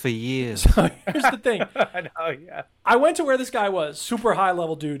story for years. So here's the thing. I know, yeah. I went to where this guy was, super high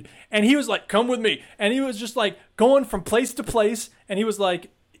level dude, and he was like, come with me. And he was just like going from place to place, and he was like,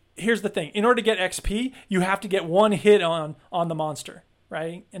 here's the thing. In order to get XP, you have to get one hit on the monster,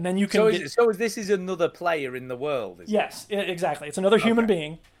 right? And then you can So this is another player in the world, Yes, exactly. It's another human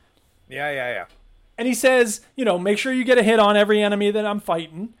being. Yeah. And he says, make sure you get a hit on every enemy that I'm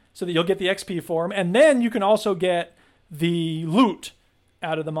fighting so that you'll get the XP for him. And then you can also get the loot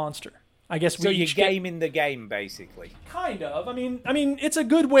out of the monster. I guess so you're gaming the game, basically. Kind of. I mean, it's a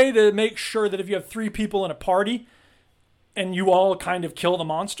good way to make sure that if you have 3 people in a party and you all kind of kill the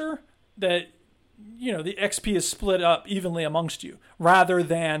monster, that, the XP is split up evenly amongst you rather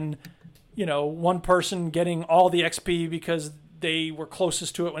than, one person getting all the XP because they were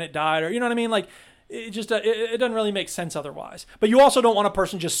closest to it when it died, or, you know what I mean? Like, it just, it doesn't really make sense otherwise. But you also don't want a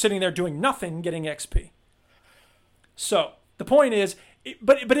person just sitting there doing nothing getting XP. So the point is,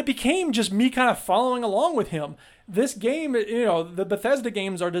 but it became just me kind of following along with him. This game, the Bethesda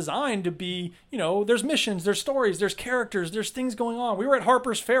games are designed to be, there's missions, there's stories, there's characters, there's things going on. We were at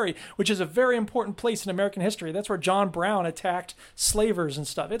Harper's Ferry, which is a very important place in American history. That's where John Brown attacked slavers and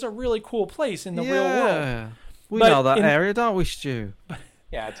stuff. It's a really cool place in the real world. We know that area, don't we, Stu?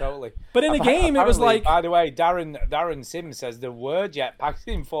 Yeah, totally. But in the game, it was like... By the way, Darren Sims says there were jetpacks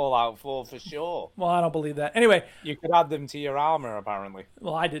in Fallout 4 for sure. Well, I don't believe that. Anyway... You could add them to your armor, apparently.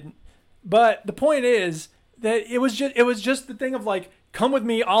 Well, I didn't. But the point is that it was just the thing of like, come with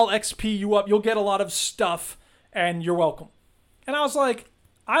me, I'll XP you up, you'll get a lot of stuff, and you're welcome. And I was like,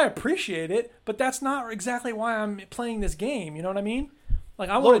 I appreciate it, but that's not exactly why I'm playing this game. You know what I mean? Like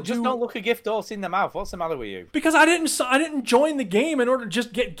I want to just don't look a gift horse in the mouth. What's the matter with you? Because I didn't join the game in order to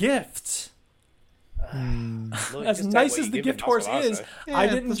just get gifts. Look, as nice as the gift horse is, I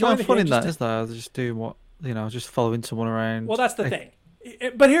didn't join the game. There's no fun in that, is there? They're just doing what, just following someone around. Well, that's the thing.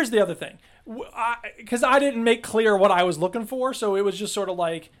 But here's the other thing. Because I didn't make clear what I was looking for, so it was just sort of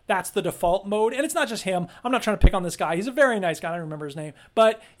like, that's the default mode. And it's not just him. I'm not trying to pick on this guy. He's a very nice guy. I don't remember his name.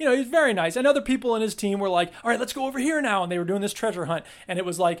 But, he's very nice. And other people in his team were like, all right, let's go over here now. And they were doing this treasure hunt. And it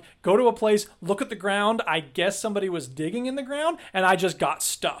was like, go to a place, look at the ground. I guess somebody was digging in the ground, and I just got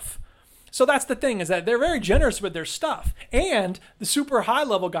stuff. So that's the thing, is that they're very generous with their stuff. And the super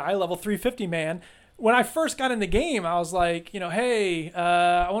high-level guy, level 350 man, when I first got in the game, I was like, hey,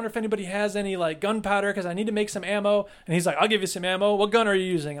 I wonder if anybody has any like gunpowder because I need to make some ammo. And he's like, I'll give you some ammo. What gun are you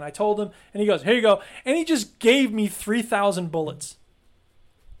using? And I told him, and he goes, here you go. And he just gave me 3,000 bullets.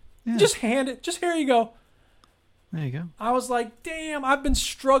 Yeah. Just here you go. There you go. I was like, damn, I've been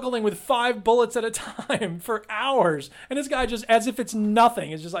struggling with 5 bullets at a time for hours. And this guy just, as if it's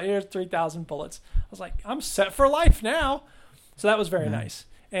nothing, is just like, here's 3,000 bullets. I was like, I'm set for life now. So that was very nice.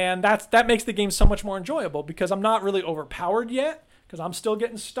 And that makes the game so much more enjoyable because I'm not really overpowered yet because I'm still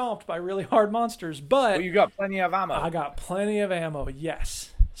getting stomped by really hard monsters. But you got plenty of ammo. I got plenty of ammo,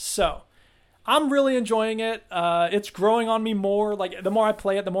 yes. So I'm really enjoying it. It's growing on me more. Like the more I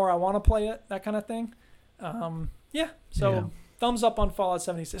play it, the more I want to play it, that kind of thing. Thumbs up on Fallout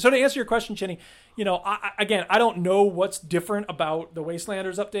 76. So to answer your question, Chinny, I don't know what's different about the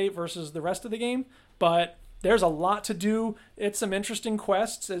Wastelanders update versus the rest of the game, but there's a lot to do. It's some interesting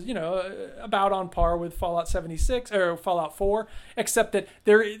quests, as about on par with Fallout 76 or Fallout 4, except that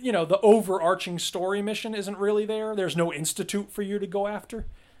the overarching story mission isn't really there. There's no institute for you to go after.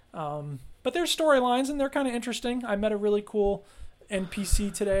 But there's storylines and they're kind of interesting. I met a really cool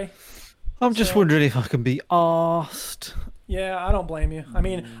NPC today. I'm just wondering if I can be arsed. Yeah, I don't blame you. I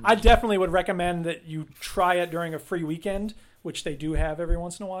mean, I definitely would recommend that you try it during a free weekend, which they do have every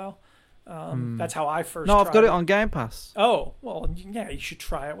once in a while. That's how I first. No, I've got it on Game Pass. Oh well, yeah, you should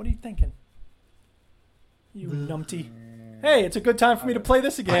try it. What are you thinking, you numpty? Hey, it's a good time for me to play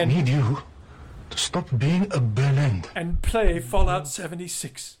this again. I need you to stop being a bellend and play Fallout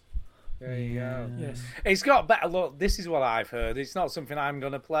 76. There you go. Yes, it's got better. Look, this is what I've heard. It's not something I'm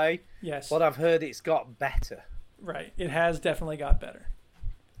gonna play. Yes, but I've heard it's got better. Right, it has definitely got better.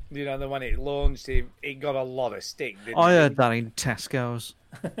 Then when it launched, it got a lot of stick. I heard that in Tesco's.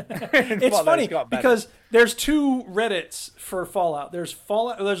 It's funny because there's 2 Reddits for Fallout. There's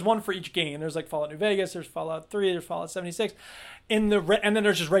one for each game. There's like Fallout New Vegas, there's Fallout 3, there's Fallout 76. And then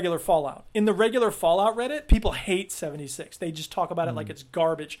there's just regular Fallout. In the regular Fallout Reddit, people hate 76. They just talk about it like it's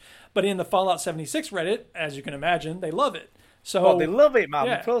garbage. But in the Fallout 76 Reddit, as you can imagine, they love it. So they love it, man.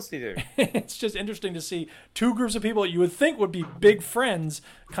 Of course they do. It's just interesting to see 2 groups of people you would think would be big friends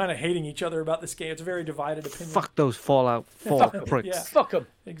kind of hating each other about this game. It's a very divided opinion. Fuck those Fallout 4 pricks. Yeah. Fuck them.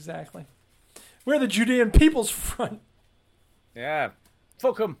 Exactly. We're the Judean People's Front. Yeah.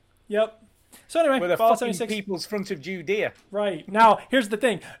 Fuck them. Yep. So anyway, we're the Fallout fucking 76. People's Front of Judea. Right. Now, here's the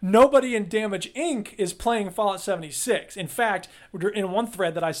thing. Nobody in Damage Inc. is playing Fallout 76. In fact, in one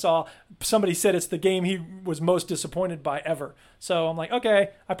thread that I saw, somebody said it's the game he was most disappointed by ever. So I'm like,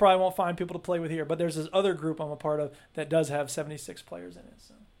 okay, I probably won't find people to play with here. But there's this other group I'm a part of that does have 76 players in it.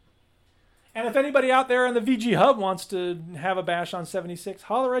 So. And if anybody out there in the VG Hub wants to have a bash on 76,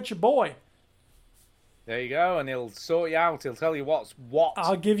 holler at your boy. There you go, and he'll sort you out. He'll tell you what's what.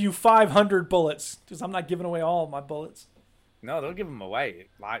 I'll give you 500 bullets, because I'm not giving away all of my bullets. No, don't give them away,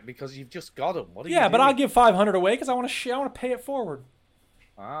 because you've just got them. What are you but doing? I'll give 500 away because I want to pay it forward.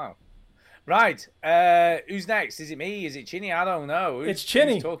 Wow. Right. Who's next? Is it me? Is it Chinny? I don't know. It's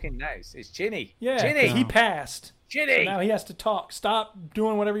Chinny. Who's talking next? It's Chinny. Yeah, Chinny. He passed. Chinny. So now he has to talk. Stop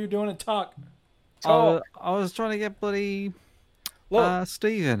doing whatever you're doing and talk. I was trying to get bloody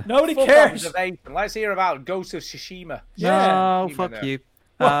Steven. Nobody cares. Let's hear about Ghost of Tsushima. No, fuck you.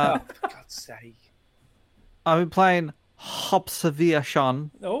 For God's sake. I've been playing Hobservation.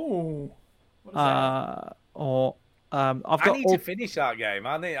 Oh. What is that? I need to finish that game.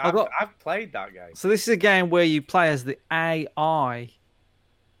 I've played that game. So this is a game where you play as the AI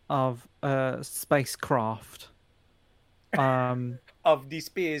of spacecraft. Of the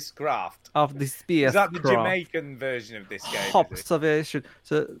spacecraft. Of the spacecraft. Is that the Jamaican version of this game? Hobservation.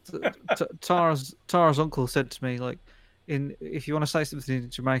 So Tara's uncle said to me, like, if you want to say something in a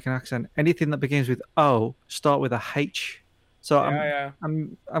Jamaican accent, anything that begins with O, start with a H. So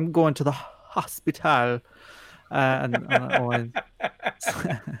I'm going to the hospital,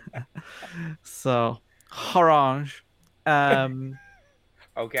 so Orange.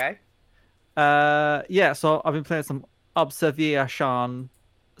 Okay. Yeah, so I've been playing some Observation.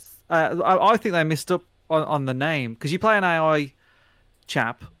 I think they messed up on the name because you play an AI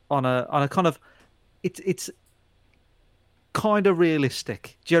chap on a kind of it's kind of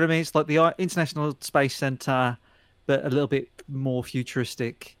realistic. Do you know what I mean? It's like the International Space Center, but a little bit more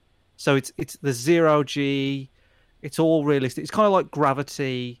futuristic. So it's the 0G. It's all realistic. It's kind of like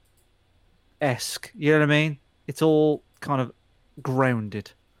Gravity-esque. You know what I mean? It's all kind of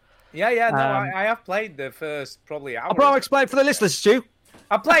grounded. Yeah. No, I have played the first probably hour. I'll probably explain for the listeners, Stu.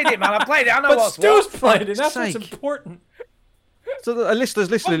 I played it, man. I played it. I know But what's Stu's what. played it. That's Sake. what's important. So the listeners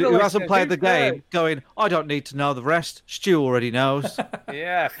listening who hasn't played the listeners, game, going, I don't need to know the rest. Stu already knows.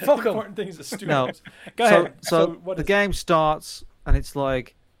 Yeah, fuck The 'em. important thing is the Stu No. knows. Go ahead. So what the is game starts and it's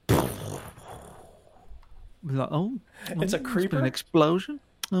like, we're like, It's a been creeper? an explosion.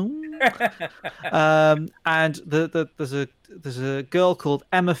 And there's a girl called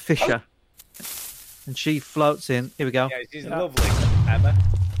Emma Fisher, and she floats in. Here we go. Yeah, she's lovely, Emma.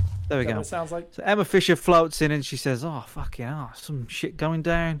 There we Is that go. what it sounds like? So Emma Fisher floats in and she says, "Oh fucking hell, some shit going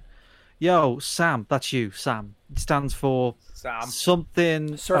down." Yo, Sam, that's you, Sam. It stands for Sam.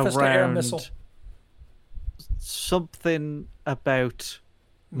 something Surface to around air missile. something about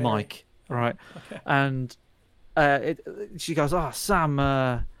Mary. Mike, right? Okay. And she goes, "Oh,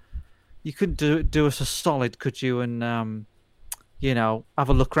 Sam, you couldn't do us a solid, could you? And have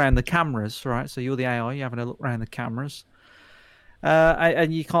a look around the cameras, right? So you're the AI, you're having a look around the cameras."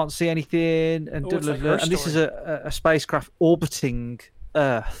 And you can't see anything, and Oh, it's like her and this is story. a spacecraft orbiting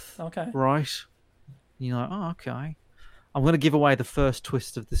Earth, Okay. right? And you're like, oh, okay. I'm going to give away the first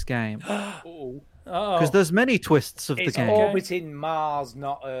twist of this game Oh. because there's many twists of It's the game. orbiting Mars,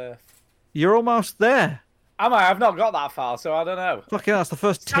 not Earth. You're almost there. Am I? I've not got that far, so I don't know. Fucking hell, that's the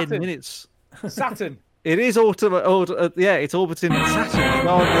first 10 Saturn. minutes. Saturn. It is it's orbiting Saturn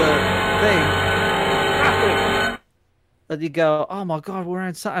on the thing. And you go, oh my god, we're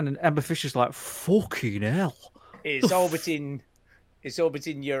on Saturn, and Emma Fisher's like, fucking hell. It's orbiting. It's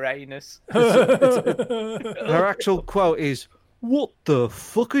orbiting Uranus. Her actual quote is, "What the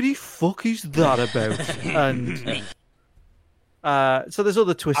fuckity fuck is that about?" And so there's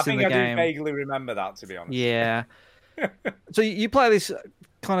other twists I in think the I game. do vaguely remember that, to be honest. Yeah. So you play this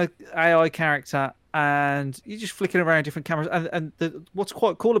kind of AI character, and you're just flicking around different cameras. And what's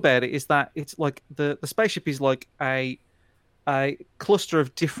quite cool about it is that it's like the spaceship is like a cluster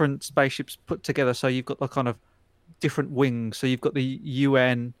of different spaceships put together. So you've got the kind of different wings. So you've got the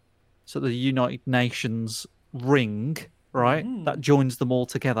UN, so the United Nations ring, right? That joins them all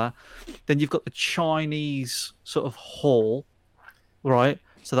together. Then you've got the Chinese sort of hall, right?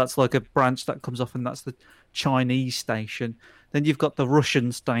 So that's like a branch that comes off, and that's the Chinese station. Then you've got the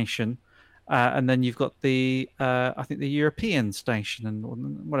Russian station, and then you've got the I think the European station and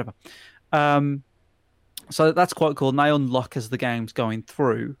whatever. So that's quite cool, and they unlock as the game's going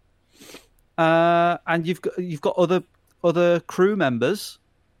through. And you've got other crew members,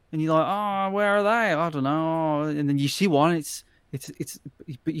 and you're like, oh, where are they? I don't know. And then you see one. It's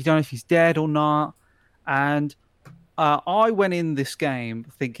but you don't know if he's dead or not. And I went in this game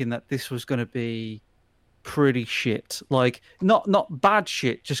thinking that this was going to be pretty shit, like not bad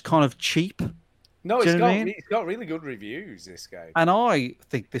shit, just kind of cheap. No, Do you it's know what I mean? got really good reviews, this game. And I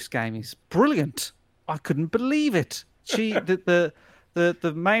think this game is brilliant. I couldn't believe it. The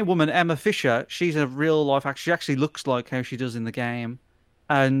main woman, Emma Fisher, she's a real life actor. She actually looks like how she does in the game.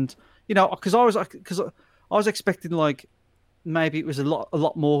 And because I was expecting like maybe it was a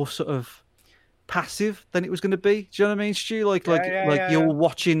lot more sort of passive than it was going to be. Do you know what I mean, Stu? Like you're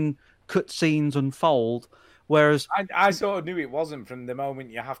watching cutscenes unfold. Whereas I sort of knew it wasn't from the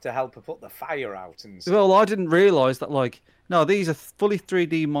moment you have to help her put the fire out and stuff. Well, I didn't realise that. Like, no, these are fully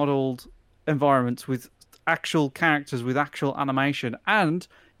 3D modelled environments with actual characters with actual animation, and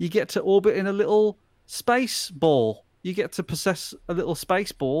you get to orbit in a little space ball. You get to possess a little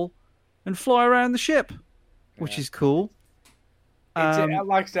space ball and fly around the ship, which is cool. Like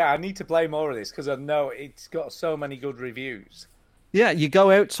I said, I need to play more of this because I know it's got so many good reviews. Yeah, you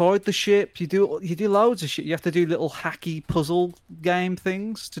go outside the ship. You do loads of shit. You have to do little hacky puzzle game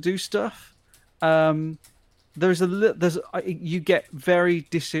things to do stuff. You get very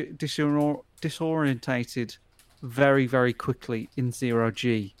disorientated very, very quickly in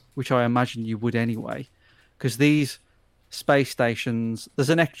 0G, which I imagine you would anyway, because these space stations, there's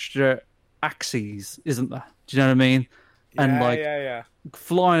an extra axes, isn't there? Do you know what I mean? Yeah.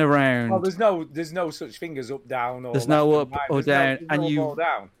 Flying around. Well, there's no such thing as up, down, or there's no up right. or down, and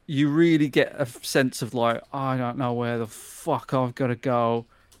down. You really get a sense of like, I don't know where the fuck I've got to go.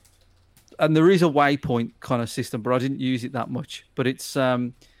 and there is a waypoint kind of system, but I didn't use it that much. But it's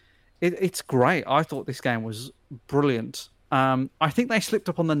great. I thought this game was brilliant. I think they slipped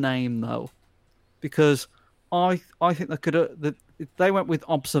up on the name though, because I think they could have. They went with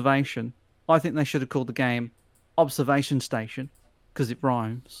Observation. I think they should have called the game Observation Station because it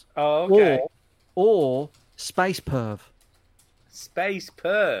rhymes. Oh, okay. Or Space Perv. Space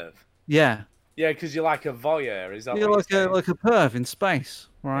Perv. Yeah. Yeah, because you're like a voyeur. Is that You're what like a perv in space,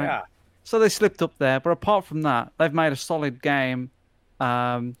 right? Yeah. So they slipped up there, but apart from that, they've made a solid game,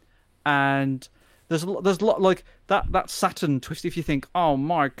 and there's like that Saturn twist. If you think, oh,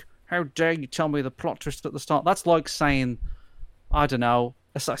 Mike, how dare you tell me the plot twist at the start? That's like saying, I don't know,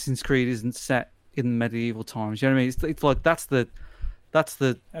 Assassin's Creed isn't set in medieval times. You know what I mean? It's like that's the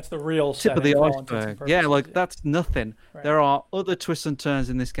real tip of the setting for all intents and iceberg. purposes, Yeah, like that's nothing. Right. There are other twists and turns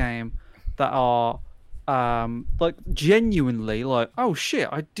in this game that are like genuinely like, oh shit,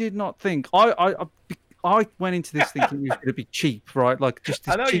 I did not think. I went into this thinking it was going to be cheap, right? Like just.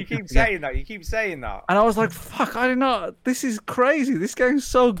 I know you keep saying that. You keep saying that. And I was like, fuck, I did not. This is crazy. This game's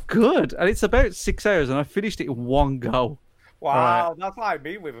so good, and it's about 6 hours, and I finished it in one go. Wow, Right. that's like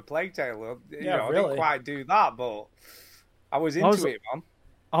me with a Plague Tale. Yeah, I really. didn't quite do that, but I was into it, man.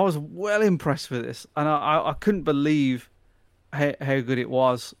 I was well impressed with this, and I couldn't believe how good it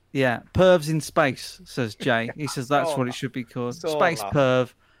was. Yeah, Pervs in Space, says Jay. He says that's what it should be called. Space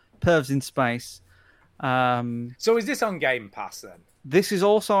Perv. Pervs in Space. So is this on Game Pass then? This is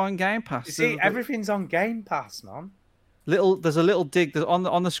also on Game Pass. You see, everything's on Game Pass, man. There's a little dig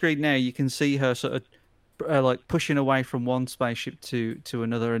on the screen now. You can see her sort of like pushing away from one spaceship to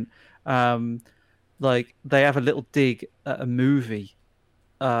another, and like they have a little dig at a movie.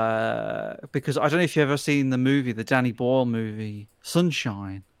 Because I don't know if you've ever seen the movie, the Danny Boyle movie,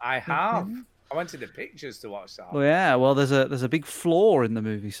 Sunshine. I have. I went to the pictures to watch that. Well, yeah. Well, there's a big flaw in the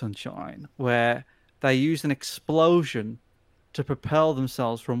movie Sunshine where they use an explosion to propel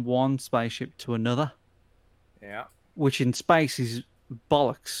themselves from one spaceship to another. Yeah. Which in space is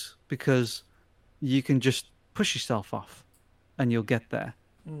bollocks because you can just push yourself off and you'll get there.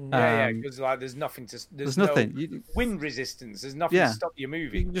 Yeah, because like there's nothing to. There's nothing. No wind resistance. There's nothing to stop you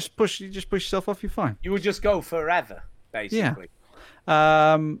moving. You just push yourself off. You're fine. You would just go forever, basically.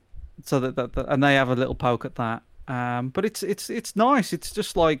 Yeah. So that and they have a little poke at that. But it's nice. It's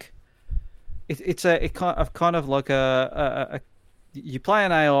just like it's kind of like a you play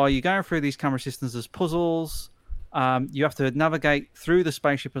an AI. You're going through these camera systems as puzzles. You have to navigate through the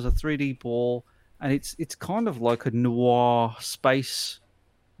spaceship as a 3D ball, and it's kind of like a noir space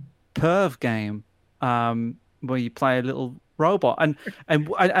perv game where you play a little robot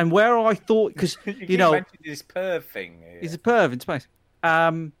and where I thought because you know mentioned this perv thing here. It's a perv in space.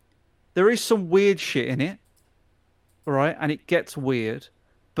 There is some weird shit in it, right? And it gets weird,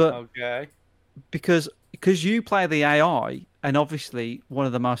 but okay, because you play the AI, and obviously one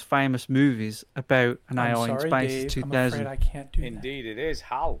of the most famous movies about an AI in space is 2000. I'm afraid I can't do Indeed, it is.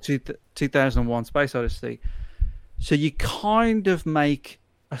 How? 2001: Space Odyssey. So you kind of make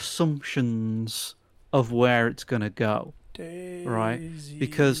assumptions of where it's going to go, right?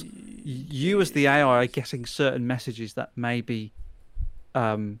 Because you as the AI are getting certain messages that maybe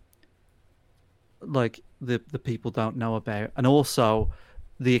like the people don't know about, and also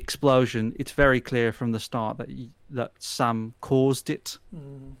the explosion, it's very clear from the start that Sam caused it.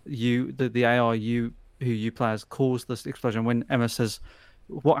 The AI who you play as caused this explosion. When Emma says,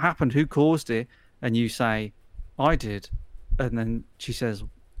 what happened, who caused it, and you say, I did, and then she says,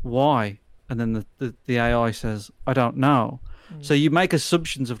 why? And then the AI says, I don't know. So you make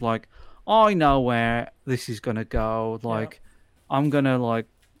assumptions of like, I know where this is going to go. Like, I'm going to like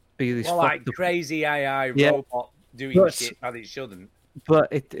be this like crazy AI robot doing shit that it shouldn't.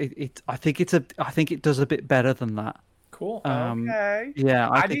 But I think it does a bit better than that. Cool. Okay. Yeah,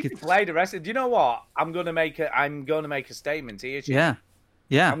 I think need to play the rest. Do you know what? I'm gonna make a statement here. Yeah.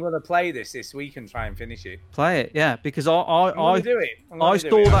 Yeah. I'm gonna play this week and try and finish it. Play it, yeah, because I do it. I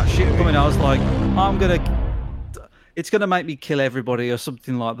saw that shit coming. I was like, it's gonna make me kill everybody or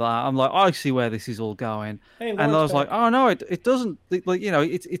something like that. I'm like, I see where this is all going, and I was like, oh no, it doesn't. Like, you know,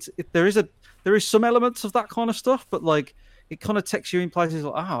 there is some elements of that kind of stuff, but like it kind of takes you in places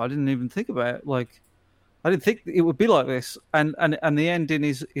like, oh, I didn't even think about it. Like, I didn't think it would be like this, and the ending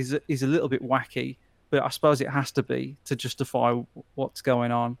is a little bit wacky. But I suppose it has to be to justify what's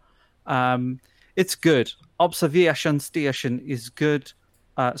going on. It's good. Observation Station is good.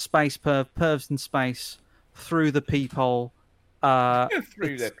 Space Pervs in Space, Through the Peephole.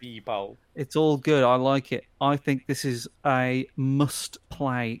 Through the Peephole. It's all good. I like it. I think this is a must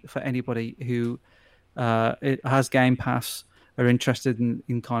play for anybody who has Game Pass. are interested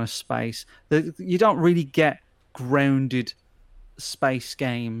in kind of space. You don't really get grounded space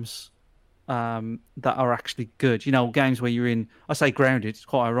games that are actually good. You know, games where you're in. I say grounded. It's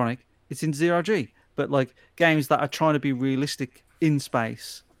quite ironic. It's in 0G, but like games that are trying to be realistic in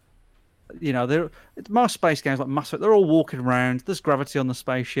space. You know, most space games like Mass Effect, they're all walking around. There's gravity on the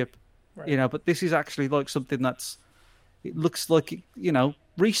spaceship. Right. You know, but this is actually like something it looks like, you know,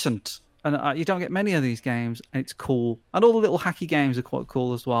 recent, and you don't get many of these games, and it's cool. And all the little hacky games are quite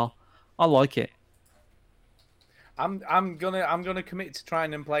cool as well. I like it. I'm gonna commit to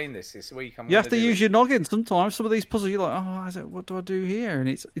trying and playing this week. You have to use your noggin sometimes. Some of these puzzles, you're like, oh, what do I do here? And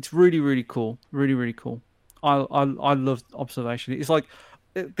it's really, really cool. Really, really cool. I love Observation. It's like,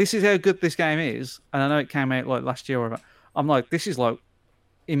 this is how good this game is, and I know it came out like last year or whatever. I'm like, this is like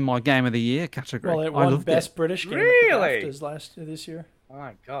in my Game of the Year category. Well, it won Best British Game really? at the BAFTAs this year. Oh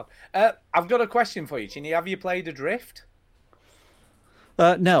my god! I've got a question for you, Chinny. Have you played Adrift?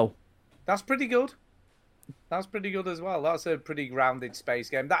 No. That's pretty good. That's pretty good as well. That's a pretty grounded space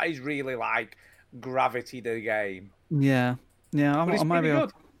game. That is really like Gravity the game. Yeah. Maybe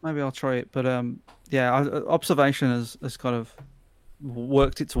I'll try it. But Observation has kind of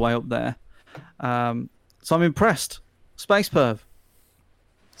worked its way up there. So I'm impressed. Space Perv.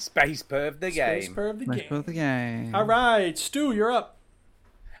 Space Perv the game. Space Perv the game. Space Perv the game. All right, Stu, you're up.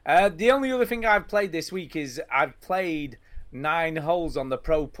 The only other thing I've played this week is I've played 9 holes on the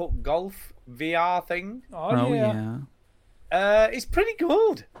Pro Putt Golf VR thing. Oh yeah. It's pretty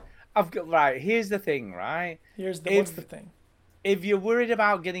good. Here's the thing, right? What's the thing? If you're worried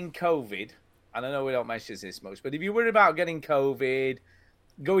about getting COVID, and I know we don't mention this much, but if you're worried about getting COVID,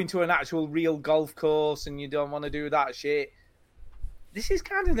 going to an actual real golf course and you don't want to do that shit, this is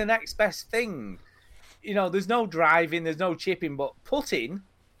kind of the next best thing. You know, there's no driving, there's no chipping, but putting,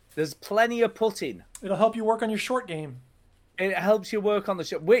 there's plenty of putting. It'll help you work on your short game. It helps you work on the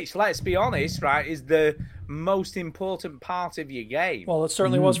shot, which, let's be honest, right, is the most important part of your game. Well, it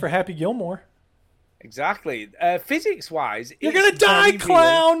certainly was for Happy Gilmore. Exactly. Physics-wise... You're going to die,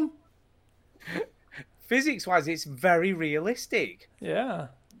 clown! Physics-wise, it's very realistic. Yeah.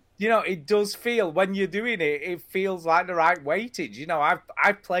 You know, it does feel, when you're doing it, it feels like the right weightage. You know,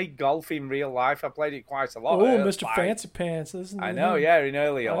 I've played golf in real life. I played it quite a lot. Oh, Mr. Fancy Pants. I know, yeah, in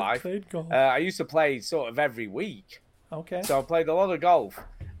earlier life. I played golf. I used to play sort of every week. Okay. So I played a lot of golf.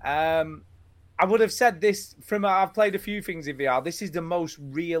 I would have said this I've played a few things in VR. This is the most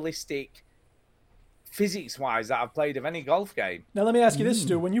realistic, physics-wise, that I've played of any golf game. Now let me ask you this,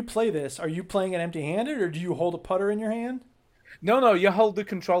 Stu. When you play this, are you playing it empty-handed, or do you hold a putter in your hand? No, you hold the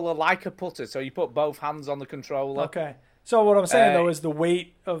controller like a putter, so you put both hands on the controller. Okay. So what I'm saying though is the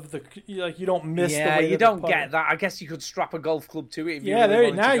weight of the you don't miss the weight. Yeah, you of don't the putter. get that. I guess you could strap a golf club to it. If you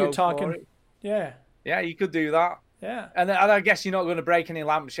now you're talking. Yeah. Yeah, you could do that. Yeah. And I guess you're not going to break any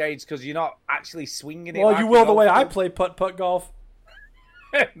lampshades because you're not actually swinging it. Well, like you will the way I club. play putt golf.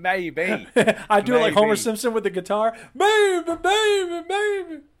 Maybe. I do it like Homer Simpson with the guitar. Baby, baby,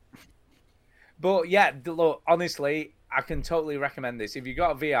 baby. But yeah, look, honestly, I can totally recommend this. If you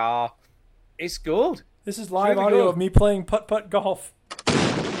got VR, it's good. This is live audio of me playing putt golf.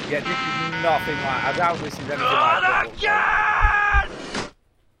 Yeah, this is nothing like. I doubt this is anything like that.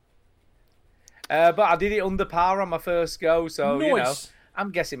 But I did it under par on my first go, so nice. You know,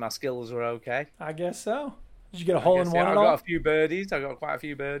 I'm guessing my skills were okay. I guess so. Did you get a hole in one at all? I got a few birdies. I got quite a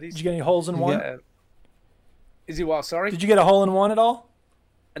few birdies. Did you get any holes in one? Yeah. Is it what? Sorry. Did you get a hole in one at all?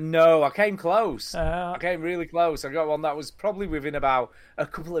 No, I came close. I came really close. I got one that was probably within about a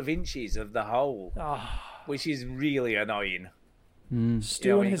couple of inches of the hole, which is really annoying.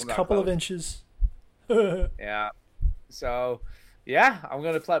 Stu and his couple of inches. Yeah. So, yeah, I'm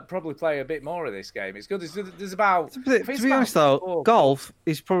going to probably play a bit more of this game. It's good. There's about... To be honest, though, golf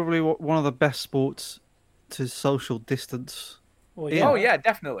is probably one of the best sports to social distance. Well, yeah. Oh, yeah,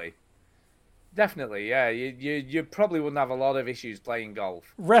 definitely. Definitely, yeah. You probably wouldn't have a lot of issues playing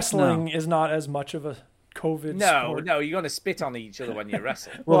golf. Wrestling is not as much of a COVID sport. No, you're going to spit on each other when you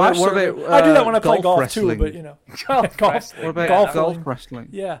wrestle. What about I do that when I play golf wrestling? Too, but you know. Golf wrestling. What about golf wrestling?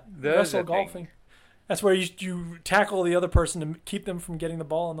 Yeah, wrestle golfing. That's where you tackle the other person to keep them from getting the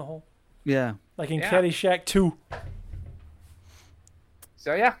ball in the hole. Yeah. Like in Caddyshack 2.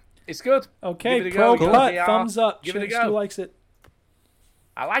 So, yeah, it's good. Okay, Pro Putt, thumbs up. Give it a go. Stu likes it.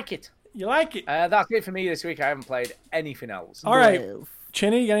 I like it. You like it? That's it for me this week. I haven't played anything else. All right.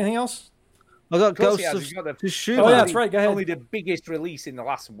 Chinny, you got anything else? I got Ghost of Tsushima. Oh, yeah, that's right. Go ahead. Only the biggest release in the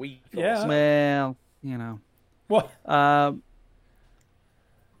last week. Yeah. Well, you know. What?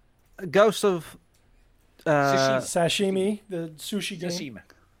 Ghost of... Sashimi, the sushi game.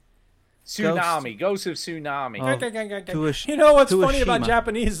 Tsunami. Ghost of Tsunami. You know what's funny Tuashima. about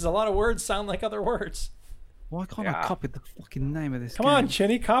Japanese is a lot of words sound like other words. Why can't I copy the fucking name of this Come game? on,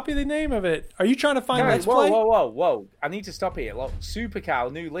 Chinny, copy the name of it. Are you trying to find Guys, Let's Play? whoa. I need to stop here. Look, Super Cow,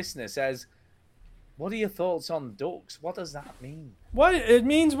 new listener, says, what are your thoughts on ducks? What does that mean? What it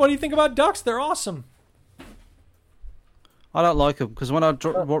means? What do you think about ducks? They're awesome. I don't like them because when I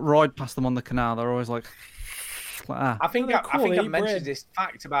ride past them on the canal, they're always like ah. I think they're cool. They I've eat mentioned bread. this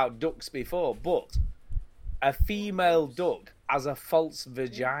fact about ducks before, but a female duck has a false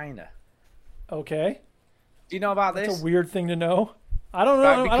vagina. Okay. Do you know about this? That's a weird thing to know. I don't know.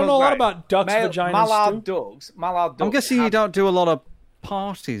 Right, I don't because, know a lot right, about ducks' vaginas. Mallard Stu. ducks. I'm guessing you don't do a lot of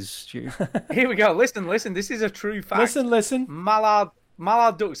parties, Stu. Here we go. Listen. This is a true fact. Listen.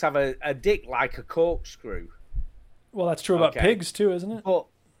 Mallard ducks have a dick like a corkscrew. Well, that's true about Okay. pigs too, isn't it?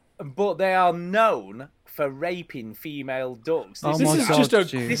 But they are known for raping female ducks. Oh This my is God, just a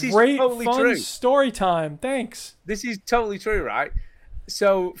Stu. This is great, totally fun true. story time. Thanks. This is totally true, right?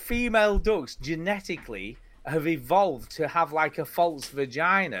 So female ducks genetically have evolved to have like a false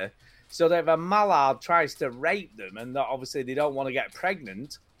vagina, so that if a mallard tries to rape them, and that obviously they don't want to get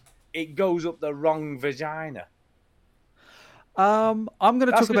pregnant, it goes up the wrong vagina. I'm going to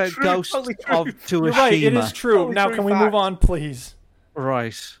That's talk about true, Ghost totally true. of Tsushima. You're right. It is true. Totally Now, true can we fact. move on, please?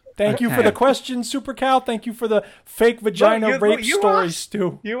 Right. Thank you for Okay. the question, Super Cow. Thank you for the fake vagina rape you story, asked.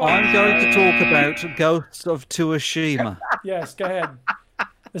 Stu. I'm going to talk about Ghost of Tsushima. Yes, go ahead.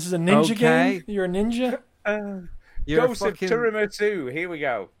 This is a ninja Okay. game. You're a ninja. You're Ghost a fucking of Turima 2. Here we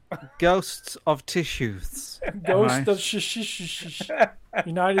go. Ghosts of Tissues. Ghost Right. of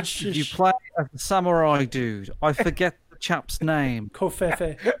United You Shish. play as a samurai dude. I forget the chap's name.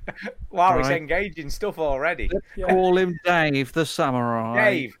 Kofefe. Wow, it's Right. engaging stuff already. Yeah. Call him Dave the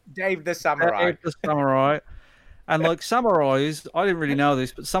samurai. Dave the samurai. Dave the samurai. And like samurais, I didn't really know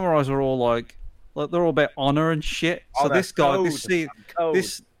this, but samurais are all like they're all about honor and shit. Oh, So they're this guy, code.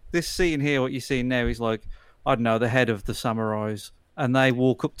 this scene here, what you're seeing now, is like, I don't know, the head of the samurais, and they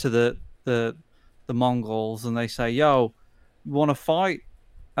walk up to the Mongols and they say, "Yo, you want to fight?"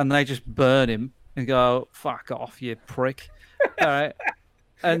 And they just burn him and go, "Fuck off, you prick!" All right.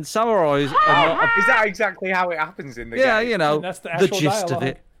 And samurais are not. Is that exactly how it happens in the Yeah, game? you know, And that's the the actual gist of dialogue.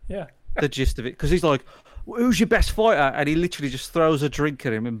 it. Yeah. The gist of it, because he's like, "Who's your best fighter?" And he literally just throws a drink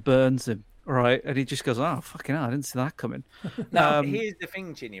at him and burns him, right? And he just goes, "Oh, fucking hell, I didn't see that coming." Now, here's the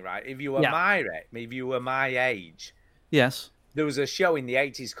thing, Chinny, right? If you were my age, Yes. there was a show in the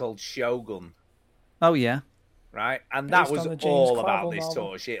 80s called Shogun, Oh yeah. right? And that Based was on the James all about Clavell this novel.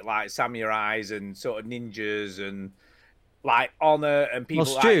 sort of shit, like samurais and sort of ninjas and like honor and people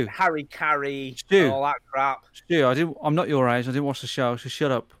Stu. like Harry Carey Stu. and all that crap. Stu, I'm not your age. I didn't watch the show, so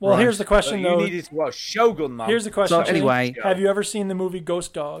shut up. Well, right? here's the So question, you though. needed to watch Shogun, man. Here's the question. So Chinny. anyway- Have you ever seen the movie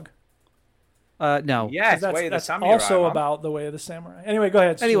Ghost Dog? No. Yes, That's, Way of the that's Samurai. also man. about the way of the samurai. Anyway, go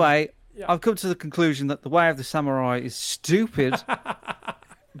ahead. Stu. Anyway, Yeah. I've come to the conclusion that the way of the samurai is stupid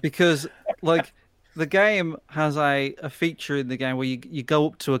because, like, the game has a feature in the game where you go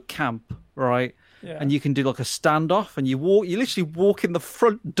up to a camp, right? Yeah. And you can do like a standoff, and you literally walk in the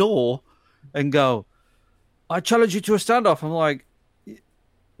front door and go, "I challenge you to a standoff." I'm like,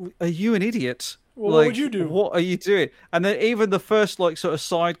 "Are you an idiot?" Well, like, what would you do? What are you doing? And then even the first like sort of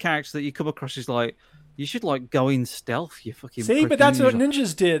side character that you come across is like, "You should like go in stealth, you fucking." See, prick." but that's And what you're like,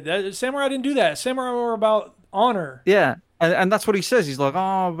 ninjas did. Samurai didn't do that. Samurai were about honor. Yeah, and that's what he says. He's like,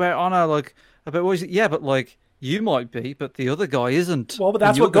 "Oh, about honor, like about what is it?" Yeah, but like you might be, but the other guy isn't. Well, but and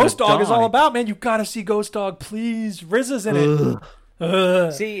that's you're what Ghost gonna Dog is all die. about, man. You gotta see Ghost Dog, please. RZA's in it.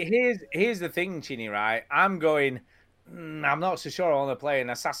 Ugh. See, here's the thing, Chinny, right? I'm going, I'm not so sure I want to play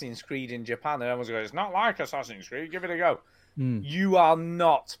an Assassin's Creed in Japan. And everyone's going, it's not like Assassin's Creed, give it a go. You are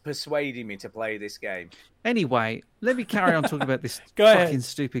not persuading me to play this game. Anyway, let me carry on talking about this Go ahead. fucking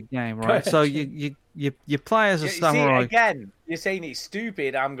stupid game, Go right? ahead. So you play as a You see, samurai. again, you're saying it's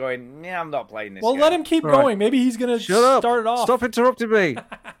stupid. I'm going, yeah, I'm not playing this Well, game. let him keep Right. going. Maybe he's gonna Shut up! start it off. Stop interrupting me.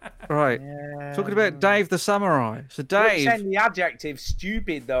 Right, talking about Dave the samurai. So You're Dave. saying the adjective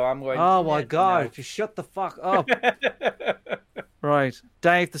stupid, though. I'm going, Oh my yeah, god! no. Just shut the fuck up. Right,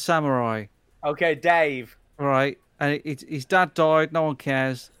 Dave the samurai. Okay, Dave. Right, and his dad died. No one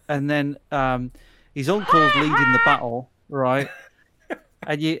cares. And then his uncle's leading the battle. Right,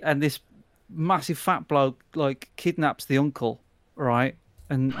 and this massive fat bloke like kidnaps the uncle. Right,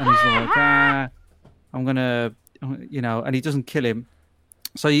 and he's like, I'm gonna, and he doesn't kill him.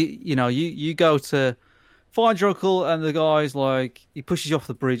 So you go to find your uncle, and the guy's like, he pushes you off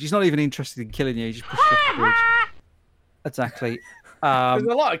the bridge. He's not even interested in killing you. He just pushes you off the bridge. Exactly. There's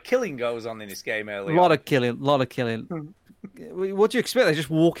a lot of killing goes on in this game earlier. A lot of killing. What do you expect? They just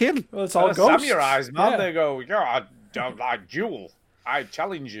walk in. Well, it's all ghosts. Samurais, man. Yeah. They go, yeah, I duel. I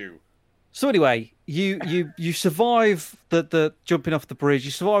challenge you. So anyway, you survive the jumping off the bridge.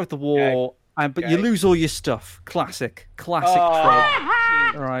 You survive the war, but you lose all your stuff. Classic trope.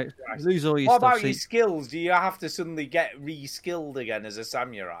 All right, you lose all your what stuff. about your skills? Do you have to suddenly get re-skilled again as a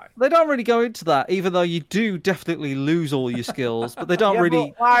samurai? They don't really go into that, even though you do definitely lose all your skills, but they don't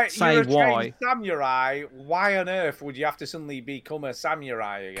really say you're a why. trained samurai. Why on earth would you have to suddenly become a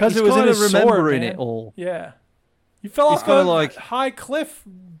samurai again? Because it was in his remembering sword, it all. Yeah, you fell off the high cliff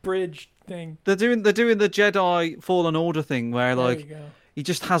bridge thing. They're doing the Jedi Fallen Order thing where he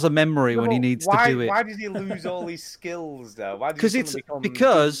just has a memory when he needs to do it. Why does he lose all his skills though? Why does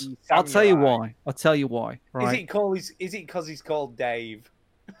Because I'll tell you why. I'll tell you why. Right? Is it because he's called Dave?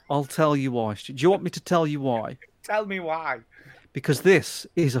 I'll tell you why. Do you want me to tell you why? Tell me why. Because this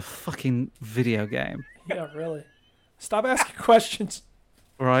is a fucking video game. Yeah, really. Stop asking questions.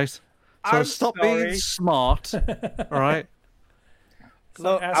 Right? So I'm stop sorry. being smart. All right?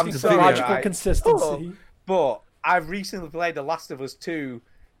 Look, asking I'm for sorry, logical right? consistency. But I've recently played The Last of Us 2,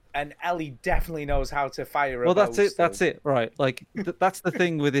 and Ellie definitely knows how to fire a bow. That's it. still. That's it. Right. Like that's the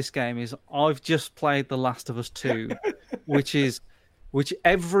thing with this game is I've just played The Last of Us 2, which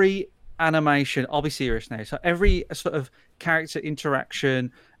every animation. I'll be serious now. So every sort of character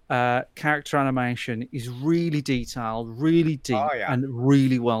interaction, character animation is really detailed, really deep, and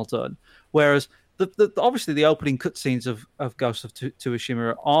really well done. Whereas obviously the opening cutscenes of Ghost of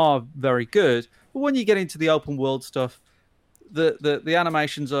Tsushima are very good, but when you get into the open world stuff, the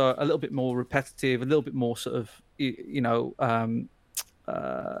animations are a little bit more repetitive, a little bit more sort of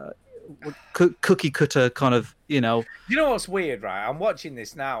cookie cutter kind of. You know what's weird, right? I'm watching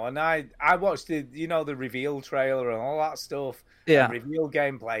this now, and I watched the reveal trailer and all that stuff. Yeah, and reveal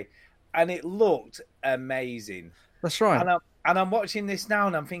gameplay, and it looked amazing. That's right. And I'm watching this now,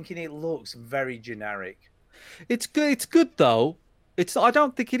 and I'm thinking it looks very generic. It's good. It's good though. I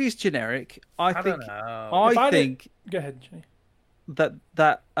don't think it is generic. I think. Don't know. I think. Go ahead, Jay. That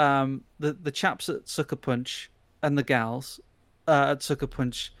the chaps at Sucker Punch and the gals at Sucker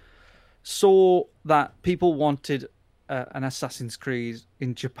Punch saw that people wanted an Assassin's Creed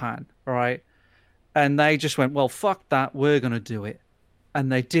in Japan, right? And they just went, well, fuck that, we're going to do it.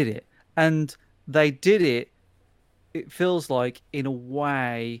 And they did it. And they did it, it feels like, in a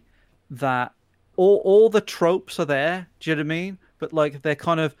way that all the tropes are there, do you know what I mean? But like they're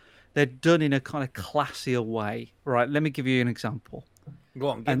done in a kind of classier way, right? Let me give you an example. Go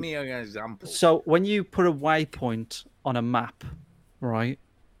on, give me an example. So when you put a waypoint on a map, right?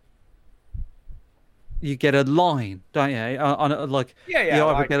 You get a line, don't you? You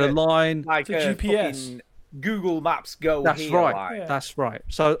either get a line, like a GPS. Google Maps go. That's here, right. like. That's right.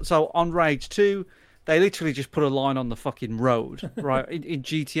 So on Rage 2, they literally just put a line on the fucking road, right? In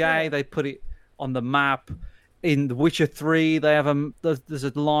GTA, they put it on the map. In The Witcher 3, they have there's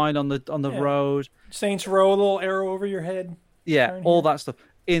a line on the road. Saints Row, a little arrow over your head. Yeah, all that stuff.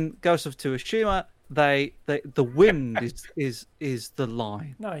 In Ghost of Tsushima, the wind is the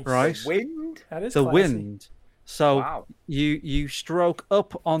line. Nice. Right? The wind? That is the classy. wind. So wow. you stroke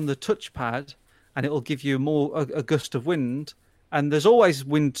up on the touchpad, and it will give you a gust of wind. And there's always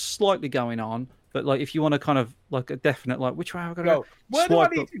wind slightly going on. But like, if you want to kind of like a definite, like, which way am I going to go? Where do I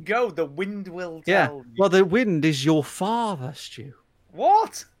need to go? The wind will tell me. Well, the wind is your father, Stu.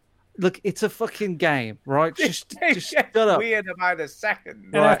 What? Look, it's a fucking game, right? Just shut up. Weird about a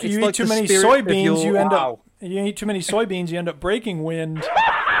second. And after you eat too many soybeans, you end up. You eat too many soybeans, you end up breaking wind.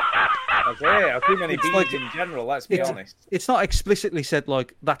 That's it. Too many beans in general. Let's be honest. It's not explicitly said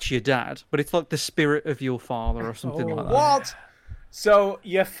like that's your dad, but it's like the spirit of your father or something like that. What? So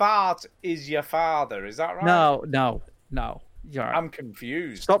your fart is your father, is that right? No. You're right. I'm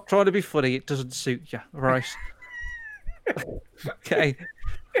confused. Stop trying to be funny. It doesn't suit you, right? Okay.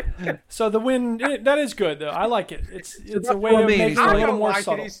 So the wind, that is good though. I like it. It's a way of making it a little more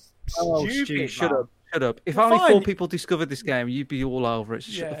subtle. Stupid, shut up. If only 4 people discovered this game, you'd be all over it.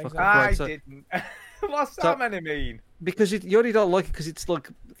 Shut the fuck up. I didn't. What's that meant to mean? Because you only don't like it because it's like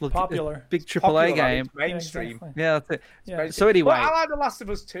popular, a big AAA game, it's mainstream. Yeah, that's it. Yeah. So anyway, I like The Last of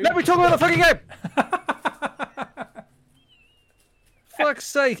Us 2. Let me talk about the fucking game. Fuck's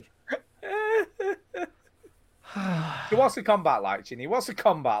sake. So what's the combat like, Ginny? What's the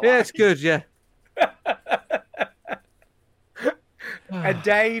combat like? Yeah, it's good. Yeah. And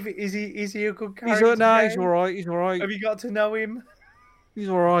Dave, is he a good character? He's all right. He's all right. Have you got to know him? He's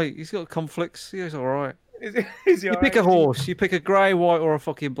all right. He's got conflicts. He's all right. Is he you pick a horse. You pick a grey, white, or a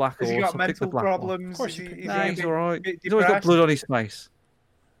fucking black horse. Has he got I'll mental pick the problems? One. He's He's all right. He's always got blood on his face.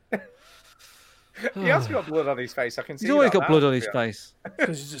 He has got blood on his face. I can see. He's always that got now, blood to on be his honest. face.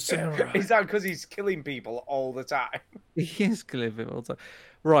 Because he's a samurai. Is that because he's killing people all the time? He is killing people all the time.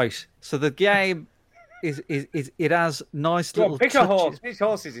 Right. So the game is it has nice Go little on, pick a touches. horse. Which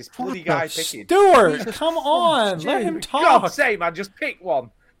horse is this bloody guy picking? Stuart, Jesus come Christ, on, let Jay. him For talk. God's sake, man, just pick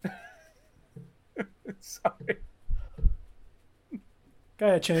one. Sorry. Go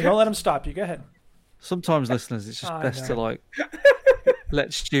ahead, Chinny. Don't let him stop you. Go ahead. Sometimes, listeners, it's just I best to know. like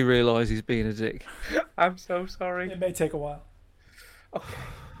let Stu realise he's being a dick. I'm so sorry. It may take a while.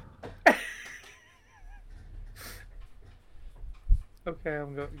 Okay,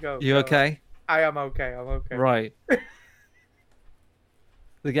 I'm go. You okay? I am okay. I'm okay. Right.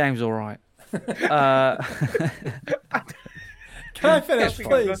 The game's all right. Can I finish,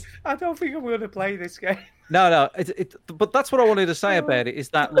 please? I don't think I'm going to play this game. No. But that's what I wanted to say about it is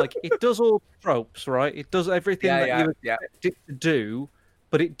that like it does all the tropes, right? It does everything that you expect it to do,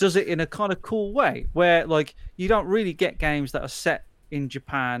 but it does it in a kind of cool way where like you don't really get games that are set in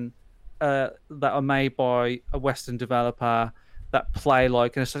Japan that are made by a Western developer that play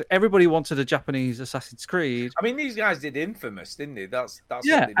like everybody wanted a Japanese Assassin's Creed. I mean, these guys did Infamous, didn't they? That's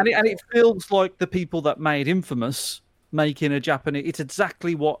Yeah, what they and it feels like the people that made Infamous making a Japanese. It's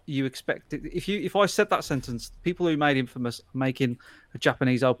exactly what you expected. If I said that sentence, people who made Infamous are making a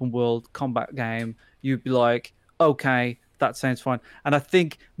Japanese open world combat game, you'd be like, okay, that sounds fine. And I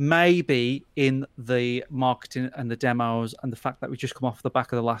think maybe in the marketing and the demos and the fact that we just come off the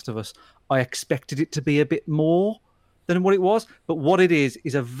back of The Last of Us, I expected it to be a bit more than what it was. But what it is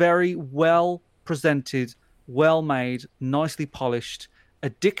a very well presented, well made, nicely polished,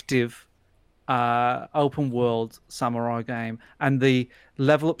 addictive open world samurai game, and the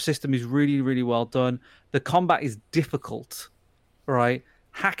level up system is really, really well done. The combat is difficult, right?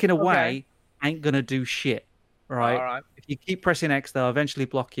 Hacking away ain't gonna do shit, right? All right. If you keep pressing X, they'll eventually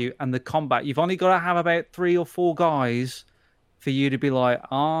block you. And the combat, you've only got to have about 3 or 4 guys for you to be like,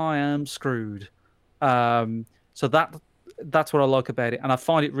 I am screwed. So that's what I like about it, and I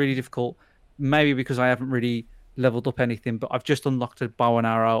find it really difficult. Maybe because I haven't really leveled up anything, but I've just unlocked a bow and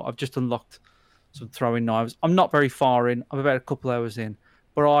arrow. I've just unlocked some throwing knives. I'm not very far in. I'm about a couple hours in,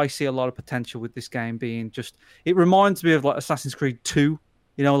 but I see a lot of potential with this game being just. It reminds me of like Assassin's Creed 2,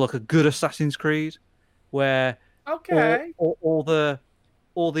 you know, like a good Assassin's Creed, where all the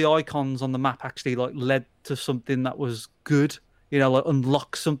icons on the map actually like led to something that was good, you know, like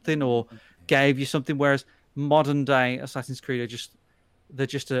unlock something or gave you something. Whereas modern day Assassin's Creed they're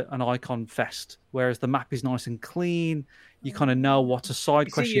just an icon fest, whereas the map is nice and clean. You kind of know what's a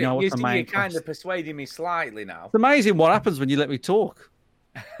side quest, you know what's a main quest. You're kind of persuading me slightly now. It's amazing what happens when you let me talk.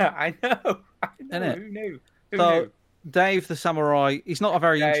 I know. Isn't it? Who knew? Dave the samurai, he's not a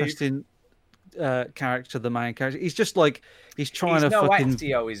very interesting character, the main character. He's just like he's trying to fucking.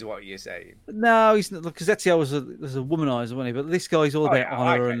 Ezio is what you're saying. No, he's not, because Ezio was a womanizer, wasn't he? But this guy's all about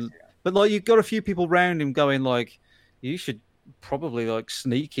honor But like you've got a few people around him going like, you should probably like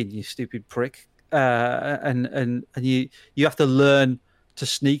sneak in, you stupid prick, and you have to learn to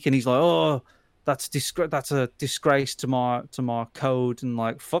sneak. And he's like, oh, that's a disgrace to my code, and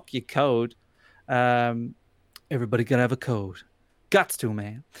like fuck your code. Everybody gotta have a code. Got to,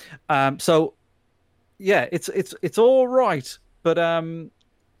 man. So yeah, it's all right, but I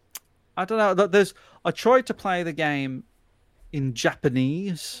don't know. I tried to play the game in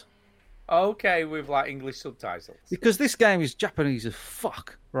Japanese. Okay, with like English subtitles. Because this game is Japanese as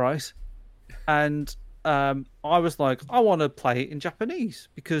fuck, right? And I was like, I want to play it in Japanese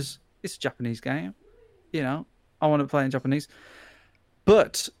because it's a Japanese game. You know, I want to play it in Japanese.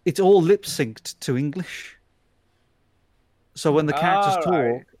 But it's all lip synced to English. So when the characters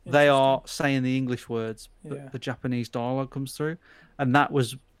talk, they are saying the English words, but the Japanese dialogue comes through. And that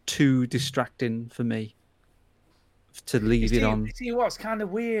was too distracting for me to leave it on. See, what's kind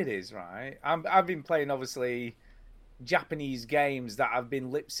of weird is, right, I've been playing, obviously, Japanese games that have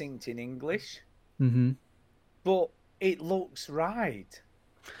been lip-synced in English. Mm-hmm. But it looks right.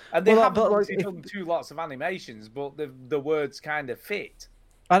 And they have done 2 lots of animations, but the words kind of fit.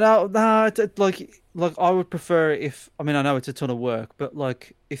 I know, like I would prefer it if, I mean, I know it's a ton of work, but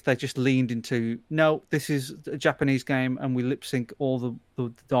like if they just leaned into, no, this is a Japanese game and we lip sync all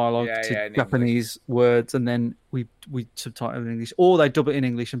the dialogue to Japanese words, and then we subtitle it in English, or they dub it in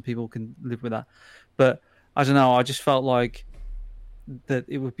English and people can live with that. But I don't know, I just felt like that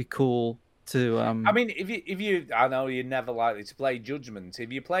it would be cool to. I mean, if you, I know you're never likely to play Judgment.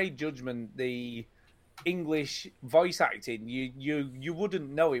 If you play Judgment, the English voice acting, you wouldn't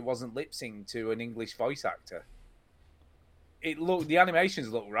know it wasn't lip synced to an English voice actor. The animations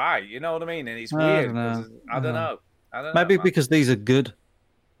look right, you know what I mean? And it's weird. I don't know. Maybe because these are good.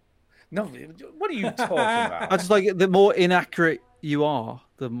 No, what are you talking about? I just like the more inaccurate you are,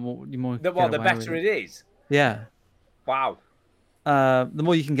 the more you more. The better it is. Yeah. Wow. The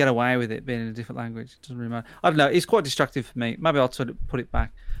more you can get away with it being in a different language. It doesn't really matter. I don't know. It's quite distracting for me. Maybe I'll sort of put it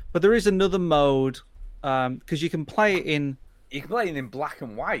back. But there is another mode because you can play it in. You can play it in black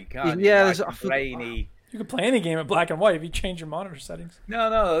and white, can't you? Yeah, like grainy. You can play any game in black and white if you change your monitor settings.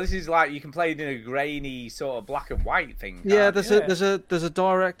 No. This is like you can play it in a grainy sort of black and white thing. Yeah, there's a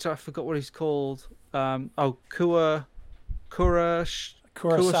director. I forgot what he's called. Kurosawa.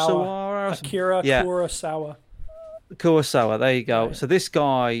 Akira Kurosawa. Kurosawa. There you go. Right. So this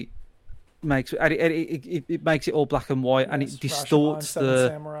guy makes it makes it all black and white, and it distorts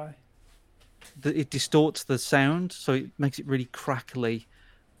it distorts the sound, so it makes it really crackly.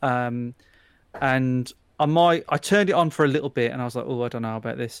 And I turned it on for a little bit, and I was like, oh, I don't know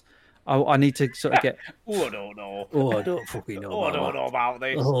about this. I need to sort of get. Oh, I don't know. Oh, I don't fucking know. Oh, I don't know about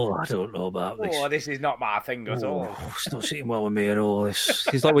this. Oh, I don't know about this. Oh, this is not my thing at all. It's not sitting well with me at all.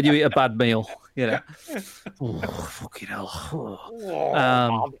 It's like when you eat a bad meal, you know. Oh, fucking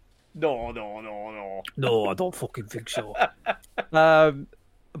hell. No. No, I don't fucking think so.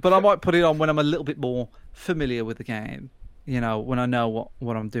 But I might put it on when I'm a little bit more familiar with the game. You know, when I know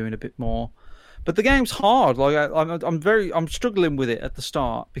what I'm doing a bit more. But the game's hard. Like I'm struggling with it at the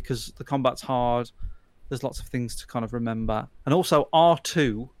start because the combat's hard. There's lots of things to kind of remember, and also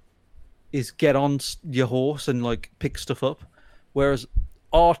R2 is get on your horse and like pick stuff up, whereas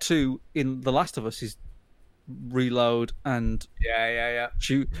R2 in The Last of Us is reload and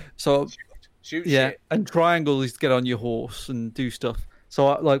shoot. So shoot. Shit. And triangle is get on your horse and do stuff.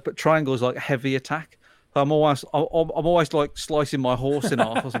 So but triangle is like heavy attack. I'm always like slicing my horse in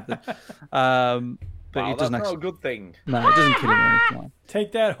half or something. But it doesn't that's not a good thing. No, it doesn't kill him or anything.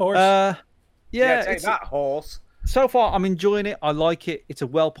 Take that horse. Take that horse. So far, I'm enjoying it. I like it. It's a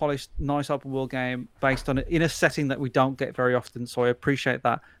well-polished, nice open-world game based on it in a setting that we don't get very often. So I appreciate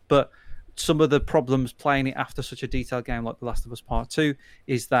that. But some of the problems playing it after such a detailed game like The Last of Us Part 2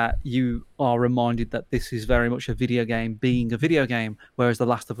 is that you are reminded that this is very much a video game being a video game, whereas The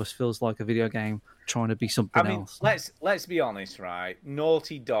Last of Us feels like a video game trying to be something else. Let's be honest, right?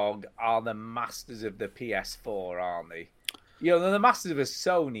 Naughty Dog are the masters of the PS4, aren't they? You know, they're the masters of a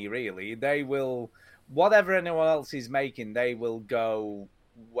Sony, really. They will, whatever anyone else is making, they will go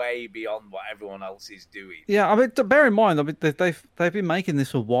way beyond what everyone else is doing. Yeah, I mean, bear in mind, they've been making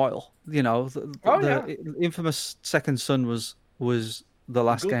this a while. You know, the infamous Second Son was the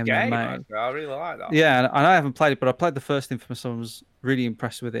last game they made. Actually. I really like that. Yeah, and I haven't played it, but I played the first Infamous Son. Was really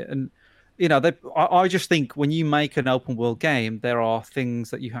impressed with it, and you know, I just think when you make an open world game, there are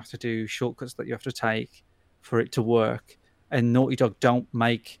things that you have to do, shortcuts that you have to take for it to work. And Naughty Dog don't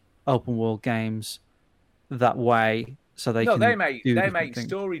make open world games that way. So they make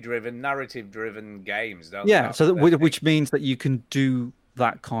story-driven, narrative-driven games, don't they? Yeah, so which means that you can do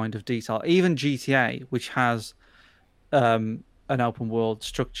that kind of detail. Even GTA, which has an open world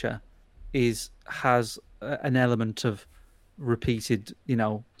structure, has an element of repeated, you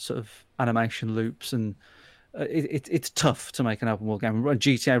know, sort of animation loops, and it's tough to make an open world game.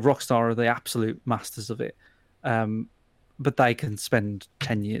 GTA, Rockstar are the absolute masters of it. But they can spend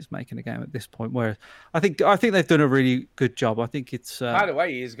 10 years making a game at this point. Where I think they've done a really good job. I think it's. By the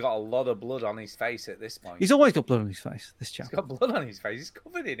way, he's got a lot of blood on his face at this point. He's always got blood on his face. This chap. He's got blood on his face. He's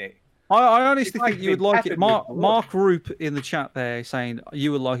covered in it. I honestly think you would like it. Mark Roop in the chat there saying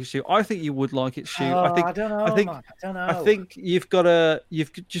you would like it, Stu. I think you would like it, Stu. I don't know. I think you've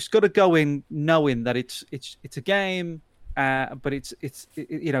just got to go in knowing that it's a game. But it's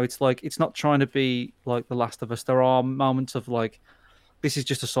you know, it's like it's not trying to be like The Last of Us. There are moments of like, this is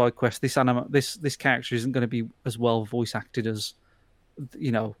just a side quest. This character isn't going to be as well voice acted as,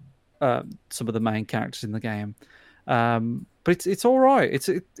 you know, some of the main characters in the game. But it's all right. It's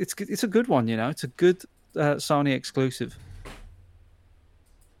a good one. You know, it's a good Sony exclusive.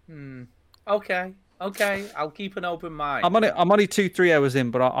 Okay. I'll keep an open mind. I'm only 2-3 hours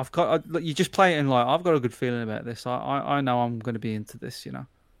in, but I've got you just play it and like I've got a good feeling about this. I know I'm going to be into this. You know,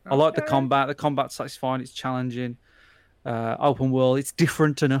 I like the combat. The combat's satisfying. It's challenging. Open world. It's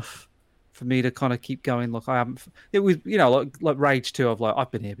different enough for me to kind of keep going. Like I haven't. It was, you know, like Rage 2. I've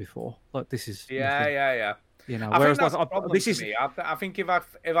been here before. Like this is. Yeah. You know, whereas like this is me. I think if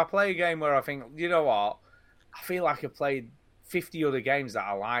I play a game where I think, you know what, I feel like I've played 50 other games that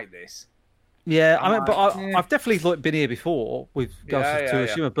I like this. Yeah, I mean, but I've definitely been here before with Ghost of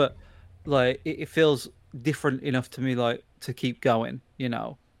Tsushima, but like it feels different enough to me, like to keep going, you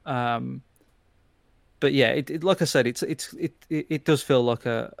know. But yeah, it like I said, it does feel like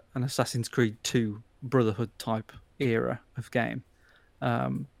an Assassin's Creed 2 Brotherhood type era of game.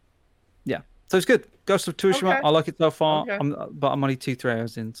 Yeah, so it's good. Ghost of Tsushima, Okay. I like it so far. Okay. But I'm only 2-3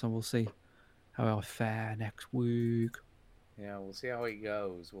 hours in, so we'll see how I fare next week. Yeah, we'll see how it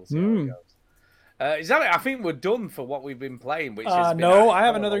goes. We'll see how it goes. Is that it? I think we're done for what we've been playing. Which has been no, I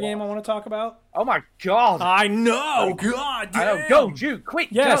have another game I want to talk about. Oh my god! I know. God damn. I know. Go, Duke, quick,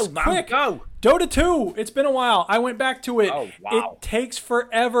 yes, go, man, quick. go. Dota 2. It's been a while. I went back to it. Oh wow! It takes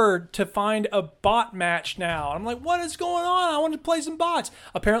forever to find a bot match now. I'm like, what is going on? I want to play some bots.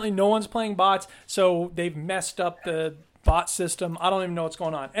 Apparently, no one's playing bots, so they've messed up the bot system. I don't even know what's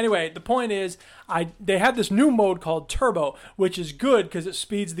going on. Anyway, the point is, they have this new mode called Turbo, which is good because it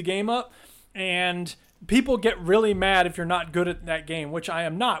speeds the game up, and people get really mad if you're not good at that game, which I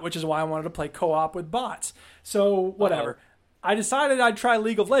am not, which is why I wanted to play co-op with bots. So, whatever. I decided I'd try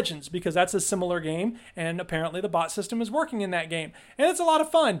League of Legends because that's a similar game, and apparently the bot system is working in that game. And it's a lot of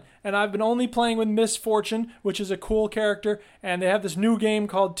fun, and I've been only playing with Miss Fortune, which is a cool character, and they have this new game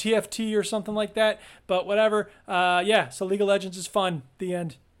called TFT or something like that, but whatever. So League of Legends is fun. The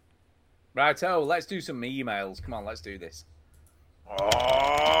end. Righto, let's do some emails. Come on, let's do this.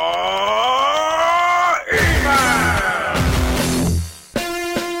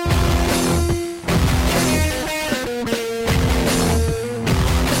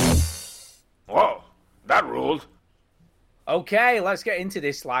 Whoa, that ruled. Okay, let's get into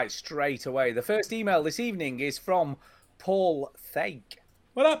this straight away. The first email this evening is from Paul Fake.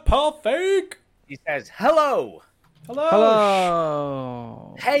 What up, Paul Fake? He says, hello. Hello.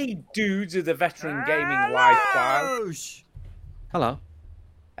 Hello. Hey, dudes of the veteran gaming lifestyle. Hello.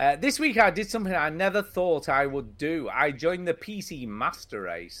 This week I did something I never thought I would do. I joined the PC Master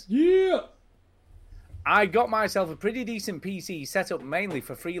Race. Yeah. I got myself a pretty decent PC set up mainly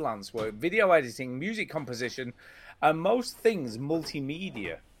for freelance work, video editing, music composition, and most things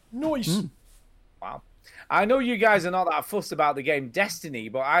multimedia. Nice. Wow. I know you guys are not that fussed about the game Destiny,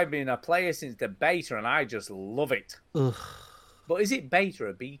 but I've been a player since the beta and I just love it. Ugh. But is it beta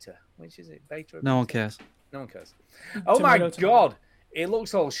or beta? Which is it? Beta or beta? No one cares. No one cares. Oh my god. It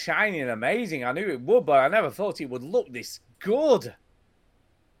looks all shiny and amazing. I knew it would, but I never thought it would look this good.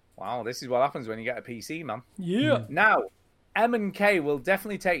 Wow, this is what happens when you get a PC, man. Yeah. Now, M&K will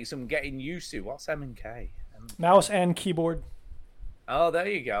definitely take some getting used to. What's M&K? Mouse and keyboard. Oh, there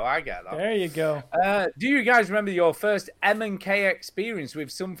you go. I get that. There you go. Do you guys remember your first M&K experience with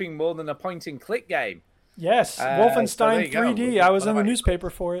something more than a point-and-click game? Yes, Wolfenstein 3D. I was in the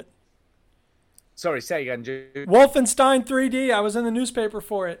newspaper for it. Sorry, say again, Jude. Wolfenstein 3D. I was in the newspaper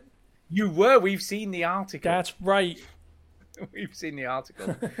for it. You were. We've seen the article. That's right. We've seen the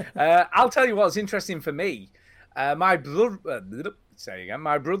article. I'll tell you what's interesting for me. My brother-in-law,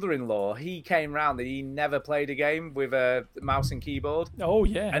 he came round and he never played a game with a mouse and keyboard. Oh,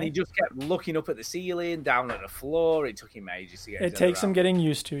 yeah. And he just kept looking up at the ceiling, down at the floor. It took him ages to get It takes some getting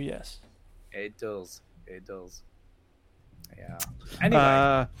used to, yes. It does. It does. Yeah.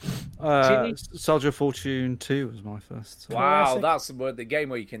 Anyway. Soldier of Fortune 2 was my first. So. Wow, that's the game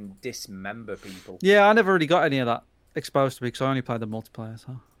where you can dismember people. Yeah, I never really got any of that exposed to me because I only played the multiplayer.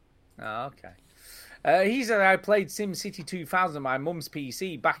 So. Oh, okay. He said, I played SimCity 2000 on my mum's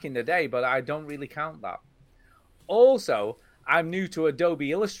PC back in the day, but I don't really count that. Also, I'm new to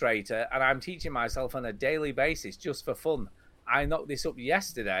Adobe Illustrator, and I'm teaching myself on a daily basis just for fun. I knocked this up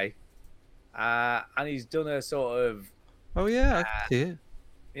yesterday, and he's done a sort of... Oh, yeah, I can see it.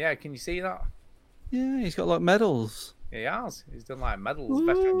 Yeah, can you see that? Yeah, he's got, like, medals. He has. He's done, like, medals,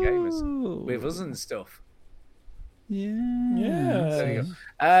 veteran gamers, with us and stuff. Yeah. There you go.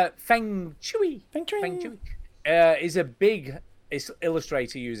 Feng Chui is a big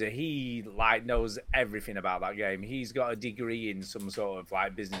Illustrator user. He knows everything about that game. He's got a degree in some sort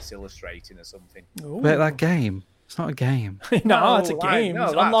of business illustrating or something. Wait, that game? It's not a game. No, it's a game.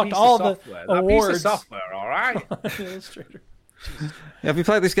 He's unlocked all the awards. That piece of software, all right. Illustrator. Yeah, have you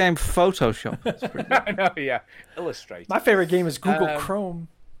played this game Photoshop? I know, yeah. Illustrator. My favorite game is Google Chrome.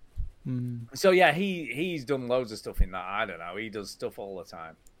 So yeah, he's done loads of stuff in that. I don't know. He does stuff all the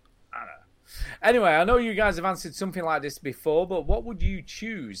time. I don't know. Anyway, I know you guys have answered something like this before, but what would you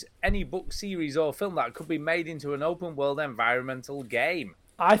choose? Any book, series, or film that could be made into an open world environmental game?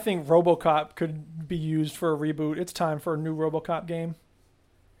 I think RoboCop could be used for a reboot. It's time for a new RoboCop game.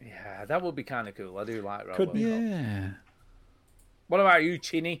 Yeah, that would be kind of cool. I do like RoboCop. Could be. Yeah. What about you,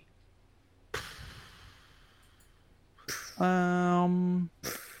 Chinny?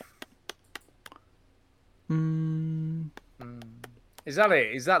 Is that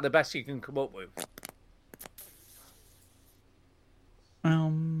it? Is that the best you can come up with?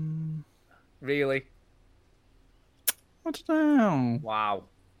 Really? I don't know. Wow.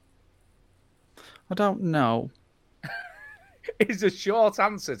 I don't know. is a short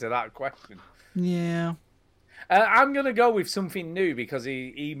answer to that question. Yeah. I'm going to go with something new because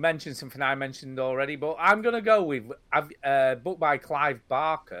he mentioned something I mentioned already, but I'm going to go with a book by Clive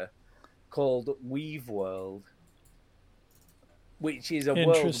Barker called Weave World, which is a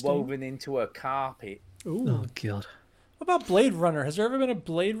world woven into a carpet. Ooh. Oh, God. What about Blade Runner? Has there ever been a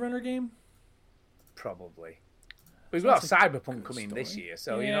Blade Runner game? Probably. We've got Cyberpunk coming this year,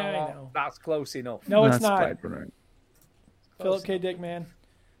 so you know what? That's close enough. No, it's not. Philip K. Dick, man.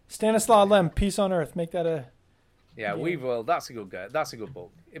 Stanislaw Lem, Peace on Earth. Make that a... Yeah, Weave World, that's a good game. That's a good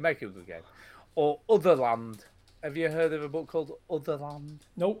book. It make it a good game. Or Otherland. Have you heard of a book called Otherland?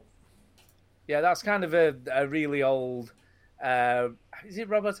 Nope. Yeah, that's kind of a really old... is it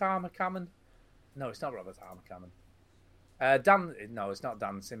Robert R. McCammon? No, it's not Robert R. McCammon. No, it's not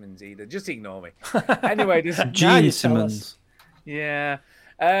Dan Simmons either. Just ignore me. Anyway, there's Gene Simmons. Yeah.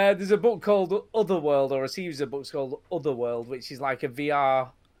 There's a book called Otherworld, or a series of books called Otherworld, which is like a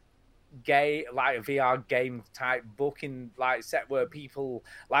VR game type book in like set where people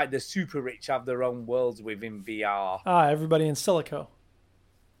like the super rich have their own worlds within VR. Everybody in Silico.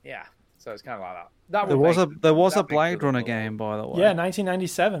 Yeah. So it's kind of like that. There was a Blade Runner game, by the way. Yeah,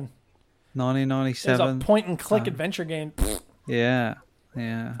 1997. 1997. It was a point-and-click adventure game. Yeah,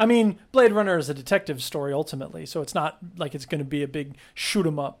 yeah. I mean, Blade Runner is a detective story ultimately, so it's not like it's going to be a big shoot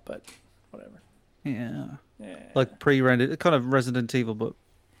 'em up, but whatever. Yeah. Like pre-rendered, kind of Resident Evil, but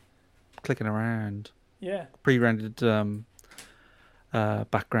clicking around. Yeah. Pre-rendered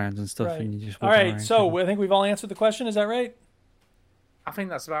backgrounds and stuff, Right. and you just all right, so I think we've all answered the question. Is that right? I think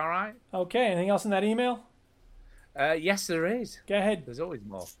that's about right. Okay. Anything else in that email? Yes, there is. Go ahead. There's always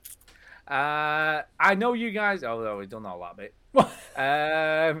more. I know you guys... Oh, no, we've done all that bit.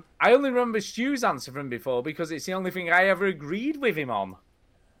 I only remember Stu's answer from before because it's the only thing I ever agreed with him on.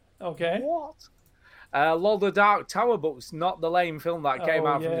 Okay. What? Lord of the Dark Tower books, not the lame film that came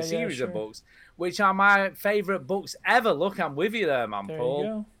out from the series of books, which are my favourite books ever. Look, I'm with you there, man, Paul. There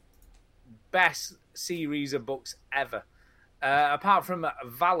you go. Best series of books ever. Apart from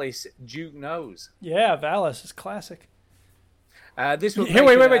Valis, Duke knows. Yeah, Valis is classic. This was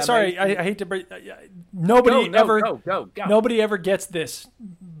wait. Sorry, I hate to break. Nobody ever gets this,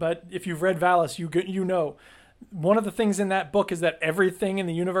 but if you've read Valis, you know. One of the things in that book is that everything in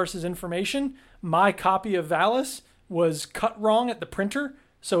the universe is information. My copy of Valis was cut wrong at the printer,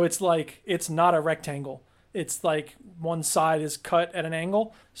 so it's like it's not a rectangle. It's like one side is cut at an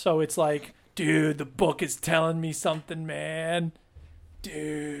angle, so it's like, dude, the book is telling me something, man.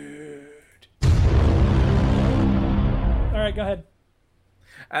 Dude. All right, go ahead.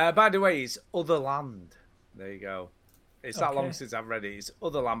 By the way, it's Otherland. There you go. It's that long since I've read it. It's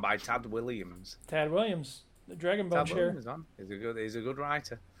Otherland by Tad Williams. Tad Williams, the Dragon Bone share. He's a good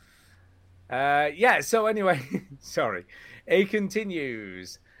writer. Yeah, so anyway, sorry. He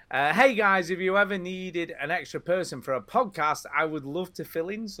continues. Hey guys, if you ever needed an extra person for a podcast, I would love to fill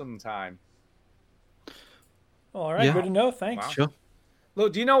in sometime. All right, good to know. Thanks. Wow. Sure.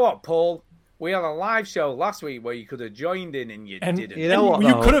 Look, do you know what, Paul? We had a live show last week where you could have joined in and you didn't. You know what?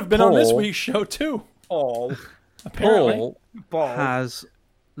 You could have been on this week's show too. Paul. Apparently. Paul has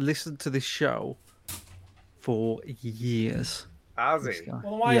listened to this show for years. Has he?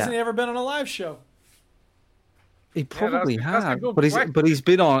 Well, why hasn't he ever been on a live show? He probably has, good but he's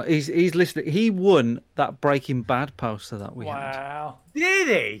been on. He's listening. He won that Breaking Bad poster that we had. Wow! Did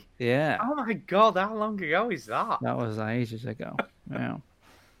he? Yeah. Oh my God! How long ago is that? That was ages ago. Yeah.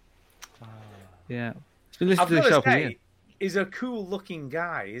 Yeah. He's been listening to the I've show got for to years. say, he's a cool-looking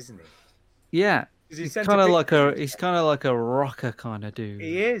guy, isn't he? Yeah. Is he He's sent kind a of picture? like a rocker kind of dude.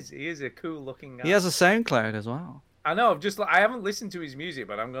 He is. He is a cool-looking guy. He has a SoundCloud as well. I know. I haven't listened to his music,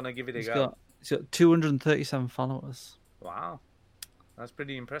 but I'm gonna give it a go. He's got 237 followers. Wow, that's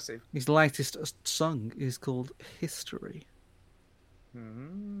pretty impressive. His latest song is called History.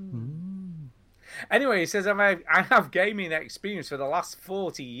 Anyway, he says, I have gaming experience for the last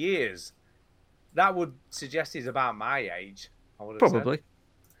 40 years. That would suggest he's about my age. I would have Probably.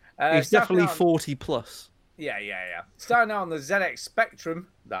 He's definitely 40 plus. Yeah. Starting out on the ZX Spectrum,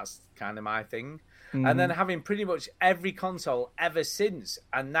 that's kind of my thing. And then having pretty much every console ever since,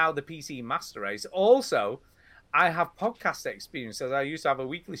 and now the PC Master Race. Also, I have podcast experience, as I used to have a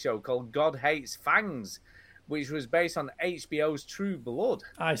weekly show called God Hates Fangs, which was based on HBO's True Blood.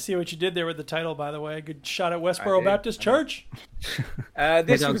 I see what you did there with the title, by the way. Good shot at Westboro Baptist Church.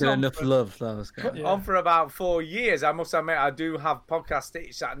 This don't was get enough love, those guys. On for about 4 years. I must admit, I do have podcast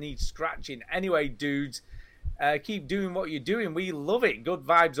itch that need scratching. Anyway, dudes, keep doing what you're doing. We love it. Good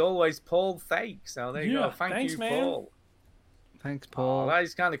vibes always, Paul Thake. So there you go. Thanks, you, man. Paul. Thanks, Paul. Oh, that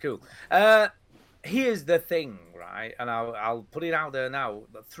is kind of cool. here's the thing, right? And I'll put it out there now.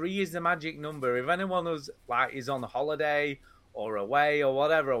 3 is the magic number. If anyone is on holiday or away or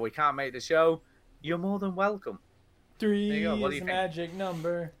whatever, or we can't make the show, you're more than welcome. 3 is the magic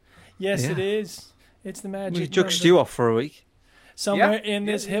number. Yes, it is. It's the magic We number. took Stu off for a week. Somewhere in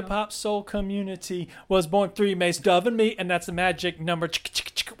this hip-hop soul community was born 3 Mace Dove and me, and that's the magic number.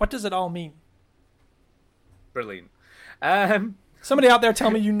 What does it all mean? Brilliant. Somebody out there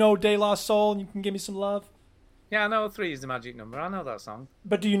tell me you know De La Soul and you can give me some love. Yeah, I know 3 is the magic number. I know that song.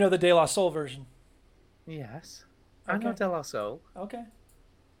 But do you know the De La Soul version? Yes. I know De La Soul. Okay.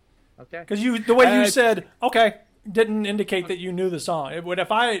 Okay. Because the way you said, okay, didn't indicate that you knew the song. It would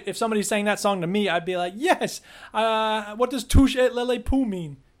if somebody sang that song to me, I'd be like, yes. What does touche et lele pou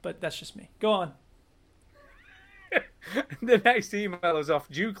mean? But that's just me. Go on. The next email is off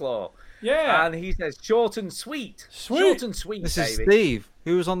Dewclaw. Yeah. And he says, short and sweet. Sweet. Short and sweet, This baby. is Steve,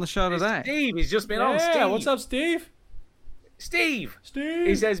 who was on the show today. Steve, he's just been on. Yeah, Steve. what's up, Steve? Steve. Steve.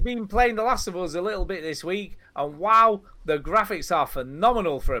 He says, been playing The Last of Us a little bit this week, and wow, the graphics are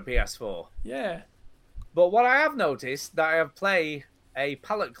phenomenal for a PS4. Yeah. But what I have noticed, that I have play a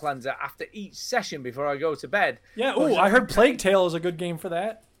palate cleanser after each session before I go to bed. Yeah, ooh, I heard Plague Tale is a good game for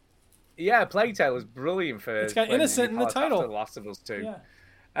that. Yeah, Plague Tale is brilliant for... It's got innocent in the title. After The Last of Us 2.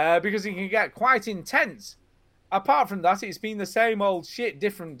 Yeah. Because it can get quite intense. Apart from that, it's been the same old shit,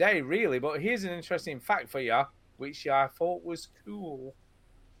 different day, really. But here's an interesting fact for you, which I thought was cool.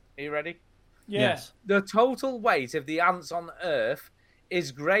 Are you ready? Yes. The total weight of the ants on Earth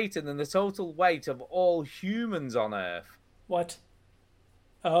is greater than the total weight of all humans on Earth. What?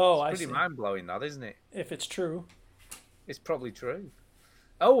 Oh, it's pretty mind-blowing, that, isn't it? If it's true. It's probably true.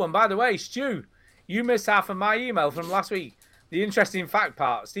 Oh, and by the way, Stu, you missed half of my email from last week. The interesting fact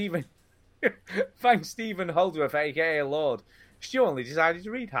part, Stephen. Thanks, Stephen Holdworth, a.k.a. Lord. Stu only decided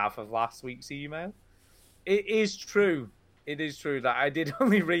to read half of last week's email. It is true. It is true that I did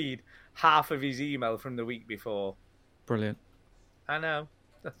only read half of his email from the week before. Brilliant. I know.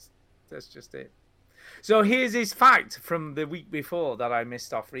 That's just it. So here's his fact from the week before that I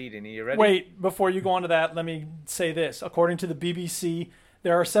missed off reading. Are you ready? Wait, before you go on to that, let me say this. According to the BBC,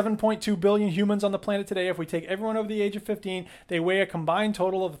 there are 7.2 billion humans on the planet today. If we take everyone over the age of 15, they weigh a combined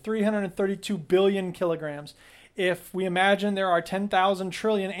total of 332 billion kilograms. If we imagine there are 10,000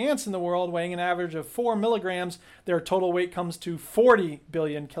 trillion ants in the world weighing an average of 4 milligrams, their total weight comes to 40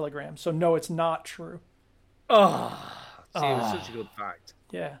 billion kilograms. So no, it's not true. Oh, see, it was such a good fact.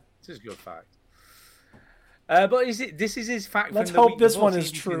 Yeah. Such a good fact. But this is his fact. Let's from the hope week this before, one so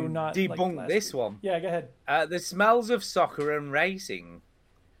is you true, can not debunk like this one. Yeah, go ahead. The smells of soccer and racing.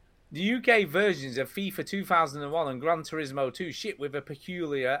 The UK versions of FIFA 2001 and Gran Turismo 2 ship with a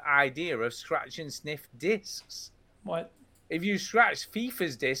peculiar idea of scratch and sniff discs. What? If you scratch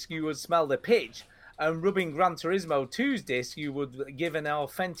FIFA's disc, you would smell the pitch, and rubbing Gran Turismo 2's disc, you would give an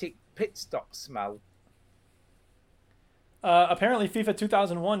authentic pit stop smell. Apparently, FIFA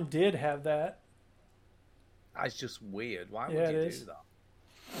 2001 did have that. That's just weird. Why would Yeah, you it do is. that?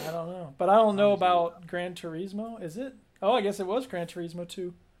 I don't know. But I don't know about Gran Turismo. Is it? Oh, I guess it was Gran Turismo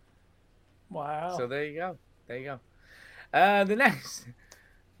 2. Wow. So there you go. There you go.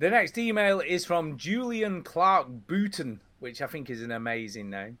 The next email is from Julian Clark Booton, which I think is an amazing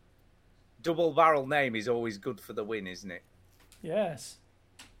name. Double barrel name is always good for the win, isn't it? Yes.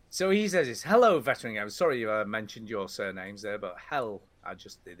 So he says this. Hello, veteran gamers. Sorry I mentioned your surnames there, but hell, I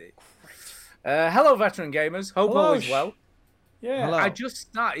just did it. Hello, veteran gamers. Hope all is well. Yeah.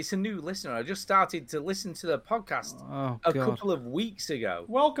 Hello. It's a new listener. I just started to listen to the podcast a couple of weeks ago.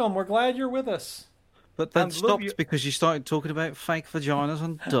 Welcome. We're glad you're with us. But then And stopped because you started talking about fake vaginas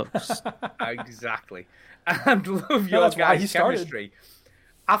and ducks. Exactly. And love Yeah, your that's why he guys' started. chemistry.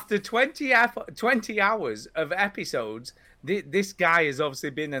 After 20 hours of episodes, this guy has obviously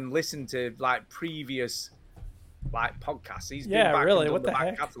been and listened to like previous podcasts. He's been back really. and done What the back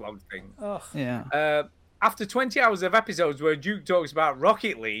heck? catalog thing. Ugh. Yeah. After 20 hours of episodes where Duke talks about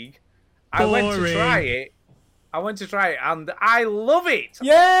Rocket League, I went to try it. And I love it.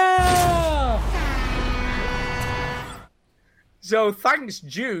 Yeah. So thanks,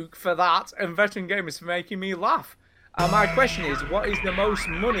 Duke, for that, and Veteran Gamers for making me laugh. And my question is, what is the most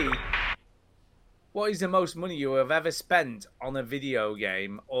money you have ever spent on a video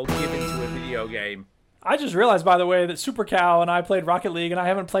game or given to a video game? I just realized, by the way, that Super Cow and I played Rocket League, and I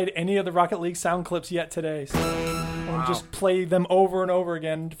haven't played any of the Rocket League sound clips yet today. So I'll just play them over and over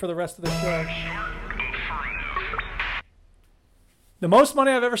again for the rest of the show. The most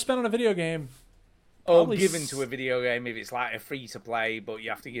money I've ever spent on a video game. Or given to a video game if it's like a free-to-play, but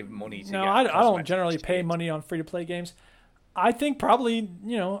you have to give money to No, get I don't cosmetics. generally pay money on free-to-play games. I think probably,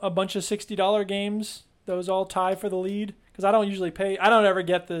 a bunch of $60 games. Those all tie for the lead. Because I don't usually pay. I don't ever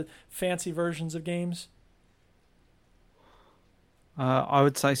get the fancy versions of games. I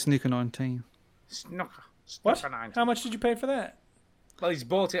would say Snooker 19. Snooker What? 19. How much did you pay for that? Well, he's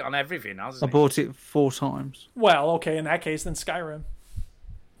bought it on everything, hasn't I bought it 4 times. Well, okay, in that case, then Skyrim.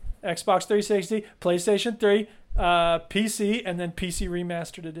 Xbox 360, PlayStation 3, PC, and then PC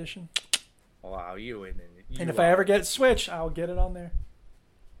Remastered Edition. Wow, you in it. And if I ever get Switch, I'll get it on there.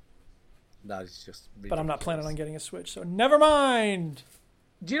 That is just ridiculous. But I'm not planning on getting a Switch, so never mind.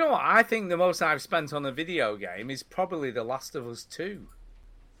 Do you know what? I think the most I've spent on a video game is probably The Last of Us 2.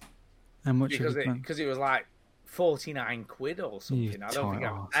 How much? Because it was like 49 quid or something. You I don't think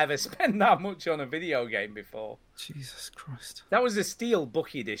tight I've ever spent that much on a video game before. Jesus Christ. That was the Steel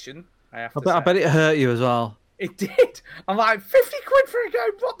Book edition, I have to I bet it hurt you as well. It did. I'm like, 50 quid for a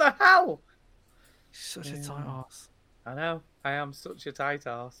game? What the hell? Such a tight ass. I know. I am such a tight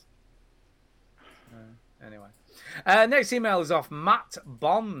ass. Anyway. Next email is off Matt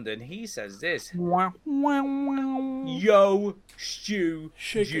Bond, and he says this. Yo, Stu,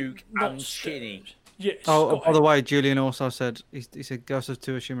 Duke, and Chinny. Yes. Oh, by the way, Julian also said, he said Ghost of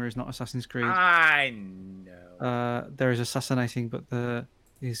Tsushima is not Assassin's Creed. I know. There is assassinating, but there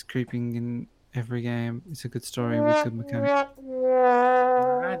is creeping in every game. It's a good story with good mechanics.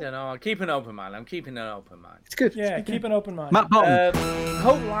 I don't know. I'm keeping an open mind. It's good. Yeah, keep an open mind. Matt Bond.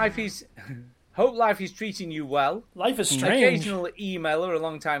 Hope life is treating you well. Life is strange. Occasional emailer, a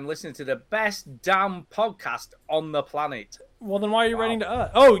long time listener to the best damn podcast on the planet. Well, then why are you writing to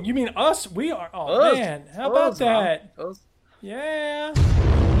us? Oh, you mean us? We are. Oh, Us. man. How about Us, that? man. Us. Yeah.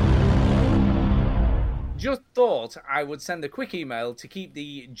 Just thought I would send a quick email to keep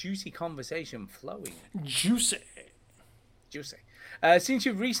the juicy conversation flowing. Juicy. Since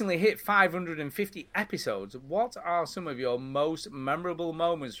you've recently hit 550 episodes, what are some of your most memorable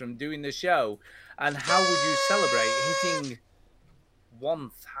moments from doing the show, and how would you celebrate hitting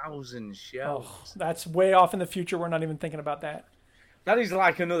 1,000 shows? Oh, that's way off in the future. We're not even thinking about that. That is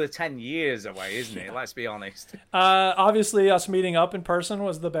like another 10 years away, isn't it? Let's be honest. Obviously, us meeting up in person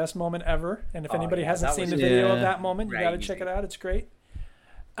was the best moment ever. And if anybody hasn't seen the video of that moment, you got to check it out. It's great.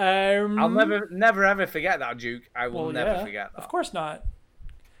 I'll never ever forget that, Duke. I will never forget that. Of course not.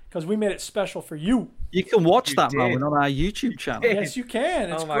 Because we made it special for you. You can watch that moment on our YouTube channel. Yes, you can.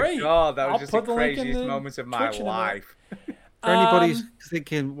 It's great. Oh my God, that was just the craziest moment of my life. For anybody who's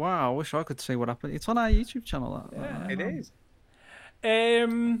thinking, wow, I wish I could see what happened, it's on our YouTube channel. It is.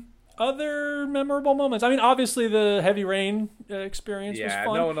 Other memorable moments. I mean, obviously the heavy rain experience was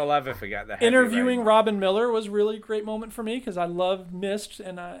fun. No one will ever forget the heavy Interviewing rain. Robin Miller was really a great moment for me because I love Myst,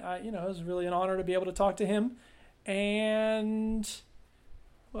 and I it was really an honor to be able to talk to him. And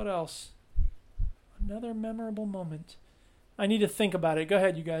what else? Another memorable moment. I need to think about it. Go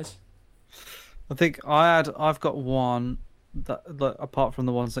ahead, you guys. I think I've got one that apart from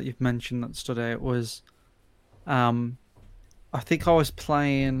the ones that you've mentioned that stood out was, I think I was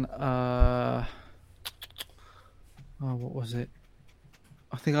playing. What was it?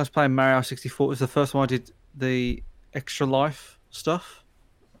 I think I was playing Mario 64. It was the first one I did the extra life stuff.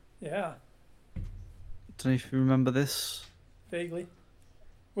 Yeah. Don't know if you remember this. Vaguely.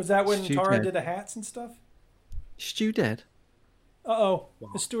 Was that when Stu Tara dead. did the hats and stuff? Stu dead? Uh-oh.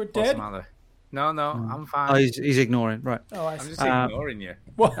 Is Stuart dead? No, I'm fine. Oh, he's ignoring. Right. Oh, I I'm see. just ignoring you.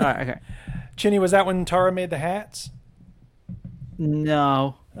 Well, All right, okay. Chinny, was that when Tara made the hats?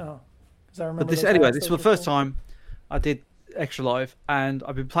 No. Oh. Because I remember But this those anyway, hats, this those was the were first time I did extra life, and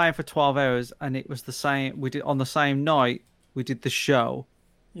I've been playing for 12 hours, and it was the same. We did on the same night. We did the show.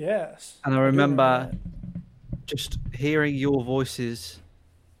 Yes. And I remember just hearing your voices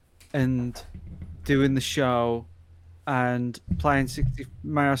and doing the show and playing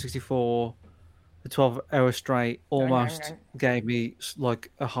Mario 64 for 12 hours straight almost gave me like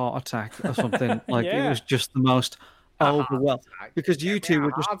a heart attack or something. Like it was just the most overwhelming because you two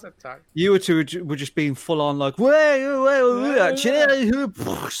were just being full on like sound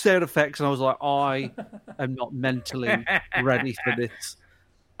effects, and I was like, I am not mentally ready for this.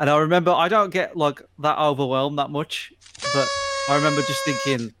 And I remember I don't get like that overwhelmed that much, but I remember just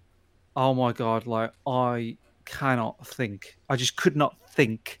thinking, oh my God, like I cannot think. I just could not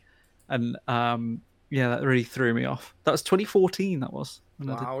think. And yeah, that really threw me off. That was 2014, that was.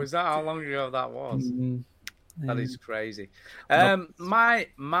 Wow, is that how long ago that was? That is crazy. Well, My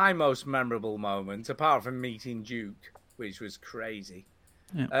most memorable moment, apart from meeting Duke, which was crazy,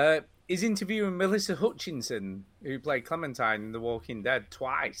 is interviewing Melissa Hutchinson, who played Clementine in The Walking Dead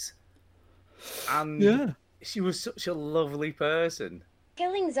twice. And she was such a lovely person.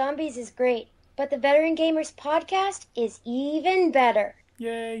 Killing zombies is great. But the Veteran Gamers podcast is even better.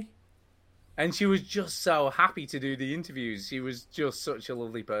 Yay. And she was just so happy to do the interviews. She was just such a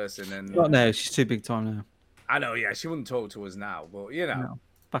lovely person. And Not now. She's too big time now. I know, yeah, she wouldn't talk to us now, but you know, No,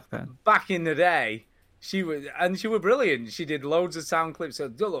 back then. back in the day, she was brilliant. She did loads of sound clips. So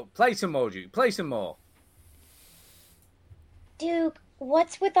look, play some more, Duke. Play some more. Duke,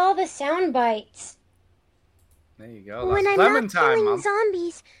 what's with all the sound bites? There you go. When That's I'm not Clementine, killing man.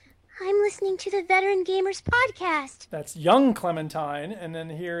 zombies, I'm listening to the Veteran Gamers podcast. That's young Clementine, and then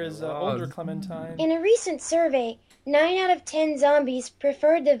here is Oh. older Clementine. In a recent survey, 9 out of 10 zombies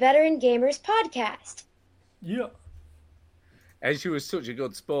preferred the Veteran Gamers podcast. Yeah. And she was such a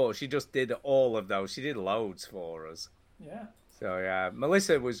good sport. She just did all of those. She did loads for us. Yeah. So yeah,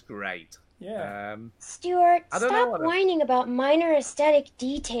 Melissa was great. Yeah. Stuart, I don't know stop what whining about minor aesthetic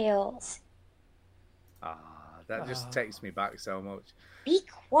details. That just takes me back so much. Be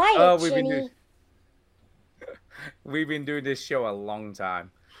quiet, we've Ginny. been doing this show a long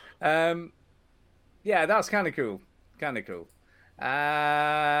time. Yeah, that's kind of cool. Kind of cool.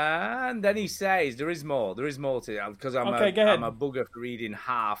 And then he says, there is more to it, because I'm Okay, go ahead. I'm a bugger for reading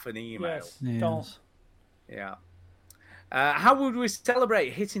half an email. Yes, don't. Yeah. How would we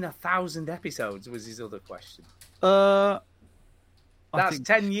celebrate hitting 1,000 episodes was his other question. That's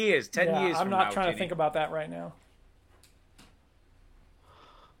 10 years. 10 Yeah, years I'm from not now, trying to Ginny. think about that right now.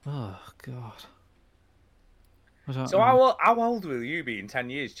 Oh God. So how old will you be in 10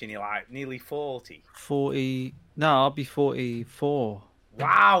 years, Ginny? Like nearly 40? 40. No, I'll be 44.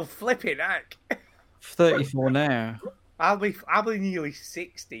 Wow, flipping heck. 34 now. I'll be nearly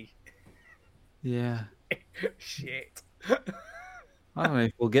 60. Yeah. Shit. I don't know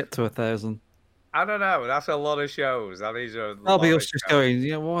if we'll get to 1,000. I don't know. That's a lot of shows. That is a That'll be lot us of just shows. going,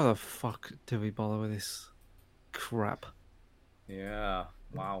 yeah, why the fuck do we bother with this crap? Yeah.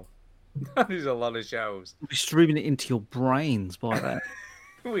 Wow. That is a lot of shows. We'll be streaming it into your brains by then.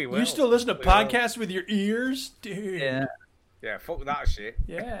 We will. You still listen to We will. podcasts with your ears? Dude. Yeah. Yeah, fuck that shit.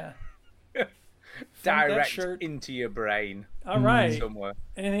 Yeah. Direct shirt. into your brain. All right. Somewhere.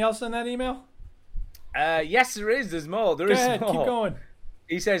 Anything else in that email? Yes, there is. There's more. There Go is ahead, more. keep going.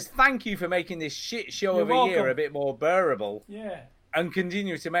 He says, thank you for making this shit show You're of a year welcome. a bit more bearable. Yeah. And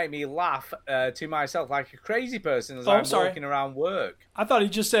continue to make me laugh to myself like a crazy person as Oh, I'm I'm sorry. walking around work. I thought he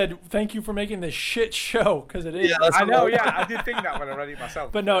just said, thank you for making this shit show, because it is. Yeah, that's I know, what- yeah. I did think that when I read it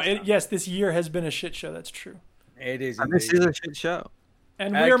myself. But no, yes, this year has been a shit show. That's true. It is. And this indeed. is a shit show.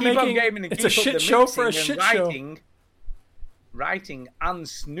 And we're keep on making gaming and it's a keep up shit the show for a mixing and shit show. writing and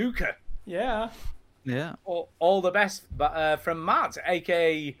snooker. Yeah. Yeah. All the best from Matt,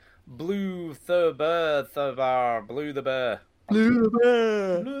 aka Blue the Bear. Blue the Bear. Blue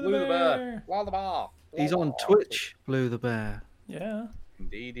the Bear. Blah, blah, blah. He's on Twitch, Blue the Bear. Yeah.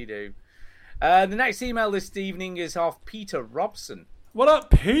 Indeed, he do. The next email this evening is off Peter Robson. What up,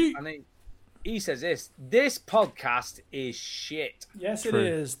 Pete? And he says this podcast is shit. Yes, True. it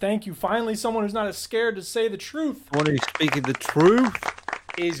is. Thank you. Finally, someone who's not as scared to say the truth. One who's speaking the truth.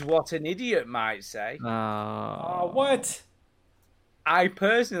 Is what an idiot might say. What? I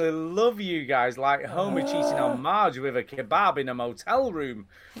personally love you guys like Homer cheating on Marge with a kebab in a motel room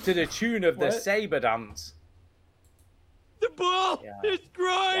to the tune of the What? saber dance. The ball is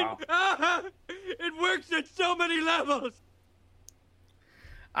growing. Wow. It works at so many levels.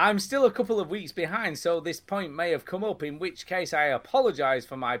 I'm still a couple of weeks behind, so this point may have come up, in which case I apologise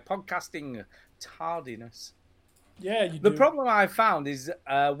for my podcasting tardiness. Yeah, you The do. problem I found is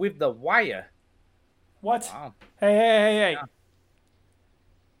with The Wire. What? Wow. Hey.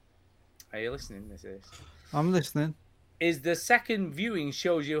 Are you listening? This is. I'm listening. Is the second viewing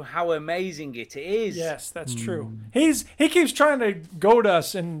shows you how amazing it is. Yes, that's true. He keeps trying to goad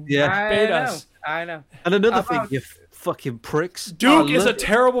us and Yeah. bait us. I know. And another How thing, about- you fucking pricks. Duke I is a love it.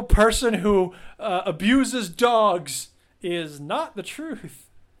 terrible person who abuses dogs. Is not the truth.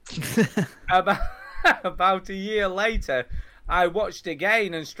 About a year later, I watched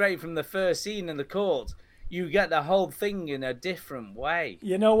again, and straight from the first scene in the court, you get the whole thing in a different way.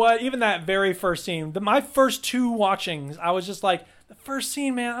 You know what? Even that very first scene, my first two watchings, I was just like, the first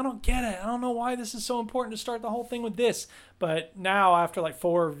scene, man, I don't get it. I don't know why this is so important to start the whole thing with this. But now, after like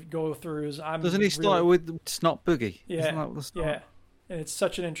 4 go-throughs, I'm Doesn't he start with Snot Boogie? Yeah, Isn't that the start? yeah. And it's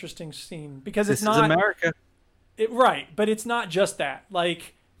such an interesting scene because This it's not is America. Right, but it's not just that.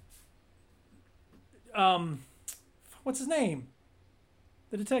 Like, what's his name?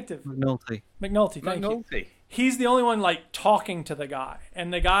 The detective. McNulty. McNulty. Thank you. McNulty. he's the only one like talking to the guy,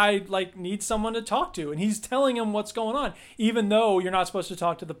 and the guy like needs someone to talk to, and he's telling him what's going on, even though you're not supposed to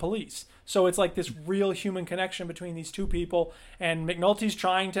talk to the police. So it's like this real human connection between these two people, and McNulty's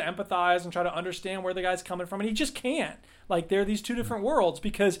trying to empathize and try to understand where the guy's coming from, and he just can't. Like, they're these two different worlds,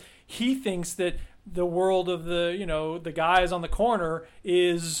 because he thinks that the world of the guys on the corner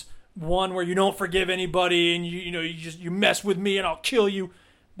is one where you don't forgive anybody, and you mess with me and I'll kill you.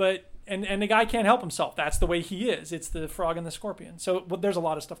 But and the guy can't help himself. That's the way he is. It's the frog and the scorpion. So there's a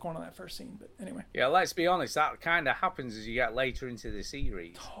lot of stuff going on in that first scene. But anyway. Yeah, let's be honest. That kind of happens as you get later into the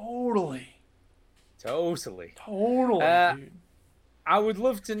series. Totally. Dude. I would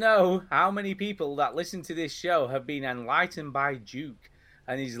love to know how many people that listen to this show have been enlightened by Duke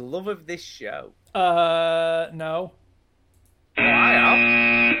and his love of this show. No. Well, I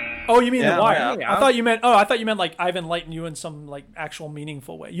am. Oh, you mean The Wire? Yeah. I thought you meant like I've enlightened you in some like actual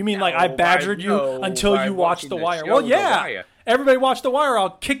meaningful way. You mean like I badgered you until you watched The Wire? Well, yeah. The Wire. Everybody watch The Wire.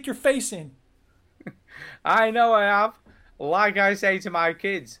 I'll kick your face in. I know I have. Like I say to my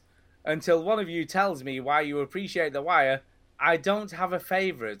kids, until one of you tells me why you appreciate The Wire, I don't have a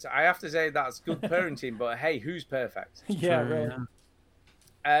favourite. I have to say that's good parenting, but hey, who's perfect? Yeah, really.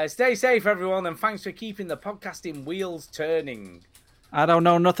 Stay safe, everyone, and thanks for keeping the podcasting wheels turning. I don't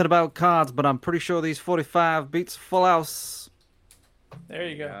know nothing about cards, but I'm pretty sure these 45 beats Full House. There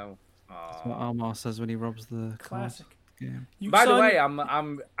you go. That's what Omar says when he robs the classic game. By the way,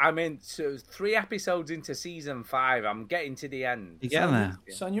 I'm in 3 episodes into season 5. I'm getting to the end. You getting there?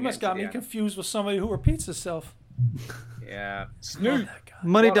 Son, you must got me confused with somebody who repeats herself. Yeah. Snoop.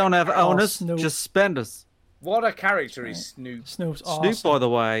 Money don't have owners, just spenders. What a character is Snoop. Snoop's awesome. Snoop, by the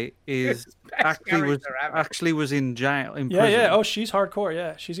way, is actually was in jail in prison. Yeah. Oh, she's hardcore.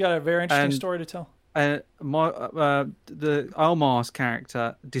 Yeah, she's got a very interesting story to tell. The Omar's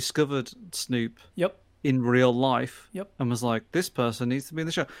character discovered Snoop. Yep. In real life. Yep. And was like, this person needs to be in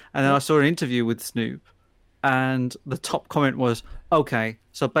the show. And then I saw an interview with Snoop, and the top comment was, okay,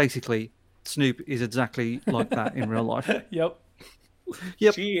 so basically, Snoop is exactly like that in real life. Yep.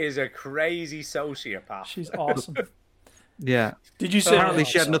 She is a crazy sociopath. She's awesome. Yeah. Did you say apparently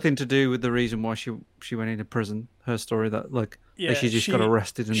she had nothing to do with the reason why she went into prison? Her story that she just got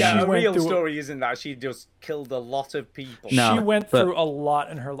arrested and the real story isn't that she just killed a lot of people. No, she went through a lot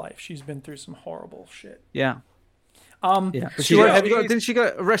in her life. She's been through some horrible shit. Yeah. Yeah. Stuart, didn't she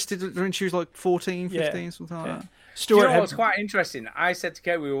get arrested when she was like 14, 15, something like that? Stuart, what's quite interesting? I said to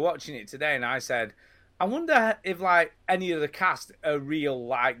Kay, we were watching it today, and I said, I wonder if like any of the cast are real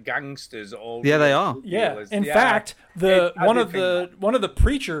like gangsters or they are. Yeah. In fact, one of the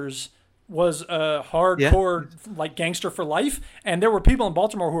preachers was a hardcore like gangster for life, and there were people in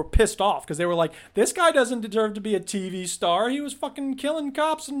Baltimore who were pissed off because they were like, "This guy doesn't deserve to be a TV star. He was fucking killing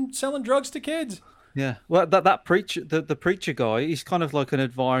cops and selling drugs to kids." Yeah. Well, that preacher, the preacher guy, he's kind of like an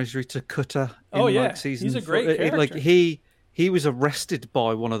advisory to Cutter. He's a great character. Like he was arrested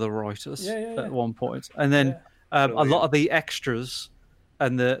by one of the writers at one point, and then a lot of the extras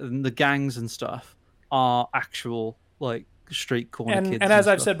and the gangs and stuff are actual like street corner kids. And as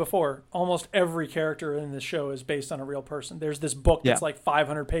I've said before, almost every character in this show is based on a real person. There's this book that's like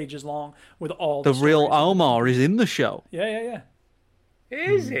 500 pages long with all the real Omar is in the show. Yeah.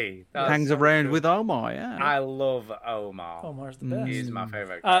 Is he? Hangs around with Omar, yeah. I love Omar. Omar's the best. He's my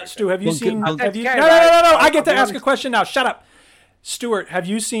favorite character. Stu, have you seen... No, I get to ask a question now. Shut up. Stuart, have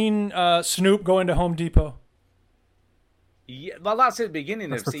you seen Snoop going to Home Depot? Yeah, well, that's at the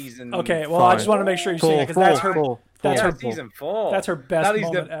beginning of season. Okay, well, I just want to make sure you've seen it because that's her season 4. That's her best. That is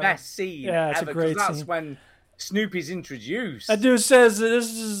moment the ever. best scene. Yeah, it's ever, a great that's scene. when Snoop is introduced. That dude says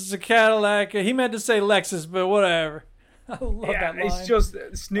this is a Cadillac. He meant to say Lexus, but whatever. I love that line. It's just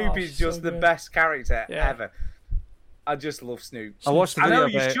Snoop is just the best character ever. I just love Snoop. I watched the video. I know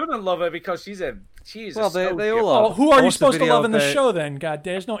you shouldn't love her because she is a they all are. Oh, who are you supposed to love in the show then? God,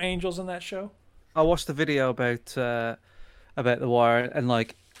 there's no angels in that show. I watched the video about The Wire, and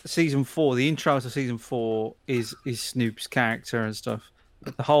like season 4, the intro to season 4 is Snoop's character and stuff.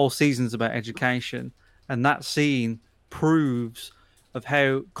 But the whole season's about education, and that scene proves of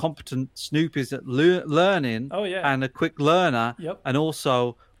how competent Snoop is at learning. Oh, yeah. And a quick learner. Yep. And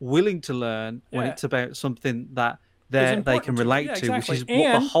also willing to learn when it's about something that they can relate to, which is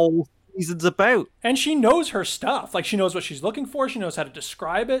what the whole season's about. And she knows her stuff. Like, she knows what she's looking for. She knows how to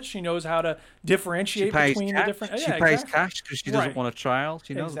describe it. She knows how to differentiate between the different... She pays cash because she doesn't want a trial.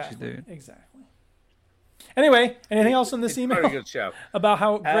 She knows what she's doing. Exactly. Anyway, anything else in this email? Very good show. About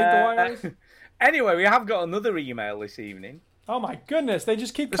how great The Wire is? Anyway, we have got another email this evening. Oh my goodness, they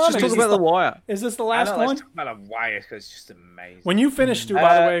just keep Let's coming. just talk about The Wire. Is this the last I know, one? Let's talk about The Wire because it's just amazing. When you finish, Stu,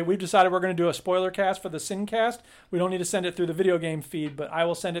 by the way, we've decided we're going to do a spoiler cast for the Sincast. We don't need to send it through the video game feed, but I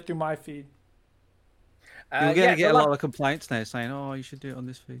will send it through my feed. You're going to get a lot of complaints now saying, "Oh, you should do it on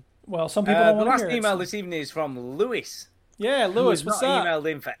this feed." Well, some people don't want to hear it. The last email this evening is from Lewis. Yeah, Lewis, what's not up?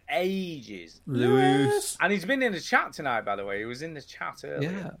 emailed in for ages. Lewis. And he's been in the chat tonight, by the way. He was in the chat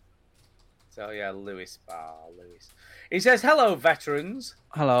earlier. Yeah. So, yeah, Lewis. Lewis. He says, hello, veterans.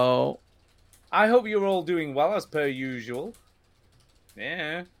 Hello. I hope you're all doing well, as per usual.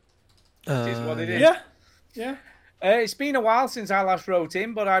 Yeah. It is what it is. Yeah. It's been a while since I last wrote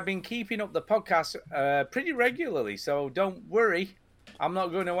in, but I've been keeping up the podcast pretty regularly, so don't worry. I'm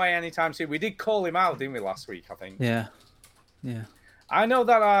not going away anytime soon. We did call him out, didn't we, last week, I think? Yeah. I know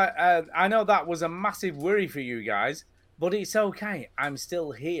that I know that was a massive worry for you guys, but it's okay. I'm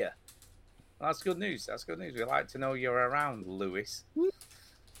still here. That's good news. We like to know you're around, Lewis.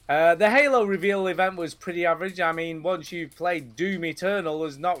 The Halo reveal event was pretty average. I mean, once you've played Doom Eternal,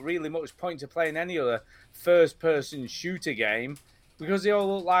 there's not really much point to playing any other first-person shooter game because they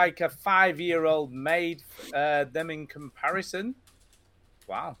all look like a 5-year-old made them in comparison.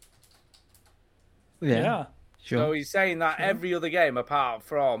 Wow. Yeah. Sure. So he's saying that every other game apart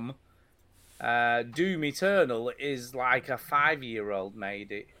from Doom Eternal is like a 5-year-old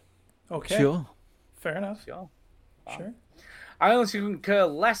made it. Okay. Sure. Fair enough. Sure. Wow. Sure. I honestly couldn't care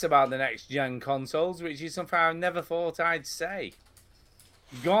less about the next-gen consoles, which is something I never thought I'd say.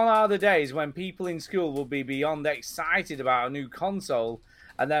 Gone are the days when people in school would be beyond excited about a new console,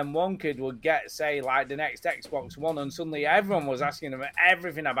 and then one kid would get, say, like the next Xbox One, and suddenly everyone was asking them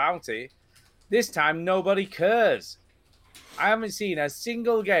everything about it. This time, nobody cares. I haven't seen a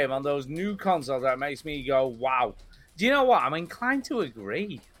single game on those new consoles that makes me go, wow. Do you know what? I'm inclined to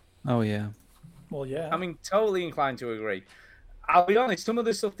agree. Oh, yeah. Well, yeah. I'm totally inclined to agree. I'll be honest, some of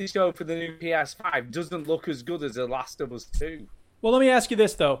the stuff they showed for the new PS5 doesn't look as good as The Last of Us 2. Well, let me ask you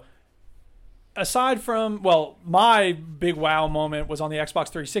this, though. Aside from, well, my big wow moment was on the Xbox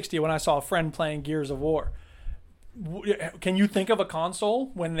 360 when I saw a friend playing Gears of War. Can you think of a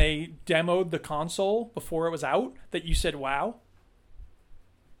console when they demoed the console before it was out that you said, wow?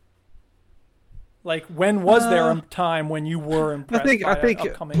 Like, when was there a time when you were impressed by an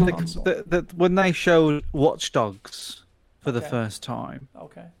upcoming console? When they showed Watch Dogs for the first time.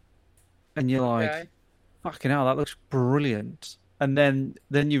 Okay. And you're like, fucking hell, that looks brilliant. And then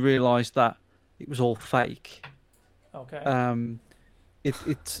you realise that it was all fake. Okay.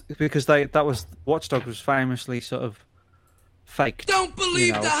 It's because that was Watch Dogs was famously sort of fake. Don't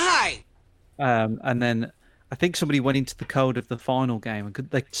believe the hype. And then I think somebody went into the code of the final game and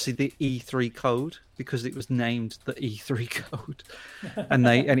they could see the E3 code because it was named the E3 code, and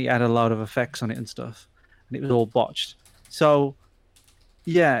it had a lot of effects on it and stuff, and it was all botched. So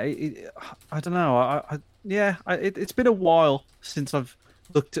yeah, I don't know. It's been a while since I've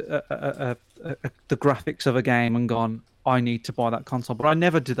looked at the graphics of a game and gone, I need to buy that console. But I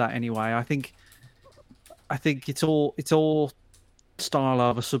never did that anyway. I think it's all style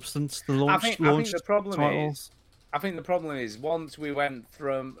over substance. The launch I think the problem titles. I think the problem is once we went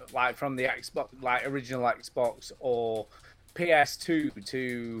from the Xbox, like original Xbox or PS2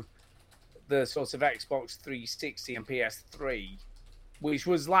 to the sort of Xbox 360 and PS3, which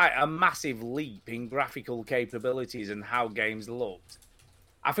was like a massive leap in graphical capabilities and how games looked.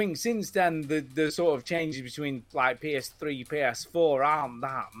 I think since then the sort of changes between like PS3, PS4 aren't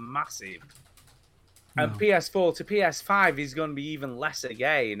that massive. And PS4 to PS5 is going to be even less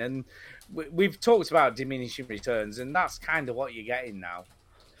again. And we've talked about diminishing returns, and that's kind of what you're getting now.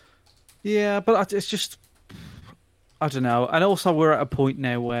 Yeah, but it's just, I don't know. And also we're at a point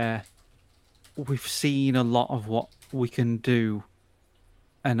now where we've seen a lot of what we can do,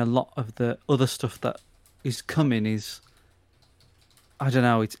 and a lot of the other stuff that is coming is, I don't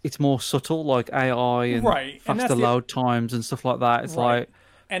know, it's more subtle, like AI and faster load times and stuff like that. It's like...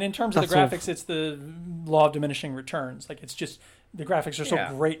 And in terms of the graphics, it's the law of diminishing returns. Like, it's just, the graphics are so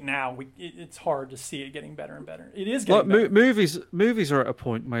great now, it's hard to see it getting better and better. It is getting better. Movies are at a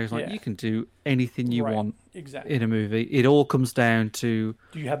point where it's like, you can do anything you want in a movie. It all comes down to...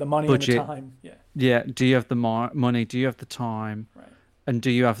 Do you have the money budget. and the time? Yeah, do you have the money? Do you have the time? Right. And do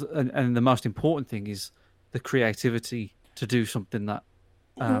you have... And the most important thing is the creativity to do something that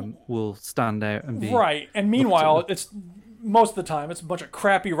will stand out and be... Right, and meanwhile, it's... Most of the time, it's a bunch of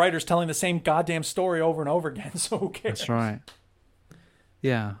crappy writers telling the same goddamn story over and over again. So who cares? That's right.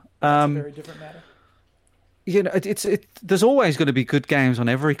 Yeah, it's a very different matter. You know, there's always going to be good games on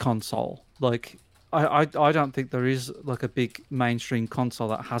every console. Like, I don't think there is like a big mainstream console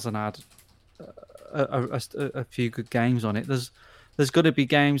that hasn't had a few good games on it. There's going to be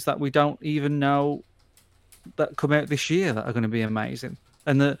games that we don't even know that come out this year that are going to be amazing,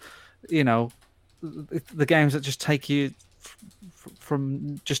 and the games that just take you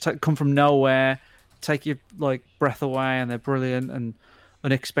come from nowhere, take your like breath away, and they're brilliant and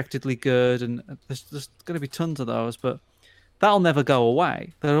unexpectedly good, and there's going to be tons of those, but that'll never go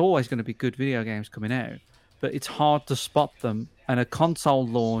away. There are always going to be good video games coming out, but it's hard to spot them, and a console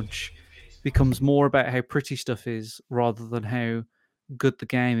launch becomes more about how pretty stuff is rather than how good the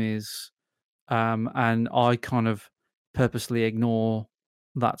game is. And I kind of purposely ignore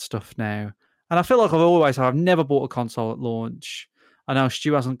that stuff now. And I feel like I've never bought a console at launch. I know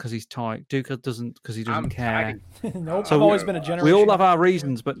Stu hasn't because he's tight. Duke doesn't because he doesn't care. Nope, So I've always been a generation. We all have our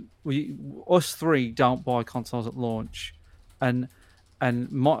reasons, but us three don't buy consoles at launch. And I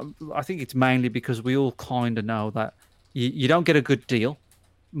think it's mainly because we all kind of know that you don't get a good deal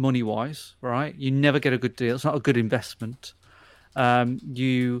money-wise, right? You never get a good deal. It's not a good investment.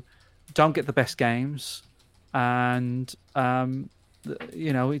 You don't get the best games, and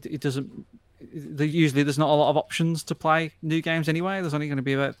it doesn't. Usually, there's not a lot of options to play new games anyway. There's only going to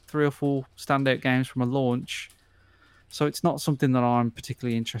be about 3 or 4 standout games from a launch, so it's not something that I'm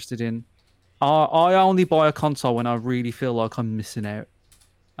particularly interested in. I only buy a console when I really feel like I'm missing out,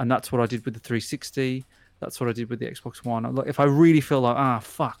 and that's what I did with the 360. That's what I did with the Xbox One. Like, if I really feel like I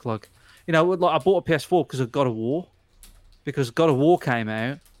bought a PS4 because of God of War, because God of War came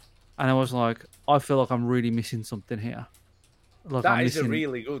out, and I was like, I feel like I'm really missing something here. Like that is a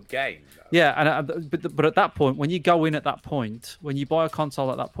really good game, though. Yeah, but at that point, when you go in at that point, when you buy a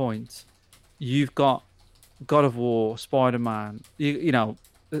console at that point, you've got God of War, Spider-Man,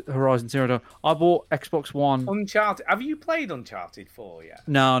 Horizon Zero Dawn. I bought Xbox One. Uncharted. Have you played Uncharted 4 yet?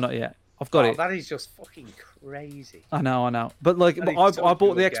 No, not yet. I've got it. That is just fucking crazy. I know. But I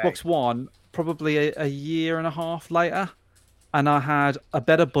bought the Xbox One probably a year and a half later, and I had a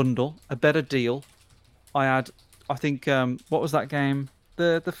better bundle, a better deal. I think, what was that game?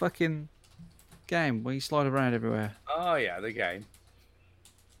 The fucking game where you slide around everywhere. Oh yeah, the game.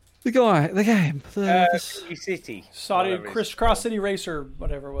 The game. City. Saudi Cross City Racer,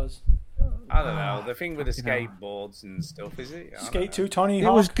 whatever it was. I don't know. The thing with the skateboards and stuff, is it? Skate 2, Tony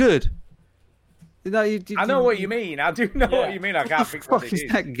Hawk. It was good. I know what you mean. I do know what you mean. I can't think what it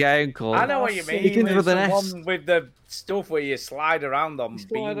is. That game called? I know what you mean. It's the one with the stuff where you slide around on beams.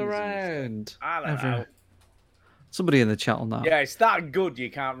 Slide around. I don't know. Somebody in the chat will know. Yeah, it's that good you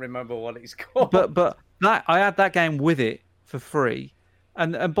can't remember what it's called. But I had that game with it for free,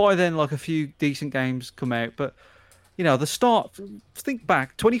 and by then like a few decent games come out. But the start. Think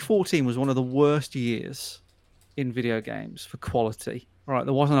back, 2014 was one of the worst years in video games for quality. Right,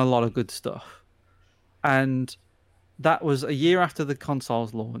 there wasn't a lot of good stuff, and that was a year after the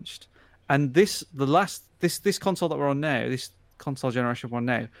consoles launched. And this console that we're on now, this console generation we're on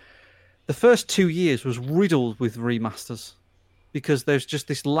now, the first 2 years was riddled with remasters because there's just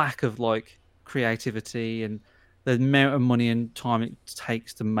this lack of like creativity, and the amount of money and time it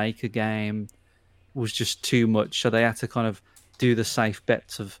takes to make a game was just too much. So they had to kind of do the safe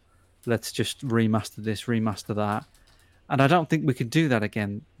bets of let's just remaster this, remaster that. And I don't think we could do that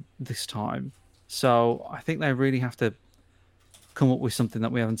again this time. So I think they really have to come up with something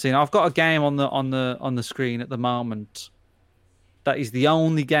that we haven't seen. I've got a game on the screen at the moment. That is the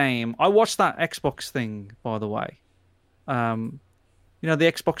only game. I watched that Xbox thing, by the way. The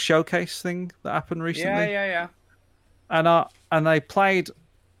Xbox Showcase thing that happened recently. Yeah. And they played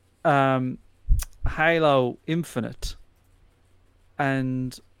Halo Infinite,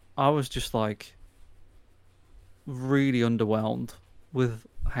 and I was just like really underwhelmed with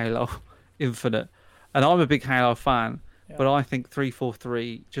Halo Infinite. And I'm a big Halo fan, but I think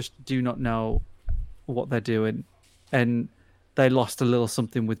 343 just do not know what they're doing, and they lost a little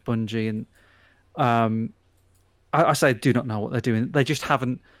something with Bungie, and I say do not know what they're doing. They just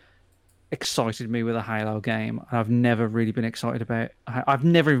haven't excited me with a Halo game, and I've never really been excited about. I've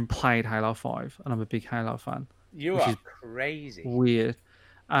never even played Halo 5, and I'm a big Halo fan. You are crazy. Weird.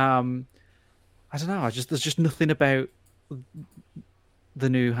 I don't know. There's just nothing about the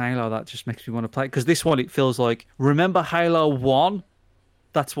new Halo that just makes me want to play. Because this one, it feels like, remember Halo 1?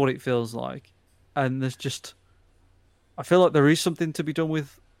 That's what it feels like. And I feel like there is something to be done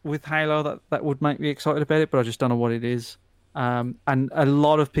with Halo that would make me excited about it, but I just don't know what it is. And a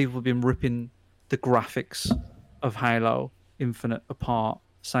lot of people have been ripping the graphics of Halo Infinite apart,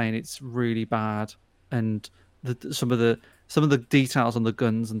 saying it's really bad, and some of the details on the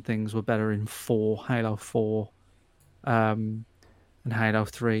guns and things were better in Halo 4, and Halo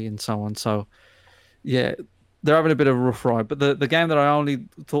 3, and so on. So, yeah, they're having a bit of a rough ride. But the game that I only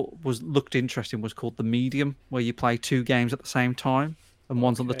thought looked interesting was called The Medium, where you play 2 games at the same time, and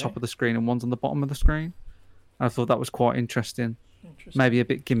one's on the top of the screen and one's on the bottom of the screen. And I thought that was quite interesting. Maybe a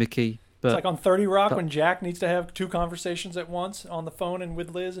bit gimmicky. But it's like on 30 Rock when Jack needs to have 2 conversations at once on the phone and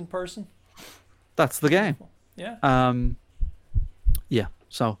with Liz in person. That's the game. Yeah. Yeah.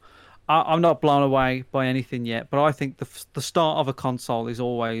 So I'm not blown away by anything yet, but I think the start of a console is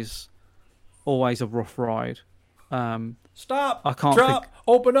always a rough ride. Stop. I can't drop. think...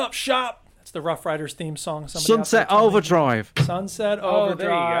 Open up shop. That's the Rough Riders theme song. Sunset Overdrive. Sunset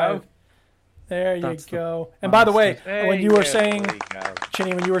Overdrive. There you go. And that's by the way, good. when you were saying,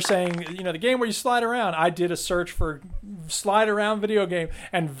 Chinny, when you were saying, the game where you slide around, I did a search for slide around video game,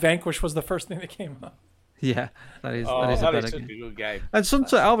 and Vanquish was the first thing that came up. Yeah, that is that a better is such game. a good game. And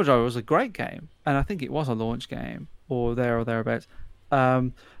Sunset Overdrive was a great game, and I think it was a launch game or thereabouts.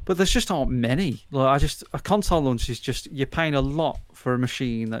 But there's just aren't many. Like a console launch is just you're paying a lot for a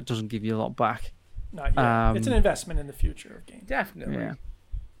machine that doesn't give you a lot back. Not yet. It's an investment in the future of games. Definitely.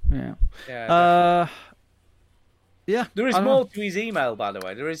 Yeah. Yeah. There is more to his email, by the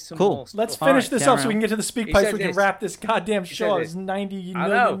way. There is some more stuff. Let's finish this up so we can get to the speak pipes. We can wrap this goddamn show. It's 90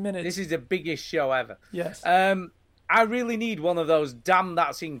 million minutes. This is the biggest show ever. Yes. I really need one of those. Damn,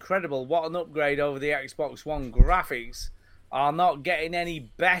 that's incredible. What an upgrade over the Xbox One. Graphics are not getting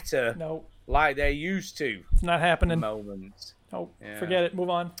any better like they used to. It's not happening. Moment. Forget it. Move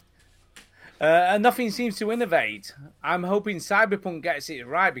on. And nothing seems to innovate. I'm hoping Cyberpunk gets it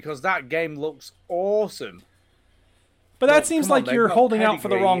right because that game looks awesome. But that seems like you're holding out for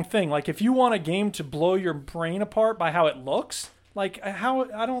the wrong thing. Like, if you want a game to blow your brain apart by how it looks, I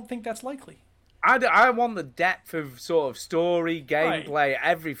don't think that's likely. I want the depth of sort of story, gameplay,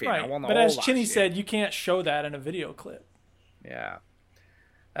 everything. Right. I want but all as that Chinny shit. said, you can't show that in a video clip. Yeah.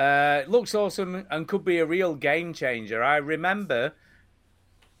 It looks awesome and could be a real game changer. I remember...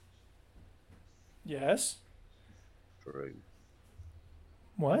 Yes? True.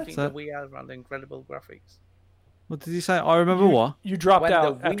 What? I think that we have rather incredible graphics. What did you say? I remember what? You dropped When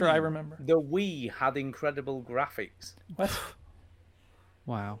out the after Wii- I remember. The Wii had incredible graphics. What?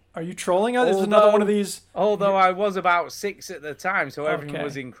 Wow. Are you trolling us? This is another one of these... Although I was about 6 at the time, so everything Okay.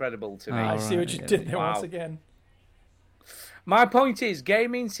 was incredible to me. I see what you did there once again. My point is,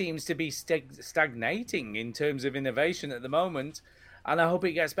 gaming seems to be stagnating in terms of innovation at the moment, and I hope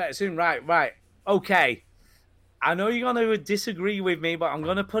it gets better soon. Right. Okay. I know you're going to disagree with me, but I'm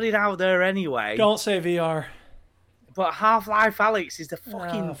going to put it out there anyway. Don't say VR. But Half-Life Alyx is the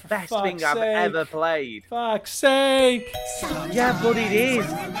fucking best thing I've ever played. Fuck's sake. Yeah, but it is.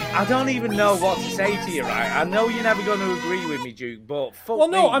 I don't even know what to say to you, right? I know you're never going to agree with me, Duke, but fuck Well,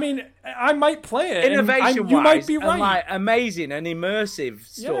 no, me. I mean, I might play it. Innovation-wise, you might be right. and like amazing and immersive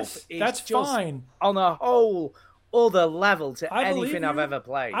stuff. Yes, It's that's just fine. On a whole other level to I believe anything I've you. ever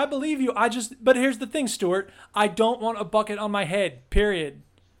played. I believe you. But here's the thing, Stuart. I don't want a bucket on my head, period.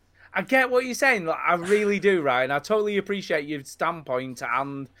 I get what you're saying. Like, I really do, right? And I totally appreciate your standpoint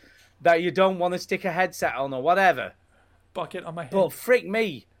and that you don't want to stick a headset on or whatever. Bucket on my head. But frick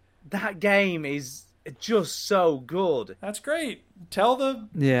me, that game is just so good. That's great. Tell the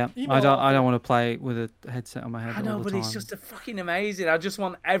email I don't want to play with a headset on my head. I know, all the but time. it's just a fucking amazing. I just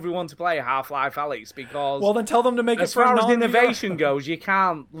want everyone to play Half-Life Alyx because... Well, then tell them to make it as for far as non-VR. innovation goes, you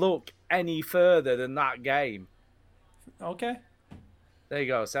can't look any further than that game. Okay. There you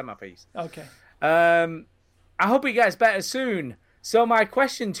go, send my piece. Okay. I hope it gets better soon. So my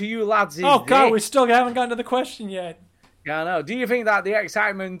question to you lads is God, this. we still haven't gotten to the question yet. Yeah, I know. Do you think that the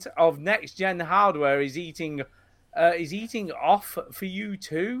excitement of next-gen hardware is eating off for you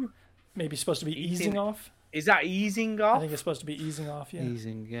too? Maybe supposed to be easing off? Is that easing off? I think it's supposed to be easing off, yeah.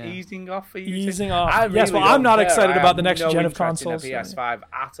 Easing off for you Easing too? off. I really Yes, well, I'm don't not care. excited I about have the next no gen of interest consoles. in a PS5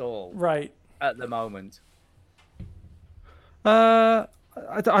 at all. Right. At the moment. I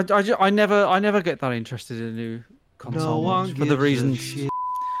never get that interested in a new console launch for the reasons.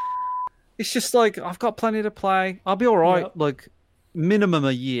 It's just like I've got plenty to play. I'll be all right. Yep. Like minimum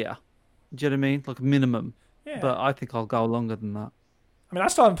a year. Do you know what I mean? Like minimum. Yeah. But I think I'll go longer than that. I mean, I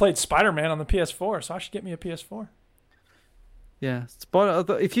still haven't played Spider-Man on the PS4, so I should get me a PS4. Yeah,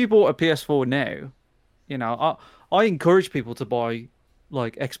 if you bought a PS4 now, you know, I encourage people to buy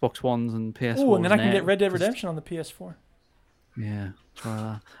like Xbox Ones and PS4s. Oh, and then I can now, get Red Dead Redemption on the PS4. Yeah,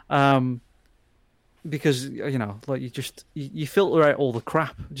 try that. Because you know, like you filter out all the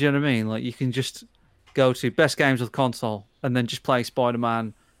crap. Do you know what I mean? Like you can just go to best games of the console and then just play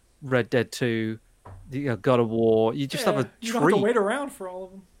Spider-Man, Red Dead 2, God of War. You just have a treat. You don't have to wait around for all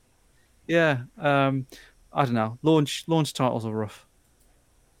of them. Yeah. I don't know. Launch titles are rough.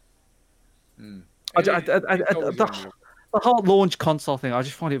 The whole launch console thing, I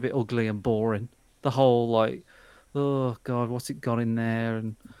just find it a bit ugly and boring. The whole like, oh god, what's it got in there?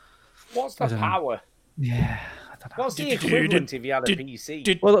 And what's the power? Yeah, what's the equivalent if you had a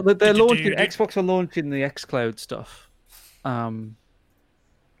PC? Well, they're launching. Xbox are launching the xCloud stuff. In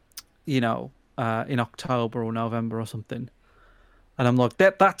October or November or something, and I'm like,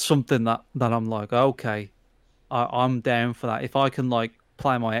 that's something that I'm like, okay, I'm down for that. If I can like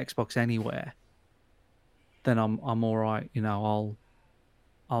play my Xbox anywhere, then I'm all right. I'll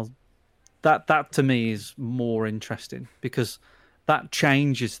that to me is more interesting because that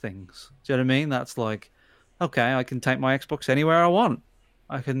changes things. Do you know what I mean? That's like, okay, I can take my Xbox anywhere I want.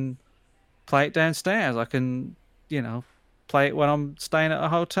 I can play it downstairs. I can, play it when I'm staying at a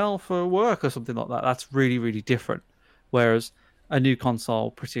hotel for work or something like that. That's really, really different. Whereas a new console,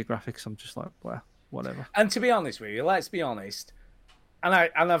 prettier graphics, I'm just like, well, whatever. And to be honest with you, let's be honest, and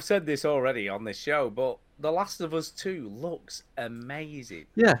I've said this already on this show, but The Last of Us 2 looks amazing.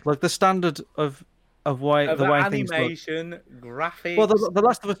 Yeah, like the standard of the way animation, things look. graphics. Well, the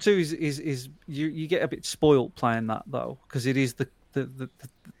Last of Us 2 is you get a bit spoilt playing that though, because it is the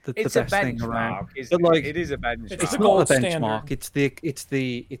it's best a thing around. But like, it is a benchmark. It's not the benchmark. Standard. It's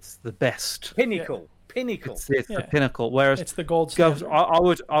the best pinnacle. It's the pinnacle. Whereas it's the gold standard. I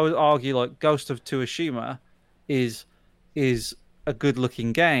would argue like Ghost of Tsushima is a good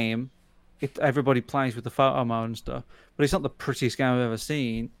looking game if everybody plays with the photo mode and stuff, but it's not the prettiest game I've ever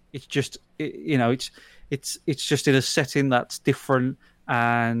seen. It's just it's just in a setting that's different,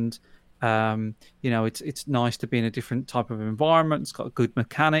 and it's nice to be in a different type of environment. It's got good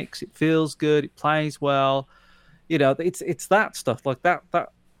mechanics. It feels good. It plays well. It's that stuff like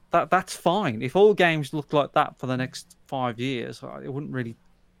that's fine. If all games look like that for the next 5 years, it wouldn't really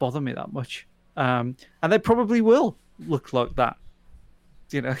bother me that much. And they probably will look like that.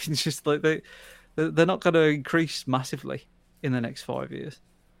 It's just like they're not going to increase massively in the next 5 years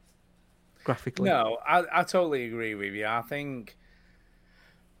graphically. No, I totally agree with you. I think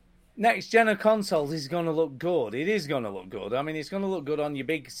next gen of consoles is going to look good. It is going to look good. I mean, it's going to look good on your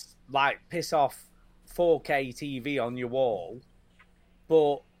big, like, piss off 4K TV on your wall,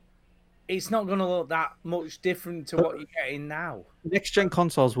 but it's not going to look that much different to what you're getting now. Next gen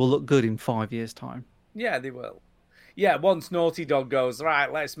consoles will look good in 5 years' time. Yeah, they will. Yeah, once Naughty Dog goes,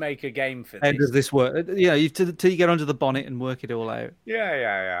 right, let's make a game for this. How does this work? Yeah, till you get under the bonnet and work it all out.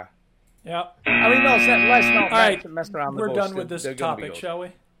 Yeah. Yeah. I mean, let's not all right. mess around the bush. We're done with this topic, shall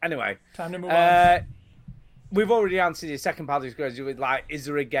we? Anyway. Time to move on. We've already answered the second part of this question with, like, is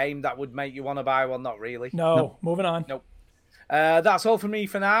there a game that would make you want to buy one? Not really. No. Moving on. Nope. That's all from me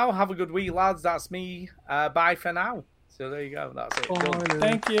for now. Have a good week, lads. That's me. Bye for now. So there you go. That's it. Done.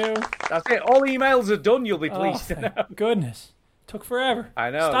 Thank you. That's it. All emails are done. You'll be pleased to know. Goodness. Took forever. I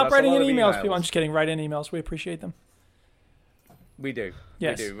know. Stop writing in emails, people. I'm just kidding. Write in emails. We appreciate them. We do.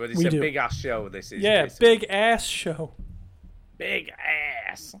 Yes. We do. But it's a big ass show. This is. Yeah, big ass show. Big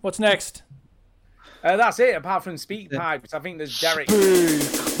ass. What's next? That's it. Apart from Speak Pipes, I think there's Derek. Speak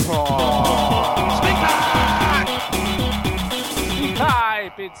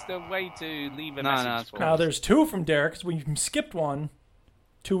Pipe. It's the way to leave a message. Now there's two from Derek because we skipped one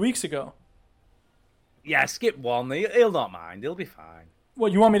 2 weeks ago. Yeah, skip one. He'll not mind. He'll be fine.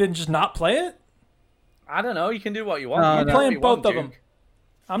 Well, you want me to just not play it? I don't know. You can do what you want. I'm playing both of them.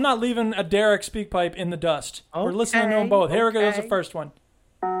 I'm not leaving a Derek speak pipe in the dust. Okay, we're listening to them both. Here goes the first one.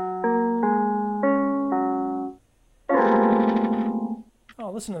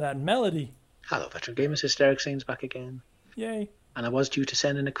 Oh, listen to that melody. Hello, Veteran Gamers. It's Derek Sains back again. Yay. And I was due to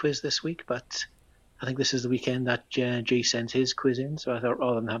send in a quiz this week, but I think this is the weekend that Jay sends his quiz in, so I thought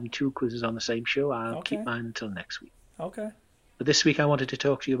rather than having two quizzes on the same show, I'll keep mine until next week. Okay. But this week I wanted to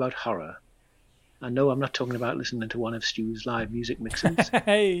talk to you about horror. And no, I'm not talking about listening to one of Stu's live music mixes.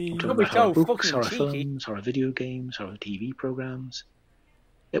 Hey, I'm talking about horror books, horror films, horror video games, horror TV programs.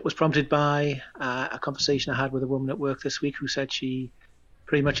 It was prompted by a conversation I had with a woman at work this week who said she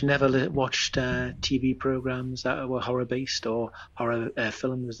pretty much never watched TV programs that were horror-based or horror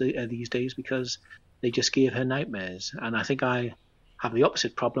films these days because they just gave her nightmares. And I think I have the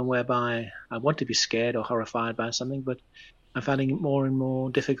opposite problem whereby I want to be scared or horrified by something, but I'm finding it more and more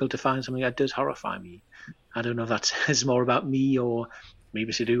difficult to find something that does horrify me. I don't know if that says more about me or maybe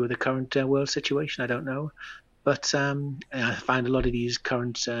it's to do with the current world situation. I don't know. But I find a lot of these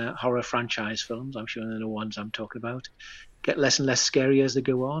current horror franchise films, I'm sure they're the ones I'm talking about, get less and less scary as they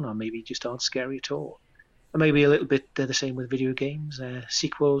go on, or maybe just aren't scary at all. Or maybe a little bit the same with video games.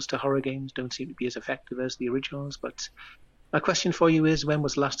 Sequels to horror games don't seem to be as effective as the originals. But my question for you is, when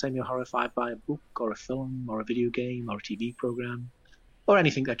was the last time you were horrified by a book or a film or a video game or a TV program or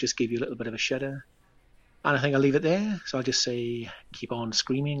anything that just gave you a little bit of a shudder? And I think I'll leave it there. So I'll just say keep on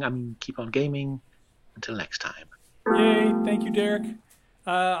keep on gaming. Until next time. Yay, thank you, Derek.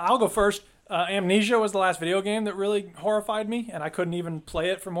 I'll go first. Amnesia was the last video game that really horrified me, and I couldn't even play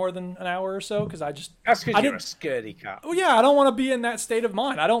it for more than an hour or so because I just... That's because you're a scaredy cat. Oh, yeah, I don't want to be in that state of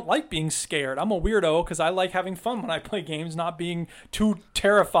mind. I don't like being scared. I'm a weirdo because I like having fun when I play games, not being too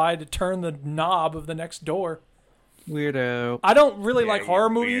terrified to turn the knob of the next door. Weirdo. I don't really like horror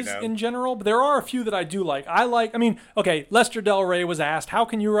movies in general, but there are a few that I do like. Okay, Lester Del Rey was asked, how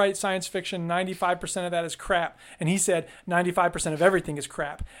can you write science fiction? 95% of that is crap. And he said 95% of everything is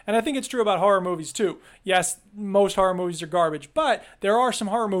crap. And I think it's true about horror movies too. Yes, most horror movies are garbage, but there are some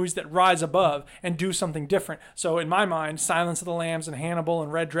horror movies that rise above and do something different. So in my mind, Silence of the Lambs and Hannibal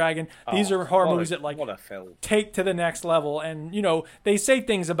and Red Dragon, these are horror movies that take to the next level. And, they say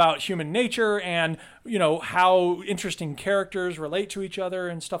things about human nature and, how interesting characters relate to each other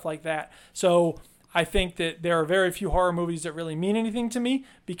and stuff like that. So I think that there are very few horror movies that really mean anything to me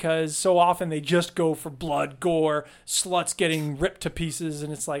because so often they just go for blood, gore, sluts getting ripped to pieces,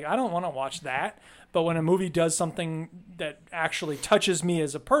 and it's like, I don't want to watch that. But when a movie does something that actually touches me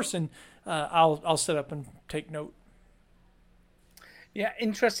as a person, I'll sit up and take note. Yeah,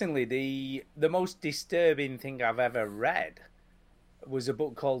 interestingly, the most disturbing thing I've ever read was a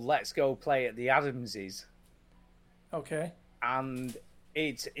book called Let's Go Play at the Adamses. Okay. And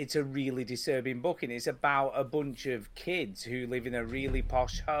it's a really disturbing book, and it's about a bunch of kids who live in a really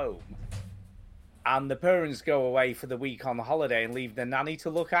posh home. And the parents go away for the week on holiday and leave the nanny to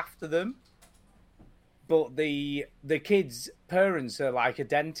look after them. But the kids' parents are like a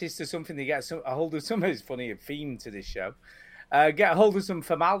dentist or something. They get a hold of some, it's funny, a theme to this show. Get a hold of some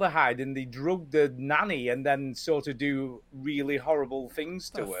formaldehyde and they drug the nanny and then sort of do really horrible things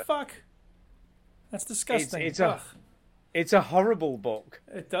to her. Fuck? That's disgusting. It's a horrible book.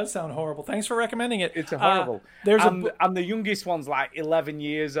 It does sound horrible. Thanks for recommending it. It's horrible. And the youngest one's like 11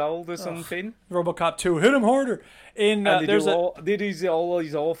 years old or something. RoboCop 2, hit him harder. They do all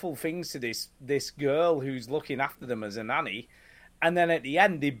these awful things to this girl who's looking after them as a nanny, and then at the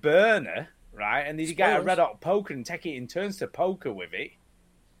end they burn her, right? And they get a red hot poker and take it in turns to poker with it,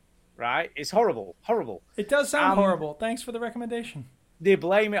 right? It's horrible. It does sound horrible. Thanks for the recommendation. They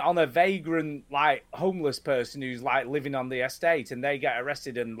blame it on a vagrant, like, homeless person who's, like, living on the estate, and they get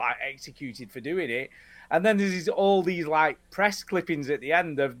arrested and, like, executed for doing it. And then there's all these, like, press clippings at the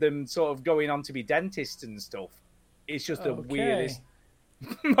end of them sort of going on to be dentists and stuff. It's just the weirdest,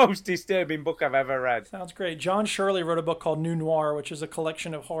 most disturbing book I've ever read. Sounds great. John Shirley wrote a book called New Noir, which is a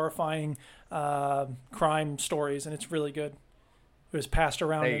collection of horrifying crime stories, and it's really good. It was passed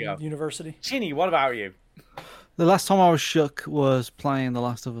around in university. Chinny, what about you? The last time I was shook was playing The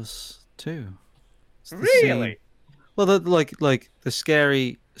Last of Us 2. Really? Well, the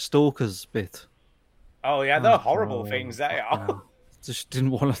scary stalkers bit. Oh yeah, they're horrible things. They are. Just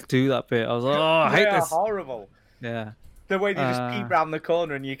didn't want to do that bit. I was like, oh, I hate this. They're horrible. Yeah. The way they just peep around the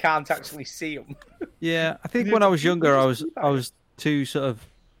corner and you can't actually see them. Yeah, I think when I was younger, I was too sort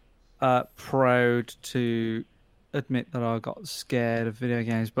of proud to admit that I got scared of video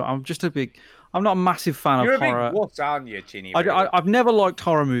games. But I'm not a massive fan of horror. You're a big wuss, aren't you, Chinny? I've never liked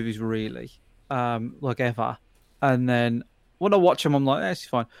horror movies really, like ever. And then when I watch them, I'm like, it's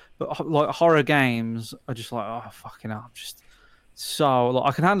fine. But like horror games, I just like, oh fucking hell, I'm just so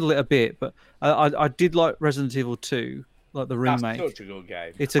I can handle it a bit. But I did like Resident Evil 2, like the remake. That's such a good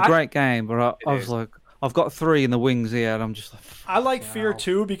game. It's a great game, but I was like, I've got 3 in the wings here, and I'm just like... I like Fear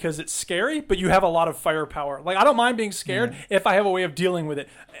 2 because it's scary, but you have a lot of firepower. Like, I don't mind being scared if I have a way of dealing with it.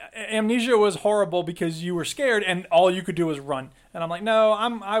 Amnesia was horrible because you were scared, and all you could do was run. And I'm like, no,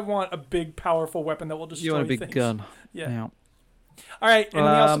 I want a big, powerful weapon that will destroy things. You want a big gun. Yeah. All right, anything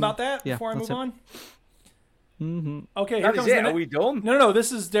else about that before I move on? Mm-hmm. Okay, here comes it. Are we done? No,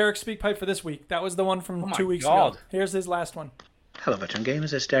 this is Derek's Speak Pipe for this week. That was the one from 2 weeks ago. Here's his last one. Hello, Veteran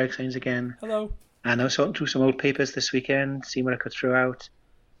Gamers. It's Derek Sains again. Hello. And I was sorting through some old papers this weekend, seeing what I could throw out.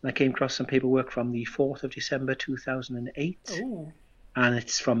 And I came across some paperwork from the 4th of December 2008. Ooh. And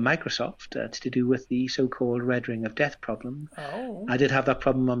it's from Microsoft. It's to do with the so-called Red Ring of Death problem. Oh. I did have that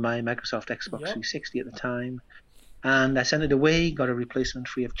problem on my Microsoft Xbox 360 at the time. And I sent it away, got a replacement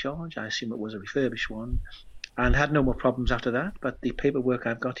free of charge. I assume it was a refurbished one. And had no more problems after that. But the paperwork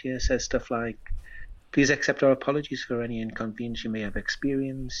I've got here says stuff like, please accept our apologies for any inconvenience you may have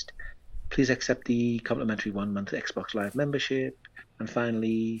experienced. Please accept the complimentary 1-month Xbox Live membership. And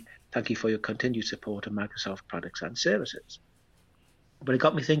finally, thank you for your continued support of Microsoft products and services. But it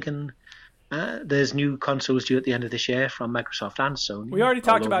got me thinking, there's new consoles due at the end of this year from Microsoft and Sony. We already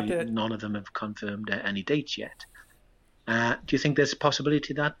talked about that. None of them have confirmed any dates yet. Do you think there's a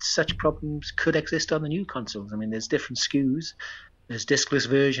possibility that such problems could exist on the new consoles? I mean, there's different SKUs. There's diskless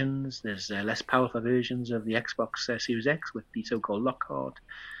versions. There's less powerful versions of the Xbox Series X with the so-called lock card.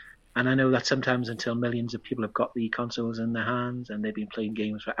 And I know that sometimes until millions of people have got the consoles in their hands and they've been playing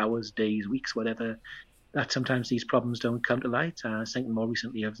games for hours, days, weeks, whatever, that sometimes these problems don't come to light. I was thinking more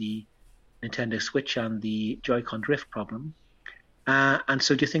recently of the Nintendo Switch and the Joy-Con drift problem. And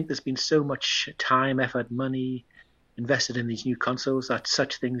so do you think there's been so much time, effort, money invested in these new consoles that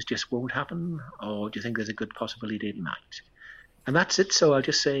such things just won't happen? Or do you think there's a good possibility it might? And that's it. So I'll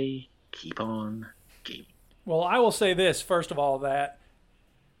just say, keep on gaming. Well, I will say this, first of all, that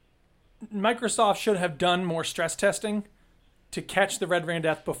Microsoft should have done more stress testing to catch the red ring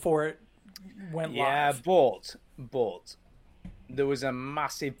death before it went live. Yeah, but there was a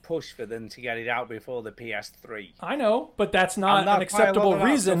massive push for them to get it out before the PS3. I know, but that's not an acceptable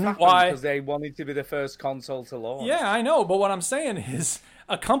reason why. Because they wanted to be the first console to launch. Yeah, I know, but what I'm saying is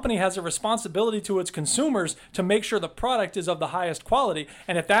a company has a responsibility to its consumers to make sure the product is of the highest quality.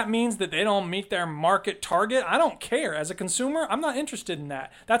 And if that means that they don't meet their market target, I don't care. As a consumer, I'm not interested in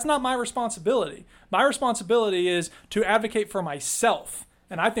that. That's not my responsibility. My responsibility is to advocate for myself.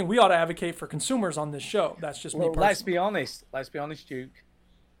 And I think we ought to advocate for consumers on this show. That's just me personally. Let's be honest, Duke.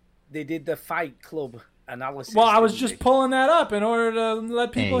 They did the Fight Club analysis. Well, I was just pulling that up in order to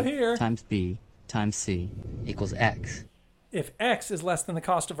let people hear. A times B times C equals X. If X is less than the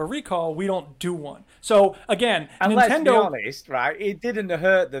cost of a recall, we don't do one. So, again, and Nintendo... let's be honest, right? It didn't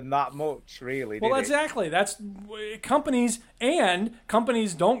hurt them that much, really, did Well, it? exactly. That's companies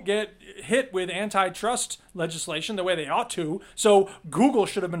don't get hit with antitrust legislation the way they ought to. So Google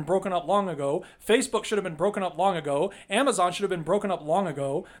should have been broken up long ago. Facebook should have been broken up long ago. Amazon should have been broken up long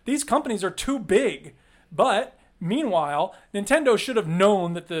ago. These companies are too big. But meanwhile, Nintendo should have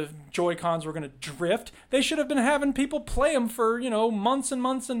known that the Joy-Cons were going to drift. They should have been having people play them for, months and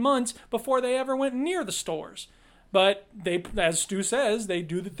months and months before they ever went near the stores. But they, as Stu says, they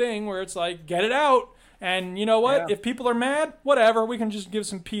do the thing where it's like, get it out. And you know what? Yeah. If people are mad, whatever. We can just give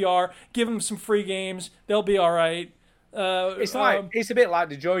some PR, give them some free games. They'll be all right. It's a bit like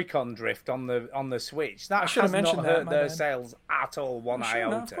the Joy-Con drift on the Switch. That has not hurt their sales at all, one iota.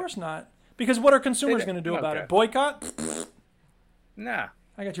 No, of course not. Because what are consumers going to do about it? Boycott? Nah.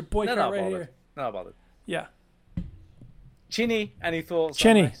 I got your boycott right here. Not bothered. Yeah. Chinny, any thoughts?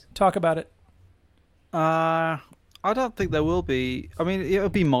 Chinny, talk about it. I don't think there will be. I mean, it'll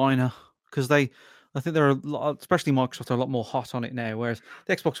be minor because I think there are, especially Microsoft, are a lot more hot on it now. Whereas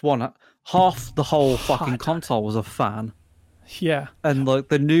the Xbox One, half the whole fucking console was a fan. Yeah. And like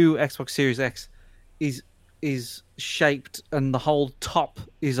the new Xbox Series X is shaped, and the whole top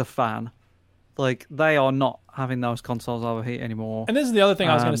is a fan. Like, they are not having those consoles overheat anymore. And this is the other thing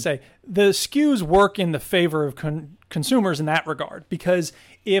I was going to say. The SKUs work in the favor of consumers in that regard, because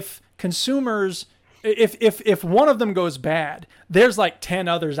if consumers, if one of them goes bad, there's like 10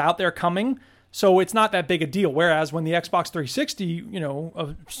 others out there coming, so it's not that big a deal. Whereas when the Xbox 360,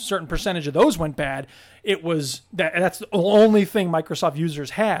 a certain percentage of those went bad, it was that's the only thing Microsoft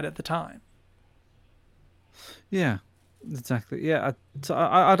users had at the time. Yeah. Exactly. Yeah,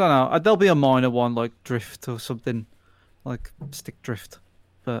 I don't know. There'll be a minor one like drift or something, like stick drift,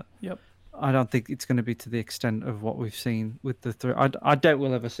 but yep. I don't think it's going to be to the extent of what we've seen with the three. I doubt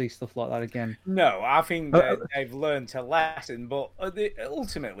we'll ever see stuff like that again. No, I think they've learned a lesson, but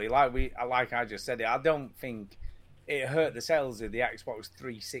ultimately, like I just said, I don't think it hurt the sales of the Xbox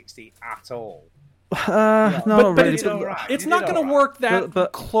 360 at all. No, but really. It's not going to work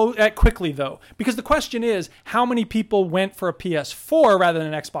that quickly, though, because the question is how many people went for a PS4 rather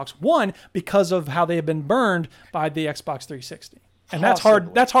than an Xbox One because of how they have been burned by the Xbox 360, and that's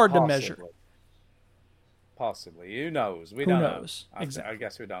hard to measure. Possibly, who knows? We Who don't knows? know. Exactly. I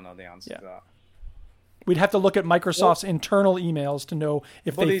guess we don't know the answer to that. We'd have to look at Microsoft's internal emails to know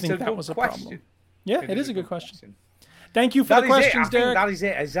if they think that was a problem. Yeah, it is a good question. Thank you for the questions, Derek. That is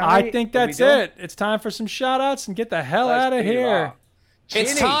it. I think that's it. It's time for some shout-outs and get the hell out of here.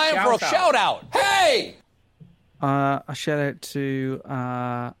 It's time for a shout-out. Hey! A shout-out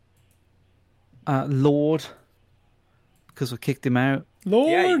to Lord, because we kicked him out.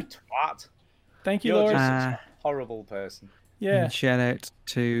 Lord! Yeah, you twat. Thank you, You're Lord. just such a horrible person. Yeah. And shout-out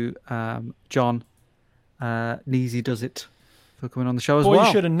to John. Neezy does it for coming on the show as well. Boy,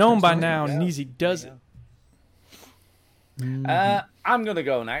 you should have known by now. Neezy does it. I'm going to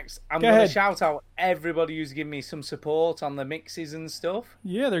go next. I'm going to shout out everybody who's given me some support on the mixes and stuff.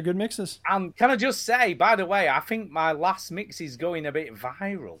 Yeah, they're good mixes. And can I just say, by the way, I think my last mix is going a bit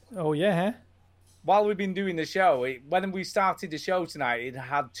viral. Oh, yeah, huh? While we've been doing the show, when we started the show tonight, it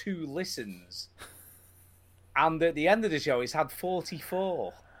had 2 listens. And at the end of the show, it's had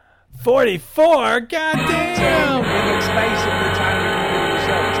 44. 44? Goddamn! So in the space of the time we did the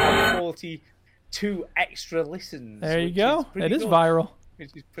show, it's had 42 extra listens. There you go. It is good, viral.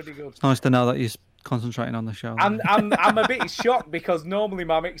 Which is pretty good. It's nice to know that you're concentrating on the show. I'm a bit shocked because normally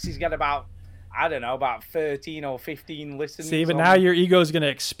my mixes get about 13 or 15 listens. See, but now your ego's going to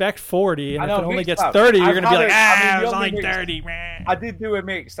expect 40, and if it only gets 30, you're going to be like, it was only 30, man. I did do a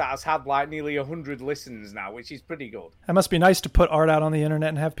mix that has had like nearly 100 listens now, which is pretty good. That must be nice to put art out on the internet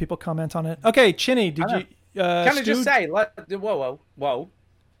and have people comment on it. Okay, Chinny, did you... Can I just say, whoa.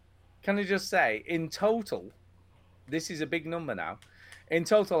 Can I just say, in total, this is a big number now. In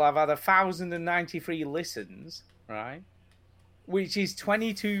total, I've had 1,093 listens, right? Which is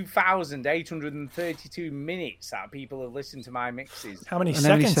 22,832 minutes that people have listened to my mixes. How many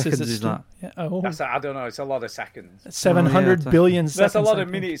seconds is that? Yeah, I don't know. It's a lot of seconds. 700 billion seconds. That's a lot of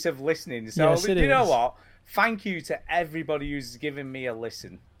minutes of listening. So, yes, you know what? Thank you to everybody who's given me a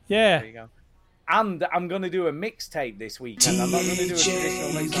listen. Yeah. There you go. And I'm going to do a mixtape this week. And I'm not going to do a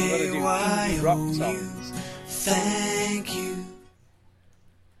traditional mix. I'm going to do indie rock songs. Thank you.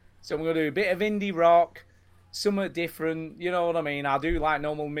 So I'm going to do a bit of indie rock, somewhat different, you know what I mean? I'll do like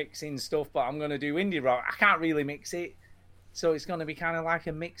normal mixing stuff, but I'm going to do indie rock. I can't really mix it, so it's going to be kind of like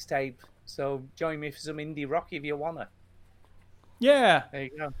a mixtape. So join me for some indie rock if you want to. Yeah. There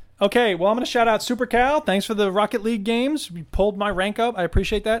you go. Okay, well, I'm going to shout out Super Cal. Thanks for the Rocket League games. You pulled my rank up. I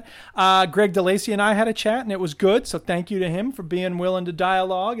appreciate that. Greg DeLacy and I had a chat, and it was good, so thank you to him for being willing to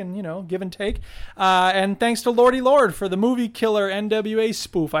dialogue and, give and take. And thanks to Lordy Lord for the Movie Killer NWA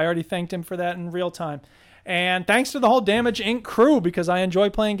spoof. I already thanked him for that in real time. And thanks to the whole Damage Inc. crew, because I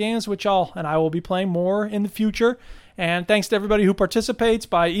enjoy playing games with y'all, and I will be playing more in the future. And thanks to everybody who participates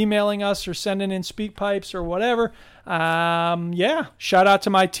by emailing us or sending in speak pipes or whatever. Shout out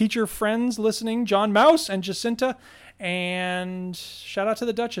to my teacher friends listening, John Mouse and Jacinta. And shout out to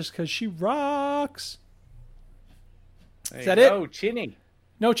the Duchess because she rocks. Is that it? Oh, Chinny.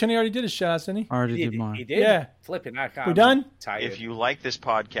 No, Chinny already did his shout outs, didn't he? I already did mine. He did? Yeah. Flipping, I can't. We done? If you like this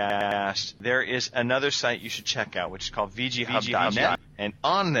podcast, there is another site you should check out, which is called VGHub.net. And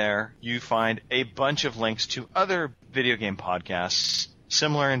on there, you find a bunch of links to other video game podcasts,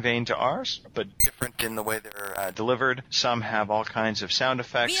 similar in vein to ours, but different in the way they're delivered. Some have all kinds of sound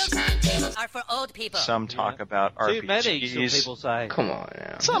effects. Are for old people. Some talk about RPGs. Too many, some people say. Come on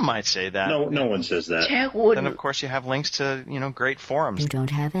now. Some might say that. No one says that. Then, of course, you have links to, great forums. You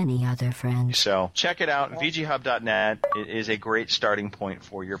don't have any other friends. So check it out, VGHub.net. It is a great starting point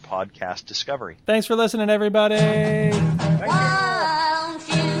for your podcast discovery. Thanks for listening, everybody.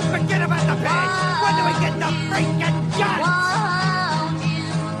 Forget about the page. When do we get the freaking gun?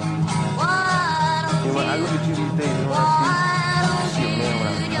 When I look at you these days, I see a man when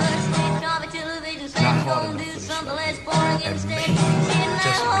I'm not hard enough for this show. And maybe,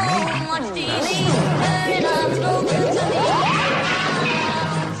 just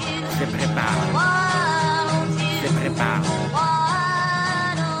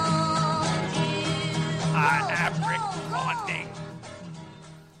Recording.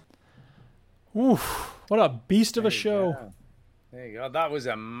 Oof, what a beast of a show. There you go. That was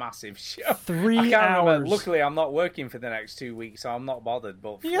a massive show. 3 I can't hours. Remember. Luckily, I'm not working for the next 2 weeks, so I'm not bothered.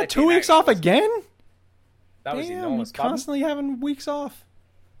 But You got 2 weeks off again? That was Damn, enormous. you're constantly having weeks off.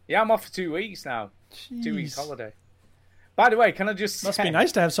 Yeah, I'm off for 2 weeks now. Jeez. 2 weeks holiday. By the way, can I just Must say, be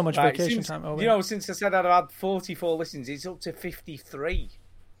nice to have so much vacation since, time. Oh, since I said I'd had 44 listens, it's up to 53.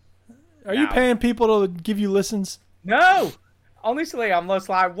 Are you paying people to give you listens? No! Honestly, I'm just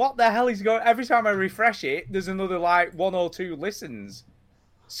like, what the hell is going... Every time I refresh it, there's another, 1 or 2 listens.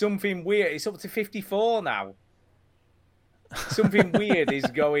 Something weird. It's up to 54 now. Something weird is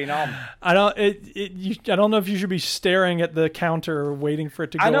going on. I don't know if you should be staring at the counter or waiting for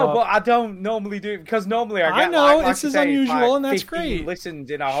it to go up. I know, but I don't normally do it because normally I get this is unusual and that's 50 great. Listens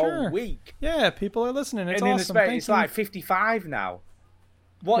in a whole week. Yeah, people are listening. It's and awesome. It's like 55 now.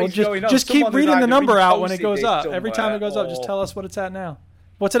 What is going on? Just keep Someone reading has the number out when reposted it goes up. this Every time it goes up, just tell us what it's at now.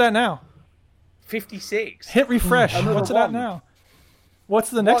 What's it at now? 56. Hit refresh. Another What's it at one. now?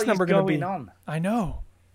 What's the next What number is going to be? going on? I know.